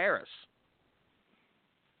Trevor Harris.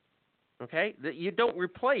 Okay? You don't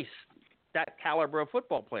replace that caliber of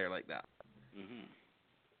football player like that. Mm-hmm.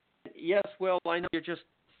 Yes, Will, I know you're just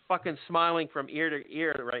fucking smiling from ear to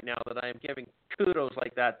ear right now that I am giving kudos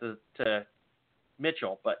like that to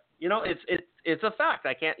Mitchell, but it's a fact.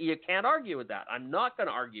 You can't argue with that. I'm not going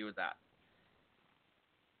to argue with that.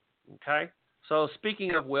 Okay? So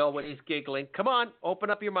speaking of Will, when he's giggling, come on,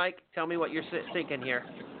 open up your mic. Tell me what you're thinking here.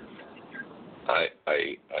 I'm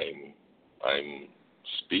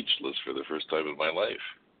speechless for the first time in my life.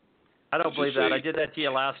 I don't believe that. I did that to you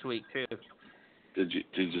last week too. Did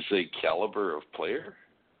you say caliber of player?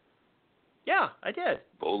 Yeah, I did.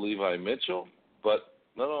 Bo Levi Mitchell, but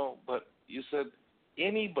you said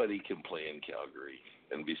anybody can play in Calgary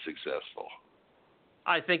and be successful.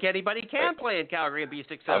 I think anybody can play in Calgary and be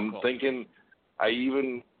successful. I'm thinking, I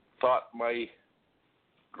even thought my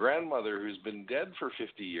grandmother, who's been dead for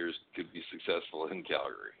 50 years, could be successful in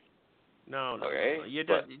Calgary. No. Okay? You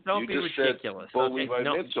don't be ridiculous. Bo Levi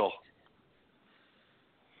Mitchell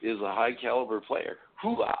is a high caliber player.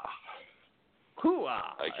 Hoo-ah.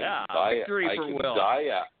 Hoo-ah. Victory for Will.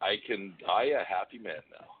 I can die a happy man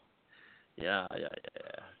now. Yeah.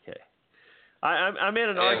 Okay. I'm in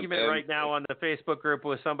an argument right now on the Facebook group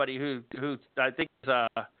with somebody who I think is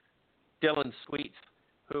Dylan Sweets,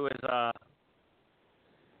 who is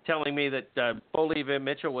telling me that Bo Levi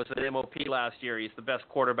Mitchell was an MOP last year. He's the best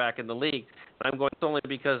quarterback in the league. And I'm going, it's only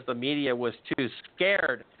because the media was too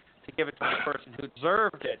scared to give it to the person who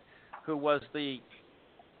deserved it, who was the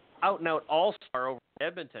out-and-out all-star over in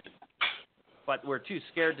Edmonton. But we're too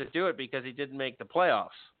scared to do it because he didn't make the playoffs.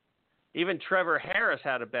 Even Trevor Harris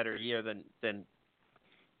had a better year than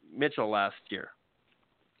Mitchell last year.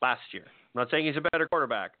 I'm not saying he's a better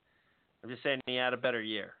quarterback. I'm just saying he had a better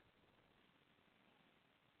year.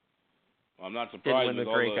 Well, I'm not Didn't surprised win the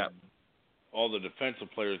with Grey Cup. all the defensive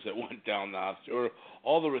players that went down last year, or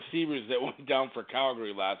all the receivers that went down for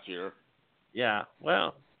Calgary last year. Yeah,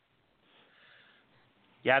 well,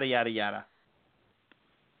 yada, yada, yada.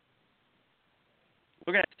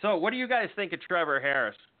 Okay, so what do you guys think of Trevor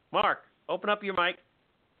Harris? Mark, open up your mic.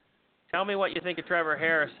 Tell me what you think of Trevor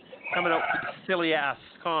Harris coming up with silly-ass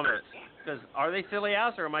comments. Because are they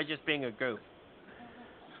silly-ass, or am I just being a goof?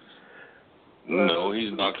 No,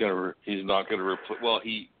 he's not going to. He's not going to replace. Well,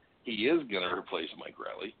 he is going to replace Mike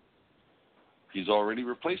Riley. He's already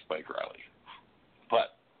replaced Mike Riley,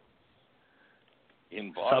 but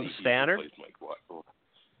in body, substandard. He's replaced Mike Riley.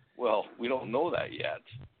 Well, we don't know that yet.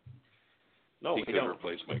 No, he we could don't.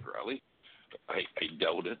 replace Mike Riley. I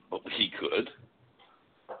doubt it, but he could.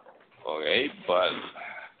 Okay, but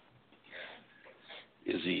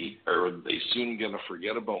are they soon going to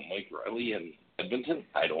forget about Mike Riley in Edmonton?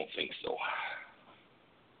 I don't think so.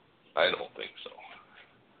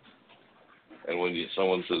 And when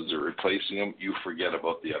someone says they're replacing him, you forget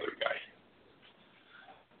about the other guy.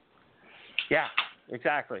 Yeah,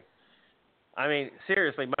 exactly. I mean,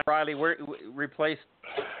 seriously, Mike Riley replaced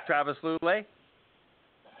Travis Lulay.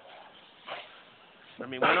 I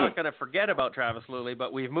mean, we're not going to forget about Travis Lulay,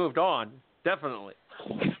 but we've moved on, definitely.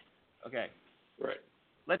 Okay. Right.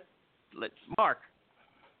 Let Mark,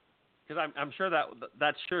 because I'm sure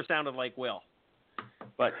that sure sounded like Will.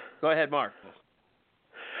 But go ahead, Mark.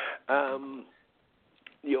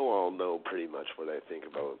 You all know pretty much what I think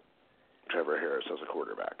about Trevor Harris as a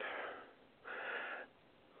quarterback.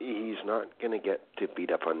 He's not going to get to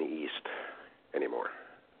beat up on the East anymore.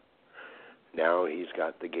 Now he's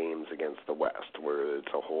got the games against the West, where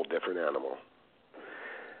it's a whole different animal.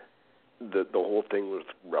 The whole thing with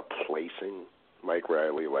replacing Mike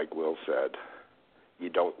Riley, like Will said, you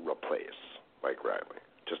don't replace Mike Riley.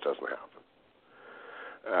 It just doesn't happen.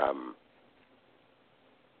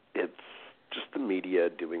 It's just the media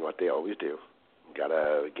doing what they always do. Got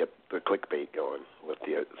to get the clickbait going with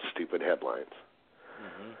the stupid headlines.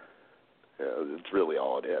 Mm-hmm. It's really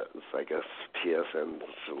all it is. I guess TSN's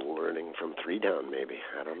learning from 3 down, maybe.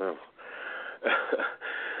 I don't know.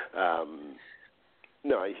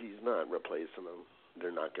 No, he's not replacing them.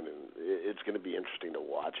 They're not going to. It's going to be interesting to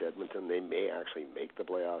watch Edmonton. They may actually make the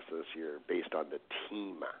playoffs this year based on the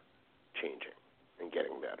team changing and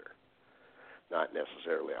getting better. Not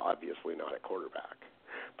necessarily, obviously not at quarterback,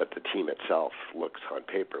 but the team itself looks on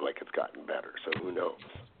paper like it's gotten better. So who knows?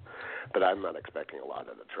 But I'm not expecting a lot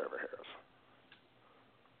of the Trevor Harris.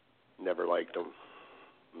 Never liked him.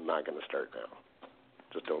 I'm not going to start now.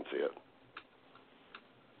 Just don't see it.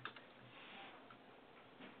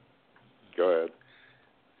 Go ahead.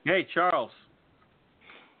 Hey, Charles.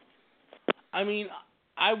 I mean,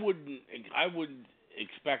 I wouldn't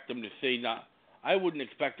expect them to say not. I wouldn't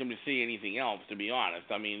expect him to say anything else, to be honest.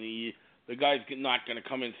 I mean, the guy's not going to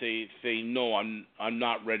come and say no. I'm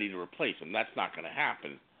not ready to replace him. That's not going to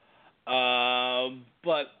happen.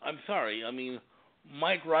 But I'm sorry. I mean,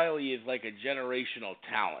 Mike Riley is like a generational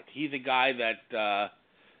talent. He's a guy that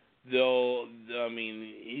he's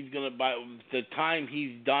going to, by the time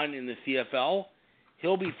he's done in the CFL,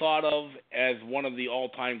 he'll be thought of as one of the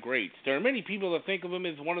all-time greats. There are many people that think of him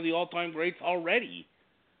as one of the all-time greats already.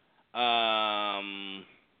 And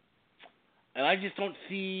I just don't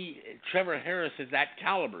see Trevor Harris as that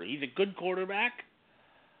caliber. He's a good quarterback.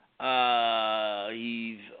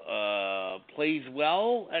 He plays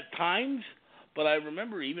well at times, but I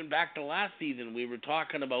remember even back to last season, we were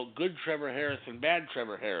talking about good Trevor Harris and bad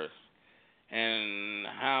Trevor Harris, and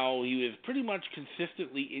how he was pretty much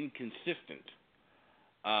consistently inconsistent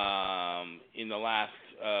in the last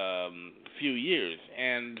few years,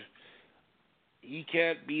 and he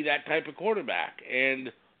can't be that type of quarterback.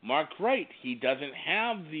 And Mark's right, he doesn't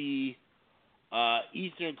have the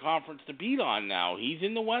Eastern Conference to beat on now. He's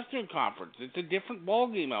in the Western Conference. It's a different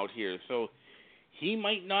ballgame out here, so he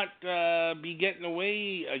might not be getting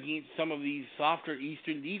away against some of these softer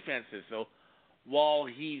Eastern defenses. So while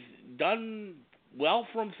he's done well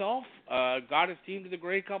for himself, got his team to the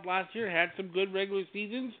Grey Cup last year, had some good regular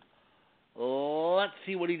seasons, let's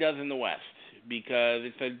see what he does in the West, because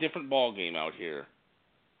it's a different ballgame out here.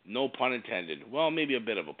 No pun intended. Well, maybe a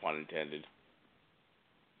bit of a pun intended.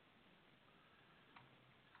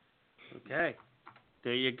 Okay.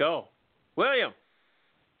 There you go. William.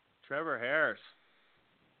 Trevor Harris.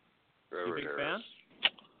 Trevor you a big Harris.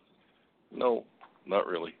 fan? No, not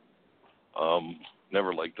really.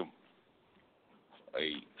 Never liked him.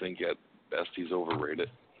 I think at best he's overrated.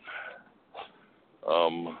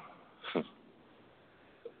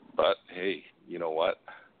 But hey, you know what?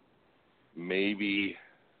 Maybe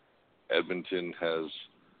Edmonton has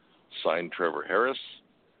signed Trevor Harris,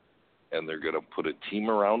 and they're going to put a team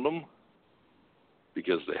around him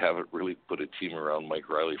because they haven't really put a team around Mike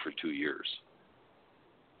Riley for 2 years.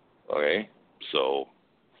 Okay? So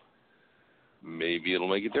maybe it'll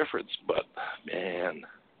make a difference. But, man,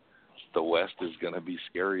 the West is going to be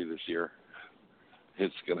scary this year.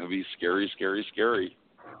 It's going to be scary, scary, scary.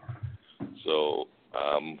 So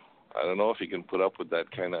I don't know if he can put up with that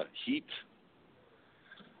kind of heat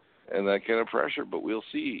and that kind of pressure, but we'll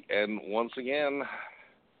see. And once again,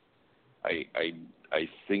 I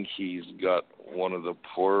think he's got one of the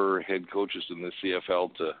poorer head coaches in the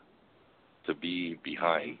CFL to be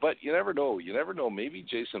behind. But you never know. You never know. Maybe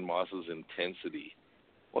Jason Moss's intensity.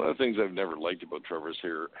 One of the things I've never liked about Trevor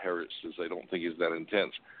Harris is I don't think he's that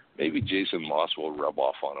intense. Maybe Jason Moss will rub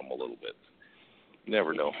off on him a little bit. You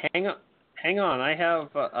never know. Hang on. I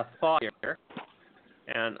have a thought here,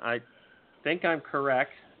 and I think I'm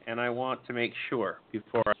correct, and I want to make sure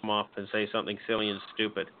before I'm off and say something silly and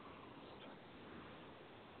stupid.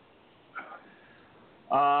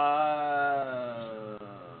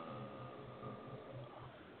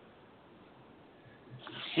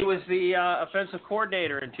 He was the offensive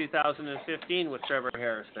coordinator in 2015 with Trevor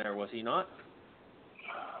Harris there, was he not?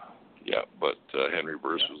 Yeah, but Henry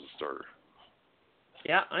Burris was the starter.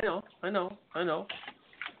 Yeah, I know.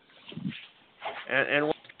 And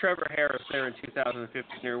was Trevor Harris there in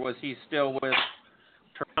 2015, or was he still with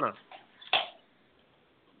Toronto?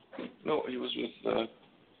 No, he was with...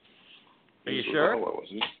 Are you sure? Ottawa,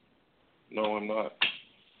 wasn't he? No, I'm not.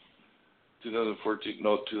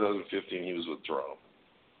 2015, he was with Toronto.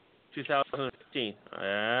 2015.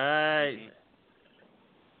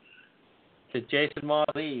 Did Jason Moss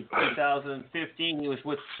leave? 2015, he was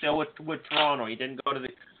still with Toronto. He didn't go to the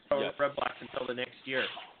Red Blacks until the next year.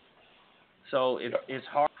 So it's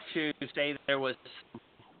hard to say that there was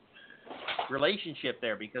relationship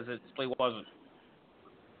there because it simply wasn't.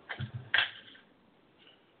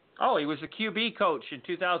 Oh, he was the QB coach in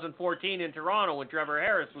 2014 in Toronto when Trevor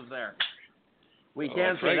Harris was there. We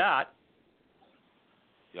can say that.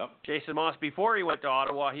 Yep. Jason Moss, before he went to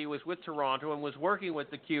Ottawa, he was with Toronto and was working with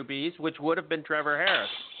the QBs, which would have been Trevor Harris.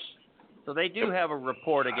 So they do have a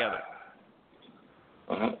rapport together.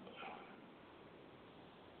 Uh-huh.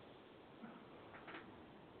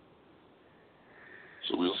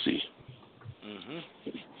 So we'll see. Mm-hmm.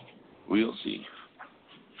 We'll see.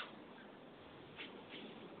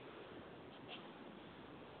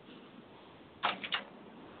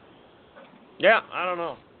 Yeah, I don't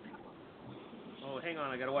know. Oh, hang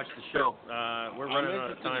on, I got to watch the show. We're running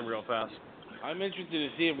out of time real fast. I'm interested to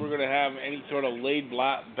see if we're going to have any sort of laid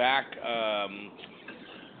back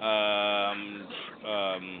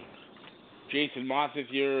Jason Moss this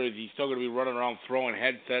year, or is he still going to be running around throwing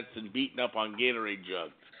headsets and beating up on Gatorade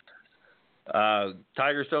jugs?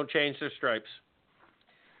 Tigers don't change their stripes.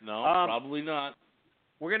 No, probably not.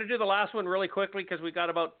 We're going to do the last one really quickly because we got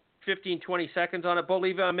about 15, 20 seconds on it. Bo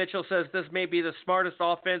Levi Mitchell says this may be the smartest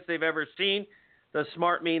offense they've ever seen. Does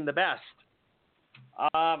smart mean the best?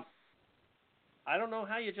 I don't know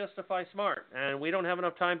how you justify smart, and we don't have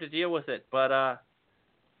enough time to deal with it. But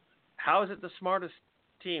how is it the smartest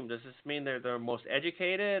team? Does this mean they're the most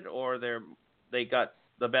educated, or they got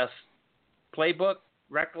the best playbook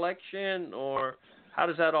recollection, or how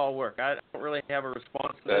does that all work? I don't really have a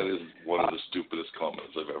response to that. That is one of the stupidest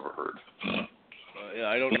comments I've ever heard. Yeah,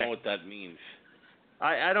 I don't know what that means.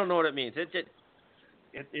 I don't know what it means.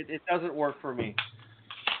 It doesn't work for me.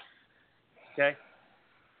 Okay.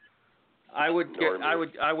 I would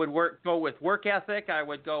go with work ethic. I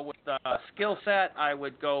would go with skill set. I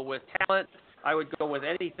would go with talent. I would go with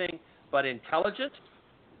anything but intelligence.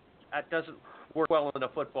 That doesn't work well in a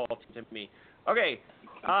football team to me. Okay.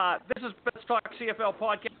 This is Let's Talk CFL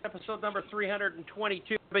podcast, episode number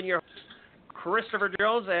 322. I've been your host, Christopher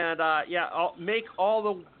Jones, and I'll make all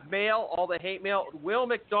the mail, all the hate mail, Will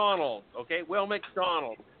McDonald. Okay, Will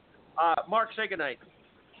McDonald. Mark, say goodnight.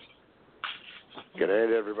 Good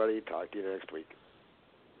night, everybody. Talk to you next week.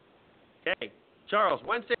 Okay, Charles,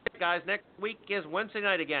 Wednesday, guys. Next week is Wednesday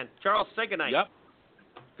night again. Charles, say goodnight. Yep.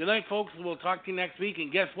 Good night, folks. We'll talk to you next week,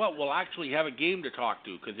 and guess what? We'll actually have a game to talk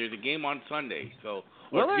to because there's a game on Sunday. So,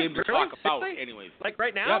 a game to talk about, anyways. Like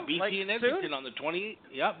right now? Yeah, BC and Edmonton soon? On the 28th.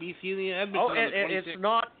 Yeah, BC and Edmonton on the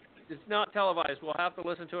 26th. It's not televised. We'll have to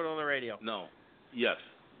listen to it on the radio. No. Yes.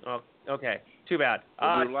 Oh, okay. Too bad.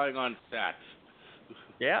 We're relying on stats.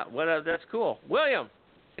 Yeah, well, that's cool. William,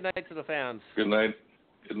 good night to the fans. Good night.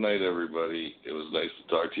 Good night, everybody. It was nice to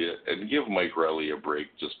talk to you. And give Mike Riley a break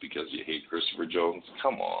just because you hate Christopher Jones.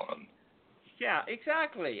 Come on. Yeah,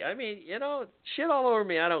 exactly. I mean, shit all over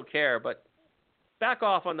me. I don't care, but back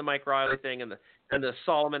off on the Mike Riley thing and the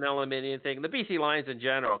Solomon Aluminium thing, the BC Lions in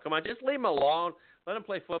general. Come on, just leave them alone. Let them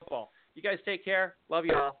play football. You guys take care. Love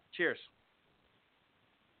you all. Cheers.